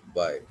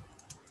 by.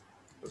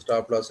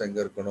 ஸ்டாப் லாஸ் எங்கே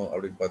இருக்கணும்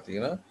அப்படின்னு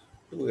பார்த்தீங்கன்னா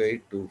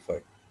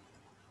 2825.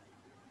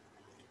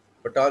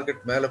 இப்போ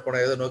டார்கெட் மேலே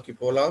போனால் எதை நோக்கி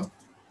போகலாம்?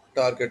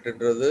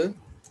 டார்கெட்ன்றது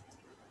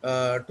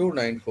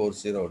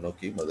 2940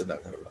 நோக்கி அது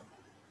நகரலாம்.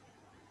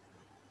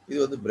 இது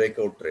வந்து break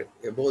out trade.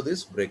 Above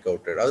this break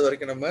out trade. அது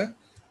வரைக்கும் நம்ம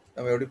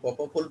எப்படி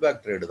பார்ப்போம்? புல்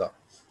பேக் ட்ரேடு தான்.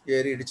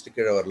 ஏறி இடிச்சுட்டு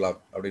கீழே வரலாம்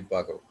அப்படின்னு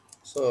பார்க்குறோம்.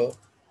 ஸோ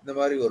இந்த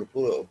மாதிரி ஒரு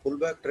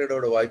புல் பேக்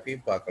ட்ரேடோட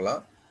வாய்ப்பையும்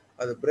பார்க்கலாம்.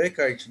 அது பிரேக்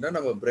ஆயிடுச்சுன்னா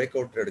நம்ம பிரேக்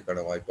அவுட்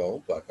ட்ரேடுக்கான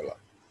வாய்ப்பாகவும்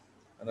பார்க்கலாம்.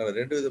 அதனால்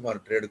 2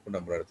 விதமான ட்ரேடுக்கும்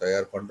நம்ம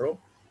தயார் பண்ணுறோம்.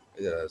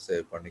 இதை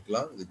சேவ்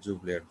பண்ணிக்கலாம். இது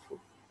ஜூப்ளியன்ட்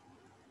ஃபுட்.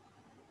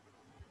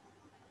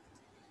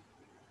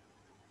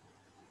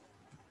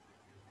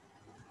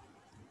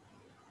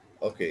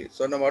 ஓகே,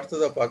 ஸோ நம்ம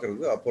அடுத்ததாக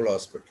பார்க்குறது அப்போலோ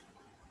ஹாஸ்பிட்டல்.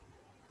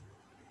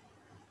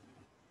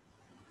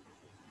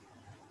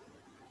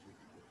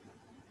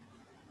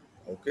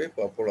 ஓகே,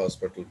 இப்போ அப்போலோ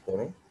ஹாஸ்பிட்டல்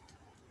போகிறோம்.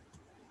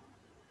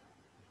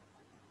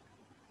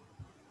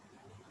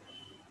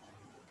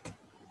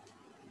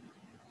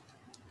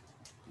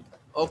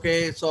 ஓகே,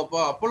 ஸோ அப்போ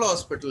அப்போலோ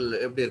ஹாஸ்பிட்டல்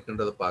எப்படி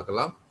இருக்குன்றதை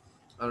பார்க்கலாம்.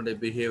 அதனுடைய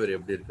பிஹேவியர்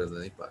எப்படி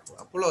இருக்கிறதையும்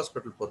பார்க்கலாம். அப்போலோ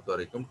ஹாஸ்பிட்டல் பொறுத்த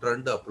வரைக்கும்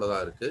ட்ரெண்ட் அப்போல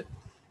தான் இருக்குது.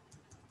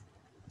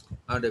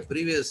 அதனுடைய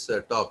ப்ரீவியஸ்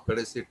டாப்,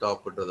 கடைசி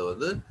டாப்ன்றது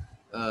வந்து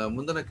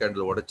முந்தின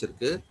கேண்டில்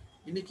உடைச்சிருக்கு.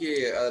 இன்னைக்கு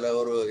அதில்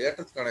ஒரு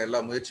ஏற்றத்துக்கான எல்லா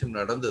முயற்சியும்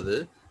நடந்தது.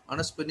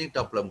 ஆனால் ஸ்பின்னிங்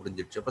டாப்பில்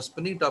முடிஞ்சிடுச்சு. அப்போ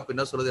ஸ்பின்னிங் டாப்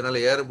என்ன சொல்லுது,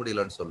 என்னால் ஏற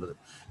முடியலன்னு சொல்லுது.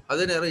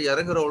 அதே நேரம்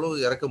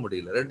இறங்குறவளும் இறக்க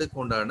முடியல.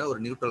 ரெண்டுக்கும் உண்டான ஒரு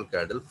நியூட்ரல்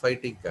கேண்டில்,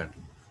 ஃபைட்டிங்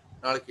கேண்டில்.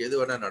 நாளைக்கு எது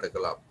வேணால்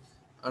நடக்கலாம்.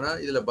 ஆனால்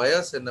இதில்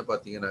பயாஸ் என்ன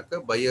பார்த்தீங்கன்னாக்கா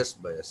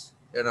பயஸ்.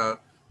 ஏன்னா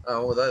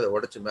அவங்க தான் இதை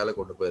உடைச்சி மேலே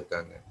கொண்டு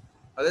போயிருக்காங்க.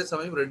 அதே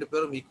சமயம் ரெண்டு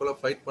பேரும் ஈக்குவலாக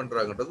ஃபைட்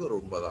பண்ணுறாங்கன்றது ஒரு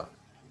உண்மைதான்.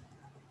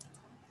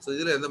 ஸோ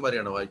இதில் எந்த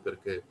மாதிரியான வாய்ப்பு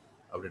இருக்குது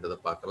அப்படின்றத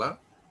பார்க்கலாம்.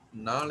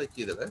 நாளைக்கு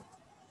இதில்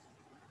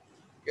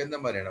எந்த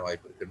மாதிரியான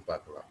வாய்ப்பு இருக்குன்னு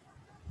பார்க்கலாம்.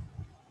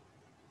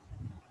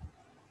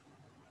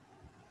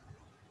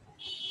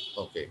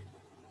 ஓகே,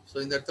 ஸோ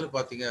இந்த இடத்துல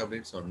பார்த்தீங்க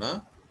அப்படின்னு சொன்னால்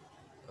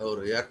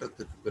ஒரு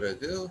ஏற்றத்துக்கு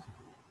பிறகு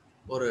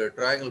ஒரு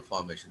ட்ரையாங்கிள்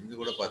ஃபார்மேஷன். இது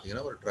கூட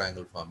பார்த்தீங்கன்னா ஒரு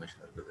ட்ரையாங்கிள்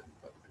ஃபார்மேஷன் இருக்குது.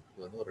 இது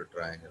வந்து ஒரு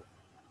ட்ரையாங்கிள்.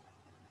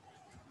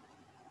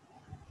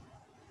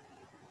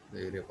 இந்த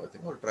ஏரியா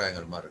பார்த்தீங்கன்னா ஒரு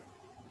ட்ரையாங்கிள் மாதிரி இருக்கு.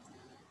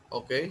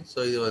 ஓகே, ஸோ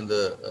இது வந்து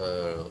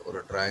ஒரு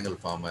ட்ரையாங்கிள்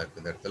ஃபார்ம்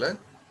ஆயிருக்கு இந்த இடத்துல.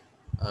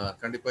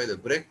 கண்டிப்பாக இதை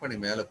பிரேக் பண்ணி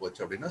மேலே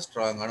போச்சு அப்படின்னா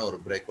ஸ்ட்ராங்கான ஒரு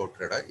பிரேக் அவுட்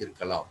ட்ரேடாக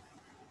இருக்கலாம்.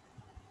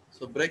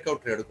 ஸோ பிரேக்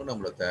அவுட் ட்ரேடுக்கும்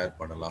நம்மளை தயார்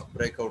பண்ணலாம்.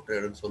 பிரேக் அவுட்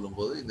ட்ரேடுன்னு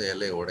சொல்லும்போது இந்த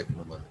எல்லையை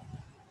உடைக்கணும். அது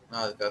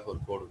நான் அதுக்காக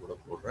ஒரு கோடு கூட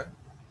போடுறேன்.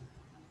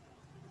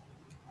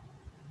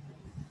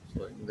 ஸோ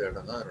இந்த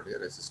இடம் தான் என்னுடைய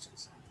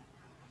ரெசிஸ்டன்ஸ்.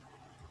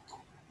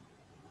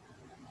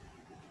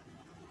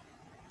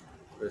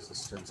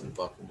 ரெசிஸ்டன்ஸ்ன்னு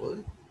பார்க்கும்போது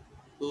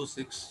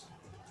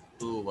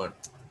 2621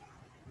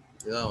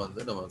 இதான்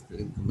வந்து நமக்கு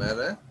இதுக்கு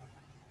மேலே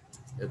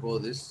above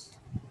this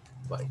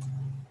buy.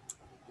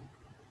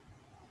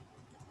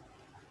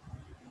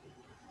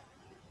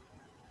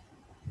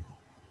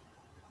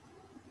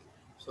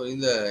 ஸோ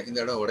இந்த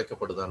இடம்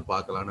உடைக்கப்படுதான்னு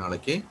பார்க்கலாம்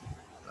நாளைக்கு.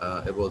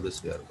 above this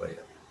we are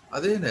buyer.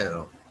 அதே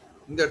நேரம்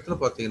இந்த இடத்துல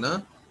பார்த்தீங்கன்னா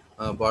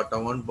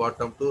பாட்டம் 1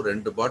 பாட்டம் 2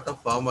 ரெண்டு பாட்டம்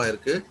ஃபார்ம்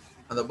ஆயிருக்கு.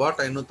 அந்த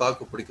பாட்டம் இன்னும்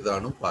தாக்கு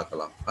பிடிக்குதான்னு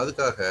பார்க்கலாம்.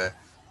 அதுக்காக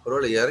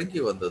ஒருவேளை இறங்கி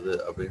வந்தது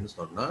அப்படின்னு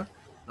சொன்னால்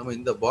நம்ம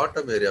இந்த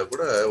பாட்டம் ஏரியா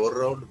கூட ஒரு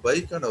ரவுண்ட்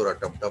பைக்கான ஒரு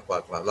அட்டம்ப்டாக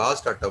பார்க்கலாம்.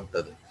 லாஸ்ட் அட்டம்ப்ட்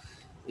அது.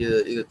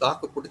 இது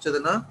தாக்கு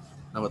பிடிச்சதுன்னா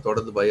நம்ம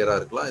தொடர்ந்து பையராக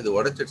இருக்கலாம். இது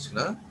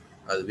உடைச்சிடுச்சுன்னா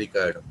அது வீக்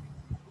ஆகிடும்.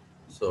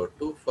 ஸோ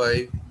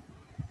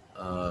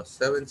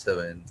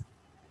 2577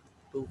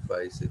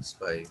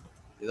 2565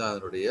 இதான்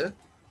அதனுடைய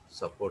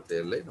சப்போர்ட்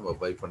எல்லை. நம்ம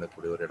பை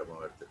பண்ணக்கூடிய ஒரு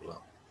இடமாவும்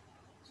எடுத்துக்கலாம்.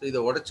 ஸோ இதை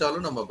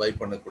உடைச்சாலும் நம்ம பை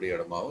பண்ணக்கூடிய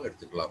இடமாவும்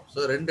எடுத்துக்கலாம். ஸோ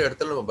ரெண்டு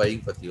இடத்துல நம்ம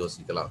பையிங் பற்றி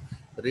யோசிக்கலாம்.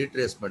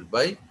 Retracement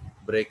by,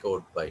 break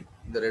out by,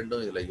 இந்த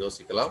ரெண்டும் இதில்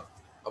யோசிக்கலாம்.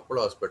 அப்போலோ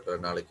ஹாஸ்பிட்டல்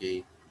நாளைக்கு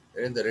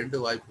இந்த ரெண்டு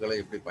வாய்ப்புகளை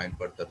எப்படி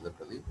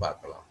பயன்படுத்துறதுன்றதையும்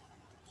பார்க்கலாம்.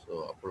 ஸோ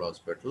அப்போலோ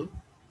ஹாஸ்பிட்டல்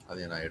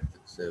அதை நான் எடுத்து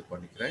சேவ்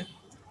பண்ணிக்கிறேன்.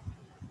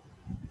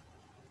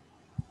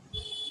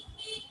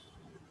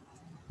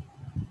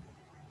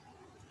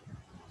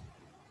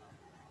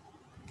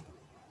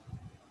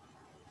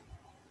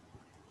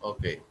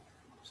 ஓகே,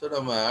 ஸோ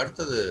நம்ம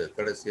அடுத்தது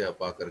கடைசியாக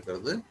பார்க்க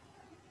இருக்கிறது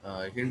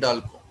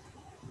ஹிண்டால்கோ.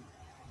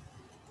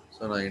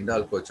 ஸோ நான்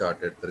ஹிண்டால்கோ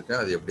சார்ட்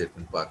எடுத்திருக்கேன். அது எப்படி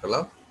இருக்குன்னு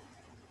பார்க்கலாம்.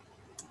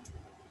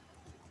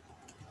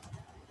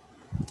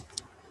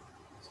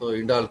 ஸோ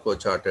ஹிண்டால்கோ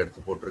சார்ட்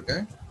எடுத்து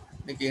போட்டிருக்கேன்.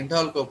 இன்னைக்கு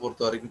ஹிண்டால்கோ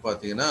பொறுத்த வரைக்கும்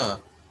பார்த்தீங்கன்னா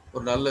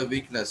ஒரு நல்ல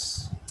வீக்னஸ்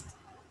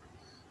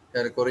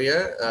ஏறக்குறைய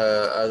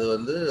அது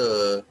வந்து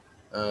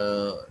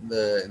இந்த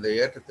இந்த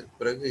ஏற்றத்திற்கு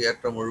பிறகு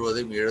ஏற்றம்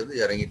முழுவதையும் இழந்து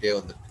இறங்கிட்டே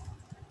வந்திருக்கு.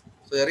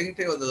 ஸோ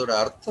இறங்கிட்டே வந்ததோட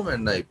அர்த்தம்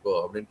என்ன இப்போ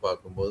அப்படின்னு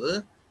பார்க்கும்போது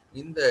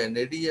இந்த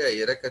நெடிய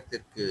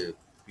இறக்கத்திற்கு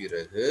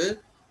பிறகு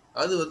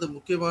அது வந்து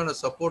முக்கியமான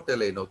சப்போர்ட்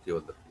எல்லை நோக்கி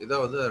வந்திருக்கு.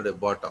 இதான் வந்து அதனுடைய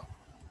பாட்டம்.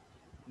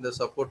 இந்த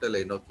சப்போர்ட்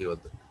எல்லை நோக்கி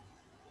வந்திருக்கு.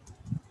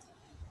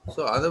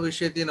 ஸோ அந்த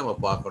விஷயத்தையும் நம்ம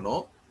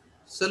பார்க்கணும்.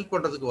 செல்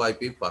பண்ணுறதுக்கு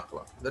வாய்ப்பையும்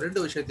பார்க்கலாம். இந்த ரெண்டு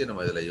விஷயத்தையும்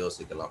நம்ம இதில்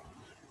யோசிக்கலாம்.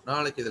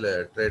 நாளைக்கு இதில்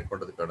ட்ரேட்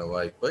பண்ணுறதுக்கான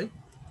வாய்ப்பை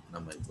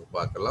நம்ம இப்போ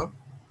பார்க்கலாம்.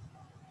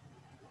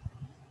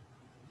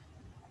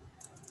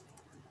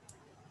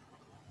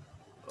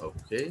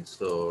 ஓகே,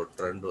 ஸோ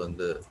ட்ரெண்ட்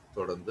வந்து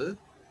தொடர்ந்து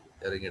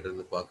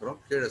இறங்கிட்டு பார்க்குறோம்.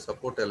 கீழே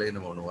சப்போர்ட் எல்லையை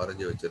நம்ம ஒன்று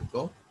வரைஞ்சி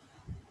வச்சுருக்கோம்.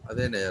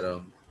 அதே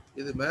நேரம்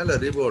இது மேலே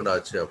ரீபவுண்ட்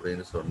ஆச்சு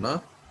அப்படின்னு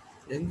சொன்னால்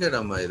எங்கே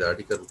நம்ம இதை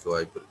அடிக்கிறதுக்கு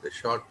வாய்ப்பு இருக்குது,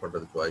 ஷார்ட்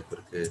பண்ணுறதுக்கு வாய்ப்பு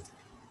இருக்குது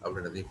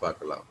அப்படின்றதையும்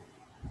பார்க்கலாம்.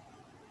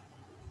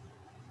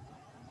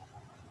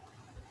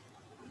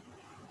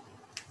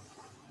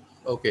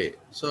 ஓகே,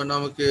 ஸோ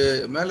நமக்கு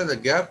மேலே இந்த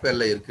கேப்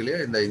எல்லை இருக்கு இல்லையா,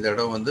 இந்த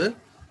இடம் வந்து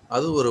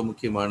அது ஒரு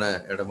முக்கியமான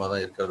இடமா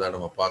தான் இருக்கிறதா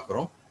நம்ம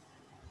பார்க்குறோம்.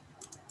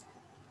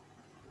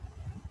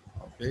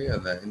 ஓகே,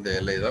 இந்த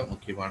எல்லை தான்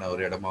முக்கியமான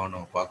ஒரு இடமா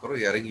நம்ம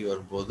பார்க்குறோம். இறங்கி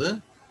வரும்போது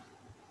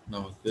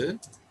நமக்கு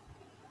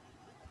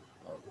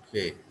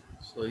ஓகே,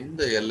 ஸோ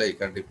இந்த எல்லை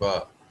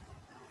கண்டிப்பாக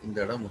இந்த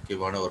இடம்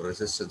முக்கியமான ஒரு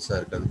ரெசிஸ்டன்ஸாக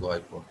இருக்கிறதுக்கு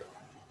வாய்ப்பு உண்டு.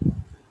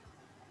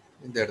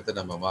 இந்த இடத்த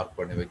நம்ம மார்க்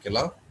பண்ணி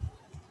வைக்கலாம்.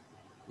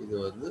 இது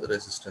வந்து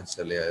ரெசிஸ்டன்ஸ்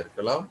எல்லையாக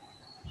இருக்கலாம்.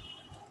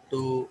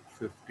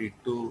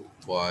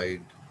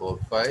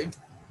 252.45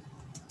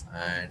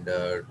 and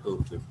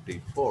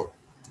 254.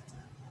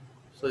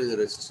 ஸோ இது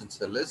ரெசிஸ்டன்ஸ்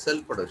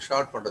செல் பண்ணுறது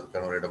ஷார்ட்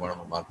பண்ணுறதுக்கான ஒரு இடமா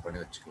நம்ம மார்க் பண்ணி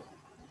வச்சுக்கலாம்.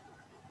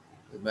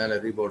 இது மேலே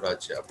ரீபவுண்ட்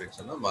ஆச்சு அப்படின்னு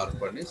சொன்னால்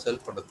மார்க் பண்ணி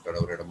செல்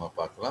பண்ணுறதுக்கான ஒரு இடமா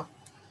பார்க்கலாம்.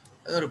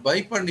 அது ஒரு பை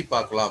பண்ணி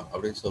பார்க்கலாம்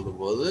அப்படின்னு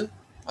சொல்லும்போது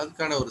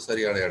அதுக்கான ஒரு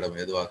சரியான இடம்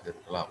எதுவாக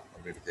இருக்கலாம்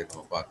அப்படின்றத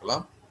நம்ம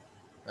பார்க்கலாம்.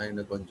 நான்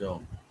இன்னும் கொஞ்சம்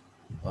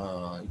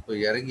இப்போ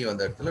இறங்கி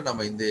வந்த இடத்துல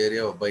நம்ம இந்த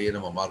ஏரியாவை பையை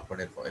நம்ம மார்க்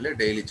பண்ணியிருக்கோம் இல்லை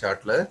டெய்லி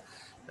சார்ட்டில்.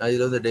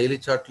 இதில் வந்து டெய்லி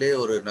சார்ட்லேயே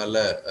ஒரு நல்ல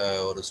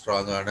ஒரு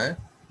ஸ்ட்ராங்கான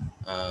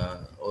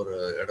ஒரு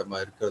இடமா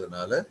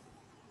இருக்கிறதுனால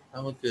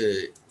நமக்கு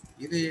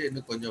இது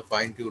இன்னும் கொஞ்சம்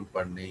ஃபைன் டியூன்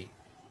பண்ணி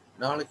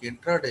நாளைக்கு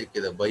இன்ட்ராடேக்கு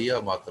இதை பையா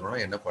மாற்றணும்னா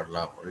என்ன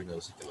பண்ணலாம் அப்படின்னு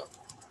யோசிக்கலாம்.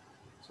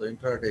 ஸோ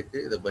இன்ட்ராடேக்கு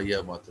இதை பையா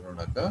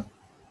மாற்றணும்னாக்கா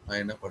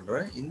நான் என்ன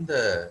பண்ணுறேன், இந்த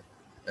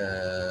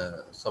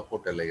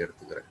சப்போர்ட் எல்லை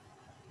எடுத்துக்கிறேன்.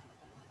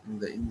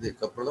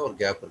 இதுக்கு அப்புறம் தான் ஒரு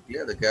கேப் இருக்கு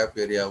இல்லையா, அந்த கேப்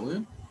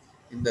ஏரியாவும்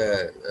இந்த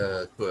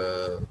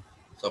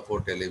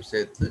சப்போர்ட் எல்லையும்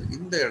சேர்த்து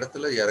இந்த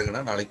இடத்துல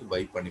இறங்கினா நாளைக்கு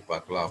பை பண்ணி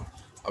பார்க்கலாம்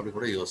அப்படி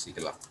கூட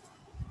யோசிக்கலாம்.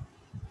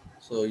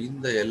 ஸோ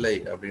இந்த எல்லை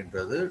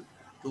அப்படின்றது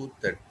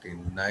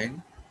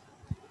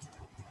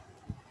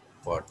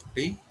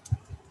 239.40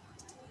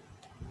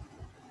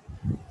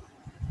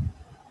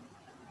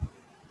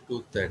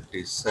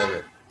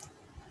 237.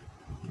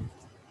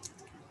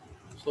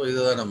 ஸோ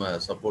இதுதான் நம்ம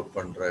சப்போர்ட்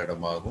பண்ணுற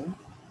இடமாகவும்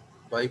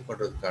பை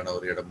பண்ணுறதுக்கான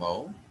ஒரு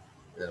இடமாகவும்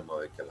இதை நம்ம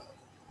வைக்கலாம்.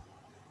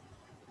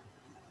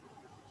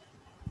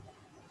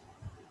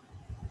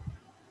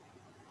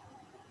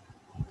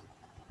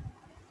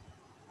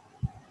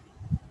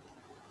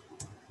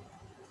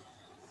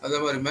 அதே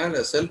மாதிரி மேலே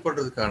செல்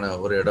பண்ணுறதுக்கான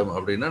ஒரு இடம்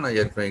அப்படின்னா நான்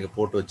ஏற்கனவே இங்கே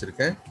போட்டு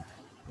வச்சுருக்கேன்.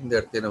 இந்த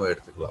இடத்தையும் நம்ம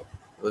எடுத்துக்கலாம்.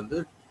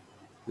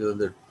 இது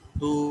வந்து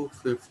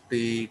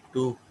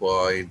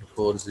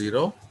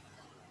 252.40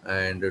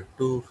 and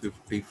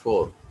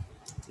 254.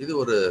 இது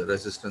ஒரு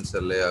ரெசிஸ்டன்ஸ்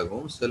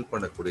எல்லையாகவும் செல்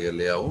பண்ணக்கூடிய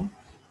எல்லையாகவும்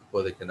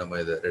இப்போதைக்கு நம்ம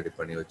இதை ரெடி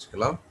பண்ணி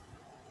வச்சுக்கலாம்.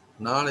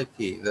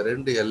 நாளைக்கு இந்த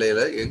ரெண்டு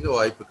எல்லையில் எங்கே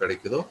வாய்ப்பு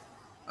கிடைக்குதோ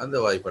அந்த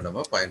வாய்ப்பை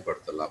நம்ம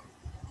பயன்படுத்தலாம்.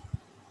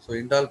 ஸோ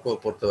இண்டால்கோ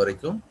பொறுத்த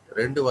வரைக்கும்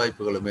ரெண்டு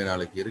வாய்ப்புகளுமே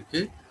நாளைக்கு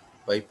இருக்குது,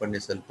 பை பண்ணி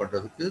செல்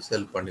பண்ணுறதுக்கு,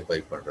 செல் பண்ணி பை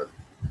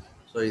பண்ணுறதுக்கு.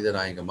 ஸோ இதை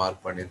நான் இங்கே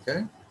மார்க்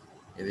பண்ணியிருக்கேன்,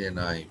 இதை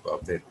நான் இப்போ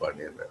அப்டேட்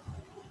பண்ணிடுறேன்.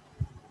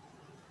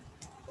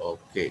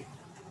 ஓகே.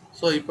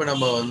 ஸோ இப்போ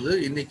நம்ம வந்து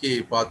இன்னைக்கு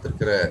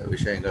பார்த்துருக்கிற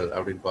விஷயங்கள்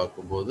அப்படின்னு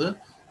பார்க்கும்போது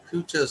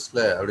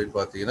ஃபியூச்சர்ஸில் அப்படின்னு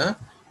பார்த்தீங்கன்னா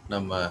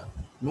நம்ம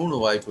 3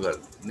 வாய்ப்புகள்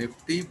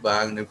Nifty,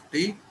 bank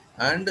Nifty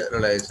and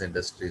Reliance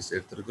industries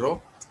எடுத்துருக்கிறோம்.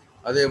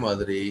 அதே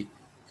மாதிரி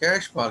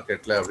கேஷ்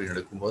மார்க்கெட்டில் அப்படின்னு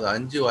எடுக்கும்போது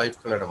 5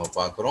 வாய்ப்புகளை நம்ம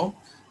பார்க்குறோம்.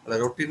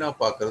 அதில் ரொட்டீனாக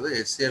பார்க்குறது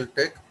HCL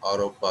டெக்,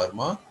 ஆரோ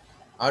ஃபார்மா.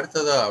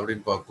 அடுத்ததாக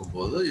அப்படின்னு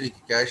பார்க்கும்போது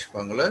இன்னைக்கு கேஷ்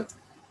பங்கில்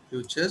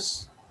ஃபியூச்சர்ஸ்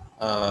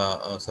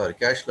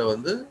கேஷில்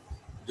வந்து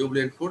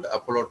Jubilant food,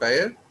 Apollo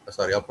tyre,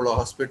 Apollo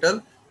hospital,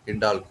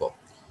 Hindalco.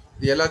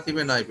 இது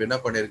எல்லாத்தையுமே நான் இப்போ என்ன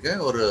பண்ணியிருக்கேன்,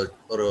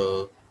 ஒரு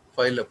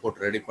ஃபைலில்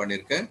போட்டு ரெடி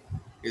பண்ணியிருக்கேன்.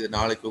 இது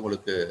நாளைக்கு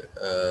உங்களுக்கு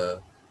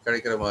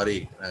கிடைக்கிற மாதிரி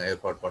நாங்கள்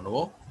ஏற்பாடு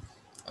பண்ணுவோம்.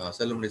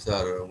 செல்லுமணி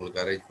சார்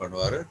உங்களுக்கு அரேஞ்ச்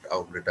பண்ணுவார்,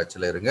 அவங்களுடைய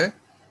டச்சில் இருங்க.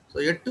 ஸோ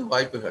 8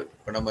 வாய்ப்புகள்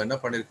இப்போ நம்ம என்ன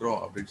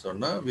பண்ணியிருக்கிறோம் அப்படின்னு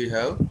சொன்னால் we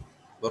have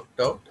worked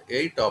out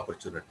 8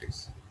 opportunities.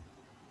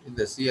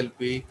 இந்த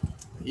சிஎல்பி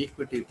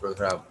ஈக்விட்டி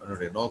ப்ரோக்ராம்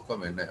என்னுடைய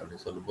நோக்கம் என்ன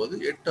அப்படின்னு சொல்லும்போது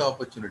 8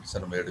 ஆப்பர்ச்சுனிட்டிஸை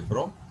நம்ம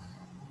எடுக்கிறோம்.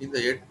 இந்த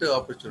 8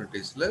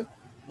 ஆப்பர்ச்சுனிட்டிஸில்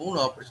 3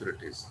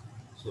 ஆப்பர்ச்சுனிட்டிஸ்,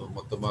 ஸோ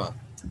மொத்தமாக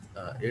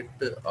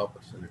 8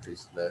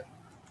 ஆப்பர்ச்சுனிட்டிஸில்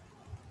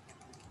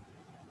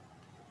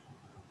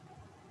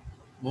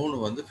 3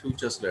 வந்து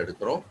ஃபியூச்சர்ஸில்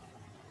எடுக்கிறோம்,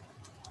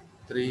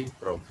 3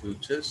 from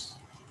futures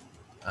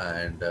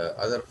and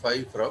other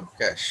 5 from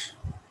cash.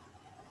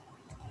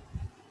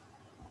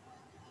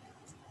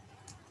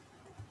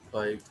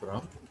 5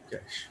 from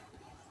cash.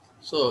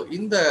 So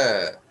இந்த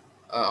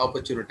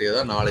ஆப்பர்ச்சுனிட்டியை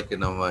தான்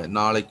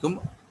நாளைக்கும்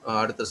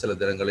அடுத்த சில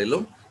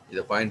தினங்களிலும்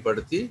இதை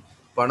பயன்படுத்தி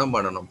பணம்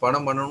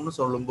பண்ணணும்னு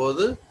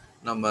சொல்லும்போது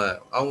நம்ம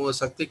அவங்க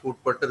சக்திக்கு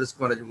உட்பட்ட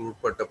ரிஸ்க் மேனேஜ்மெண்ட்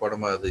உட்பட்ட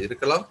பணமாக அது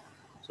இருக்கலாம்.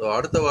 ஸோ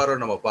அடுத்த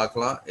வாரம் நம்ம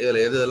பார்க்கலாம்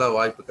இதில் எதெல்லாம்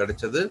வாய்ப்பு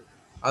கிடைச்சது,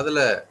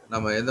 அதில்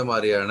நம்ம எந்த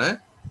மாதிரியான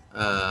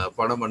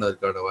பணம்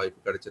பண்ணதுக்கான வாய்ப்பு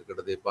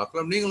கிடைச்சிருக்கிறதை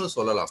பார்க்கலாம். நீங்களும்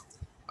சொல்லலாம்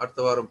அடுத்த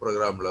வாரம்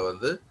ப்ரோக்ராமில்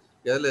வந்து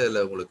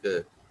எதில் உங்களுக்கு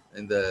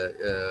இந்த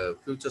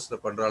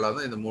ஃபியூச்சர்ஸில் பண்ணுறாலா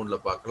தான் இந்த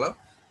 3ல் பார்க்கலாம்,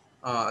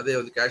 அதே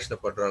வந்து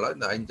கேஷில் பண்ணுறாலா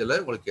இந்த 5ல்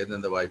உங்களுக்கு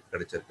எந்தெந்த வாய்ப்பு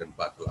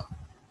கிடைச்சிருக்குன்னு பார்க்கலாம்.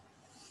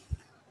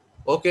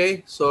 ஓகே.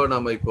 ஸோ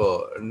நம்ம இப்போ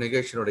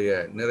நிகழ்ச்சியினுடைய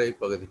நிறைவு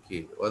பகுதிக்கு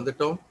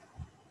வந்துட்டோம்.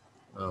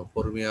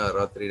 பொறுமையாக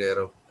ராத்திரி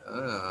நேரம்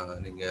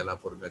நீங்கள்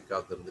எல்லாம் பொறுமையாக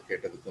காத்திருந்து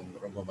கேட்டதுக்கும்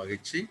ரொம்ப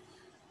மகிழ்ச்சி.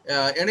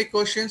 எனி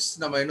கொஷின்ஸ்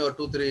நம்ம இன்னும்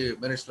 2-3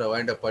 மினிட்ஸில்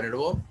வைண்ட் அப்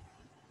பண்ணிடுவோம்.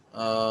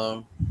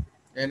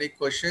 Any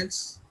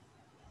questions?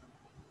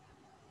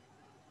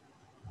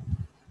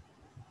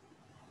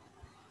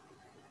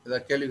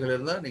 ஏதாவது கேள்விகள்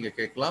இருந்தால் நீங்கள்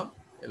கேட்கலாம்.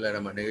 இல்லை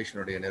நம்ம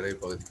நிகழ்ச்சியினுடைய நிறைவு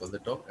பகுதிக்கு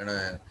வந்துட்டோம். ஏன்னா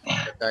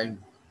டைம்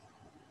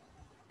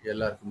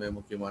எல்லாருக்குமே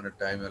முக்கியமான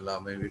டைம்,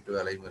 எல்லாமே வீட்டு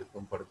வேலையும்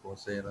இருக்கும்,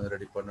 படுக்கவும் செய்யணும்,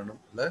 ரெடி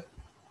பண்ணணும், இல்லை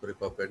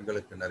குறிப்பாக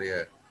பெண்களுக்கு நிறைய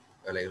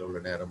வேலைகள் உள்ள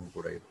நேரமும்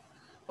கூட இருக்கும்.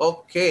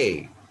 ஓகே.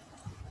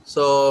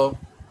 ஸோ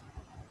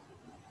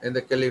எந்த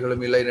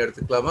கேள்விகளும் இல்லைன்னு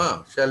எடுத்துக்கலாமா?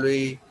 Shall we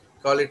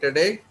call it a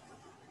day?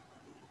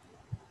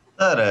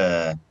 Sir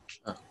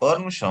ஒரு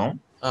நிமிஷம்.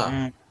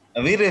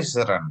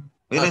 வீரேஸ்வரன்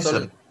சொல்லுங்க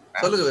வீரேஸ்வரன்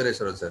சொல்லுங்க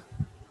வீரேஸ்வரன் சார்.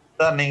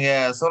 சார் நீங்க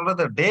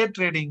சொல்றது டே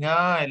ட்ரேடிங்கா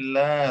இல்ல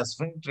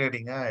ஸ்விங்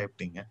ட்ரேடிங்கா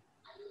எப்படிங்க?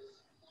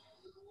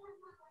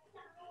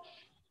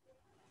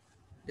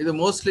 இது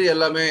மோஸ்ட்லி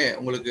எல்லாமே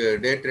உங்களுக்கு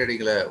டே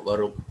ட்ரேடிங்ல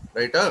வரும்,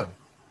 ரைட்டா?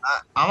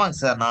 ஆமாங்க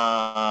சார்.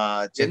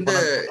 நான் செக் எந்த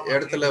பண்ணது பார்த்தா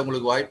இடத்துல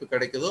உங்களுக்கு வாய்ப்பு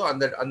கிடைக்குதோ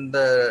அந்த அந்த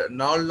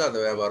நாள்ல அந்த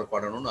வியாபாரம்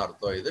பண்ணணும்னு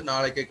அர்த்தம். இது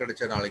நாளைக்கே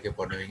கிடைச்சா நாளைக்கே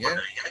பண்ணுவீங்க,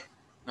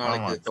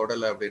 நாளைக்கு ஆமாங்க.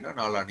 தொடலை அப்படின்னா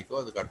நாளான்னைக்கோ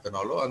அதுக்கு அடுத்த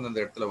நாளோ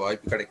அந்தந்த இடத்துல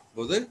வாய்ப்பு கிடைக்கும்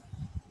போது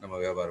நம்ம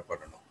வியாபாரம்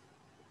பண்ணணும்.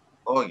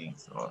 ஓகேங்க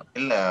சார்.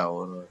 இல்ல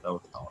ஒரு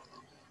டவுட் தான்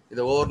அவ்வளவுதான்.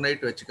 இதை ஓவர்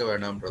நைட் வச்சுக்க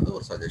வேணாம்ன்றது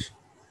ஒரு சஜஷன்.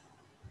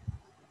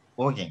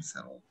 ஓகேங்க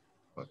சார்.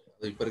 ஓகே.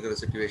 இப்போ இருக்கிற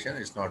situation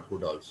is not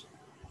could also.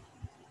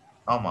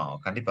 ஆமா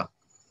கண்டிப்பா.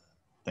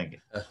 தேங்க்யூ.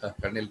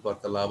 கண்ணில்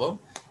பார்த்த லாபம்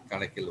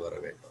கணக்கில் வர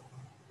வேண்டும்.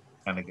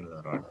 கணக்கில்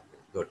வர வேண்டும்.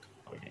 குட்.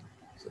 ஓகே.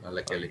 நல்ல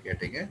கேள்வி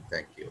கேட்டீங்க.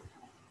 தேங்க்யூ.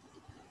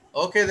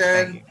 Okay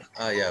then.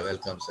 யா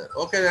வெல்கம் சார்.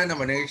 ஓகே தென்,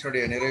 நம்ம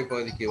நிகழ்ச்சியுடைய நிறைவு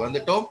பகுதிக்கு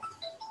வந்துட்டோம்.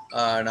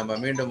 நம்ம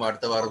மீண்டும்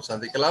அடுத்த வாரம்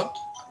சந்திக்கலாம்.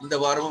 இந்த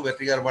வாரமும்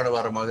வெற்றிகரமான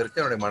வாரமாக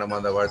இருக்கு. என்னுடைய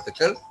மனமார்ந்த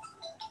வாழ்த்துக்கள்.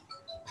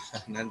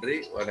 நன்றி,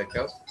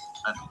 வணக்கம்.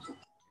 நன்றி.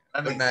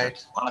 Good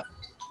night. வணக்கம்.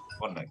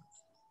 Good night.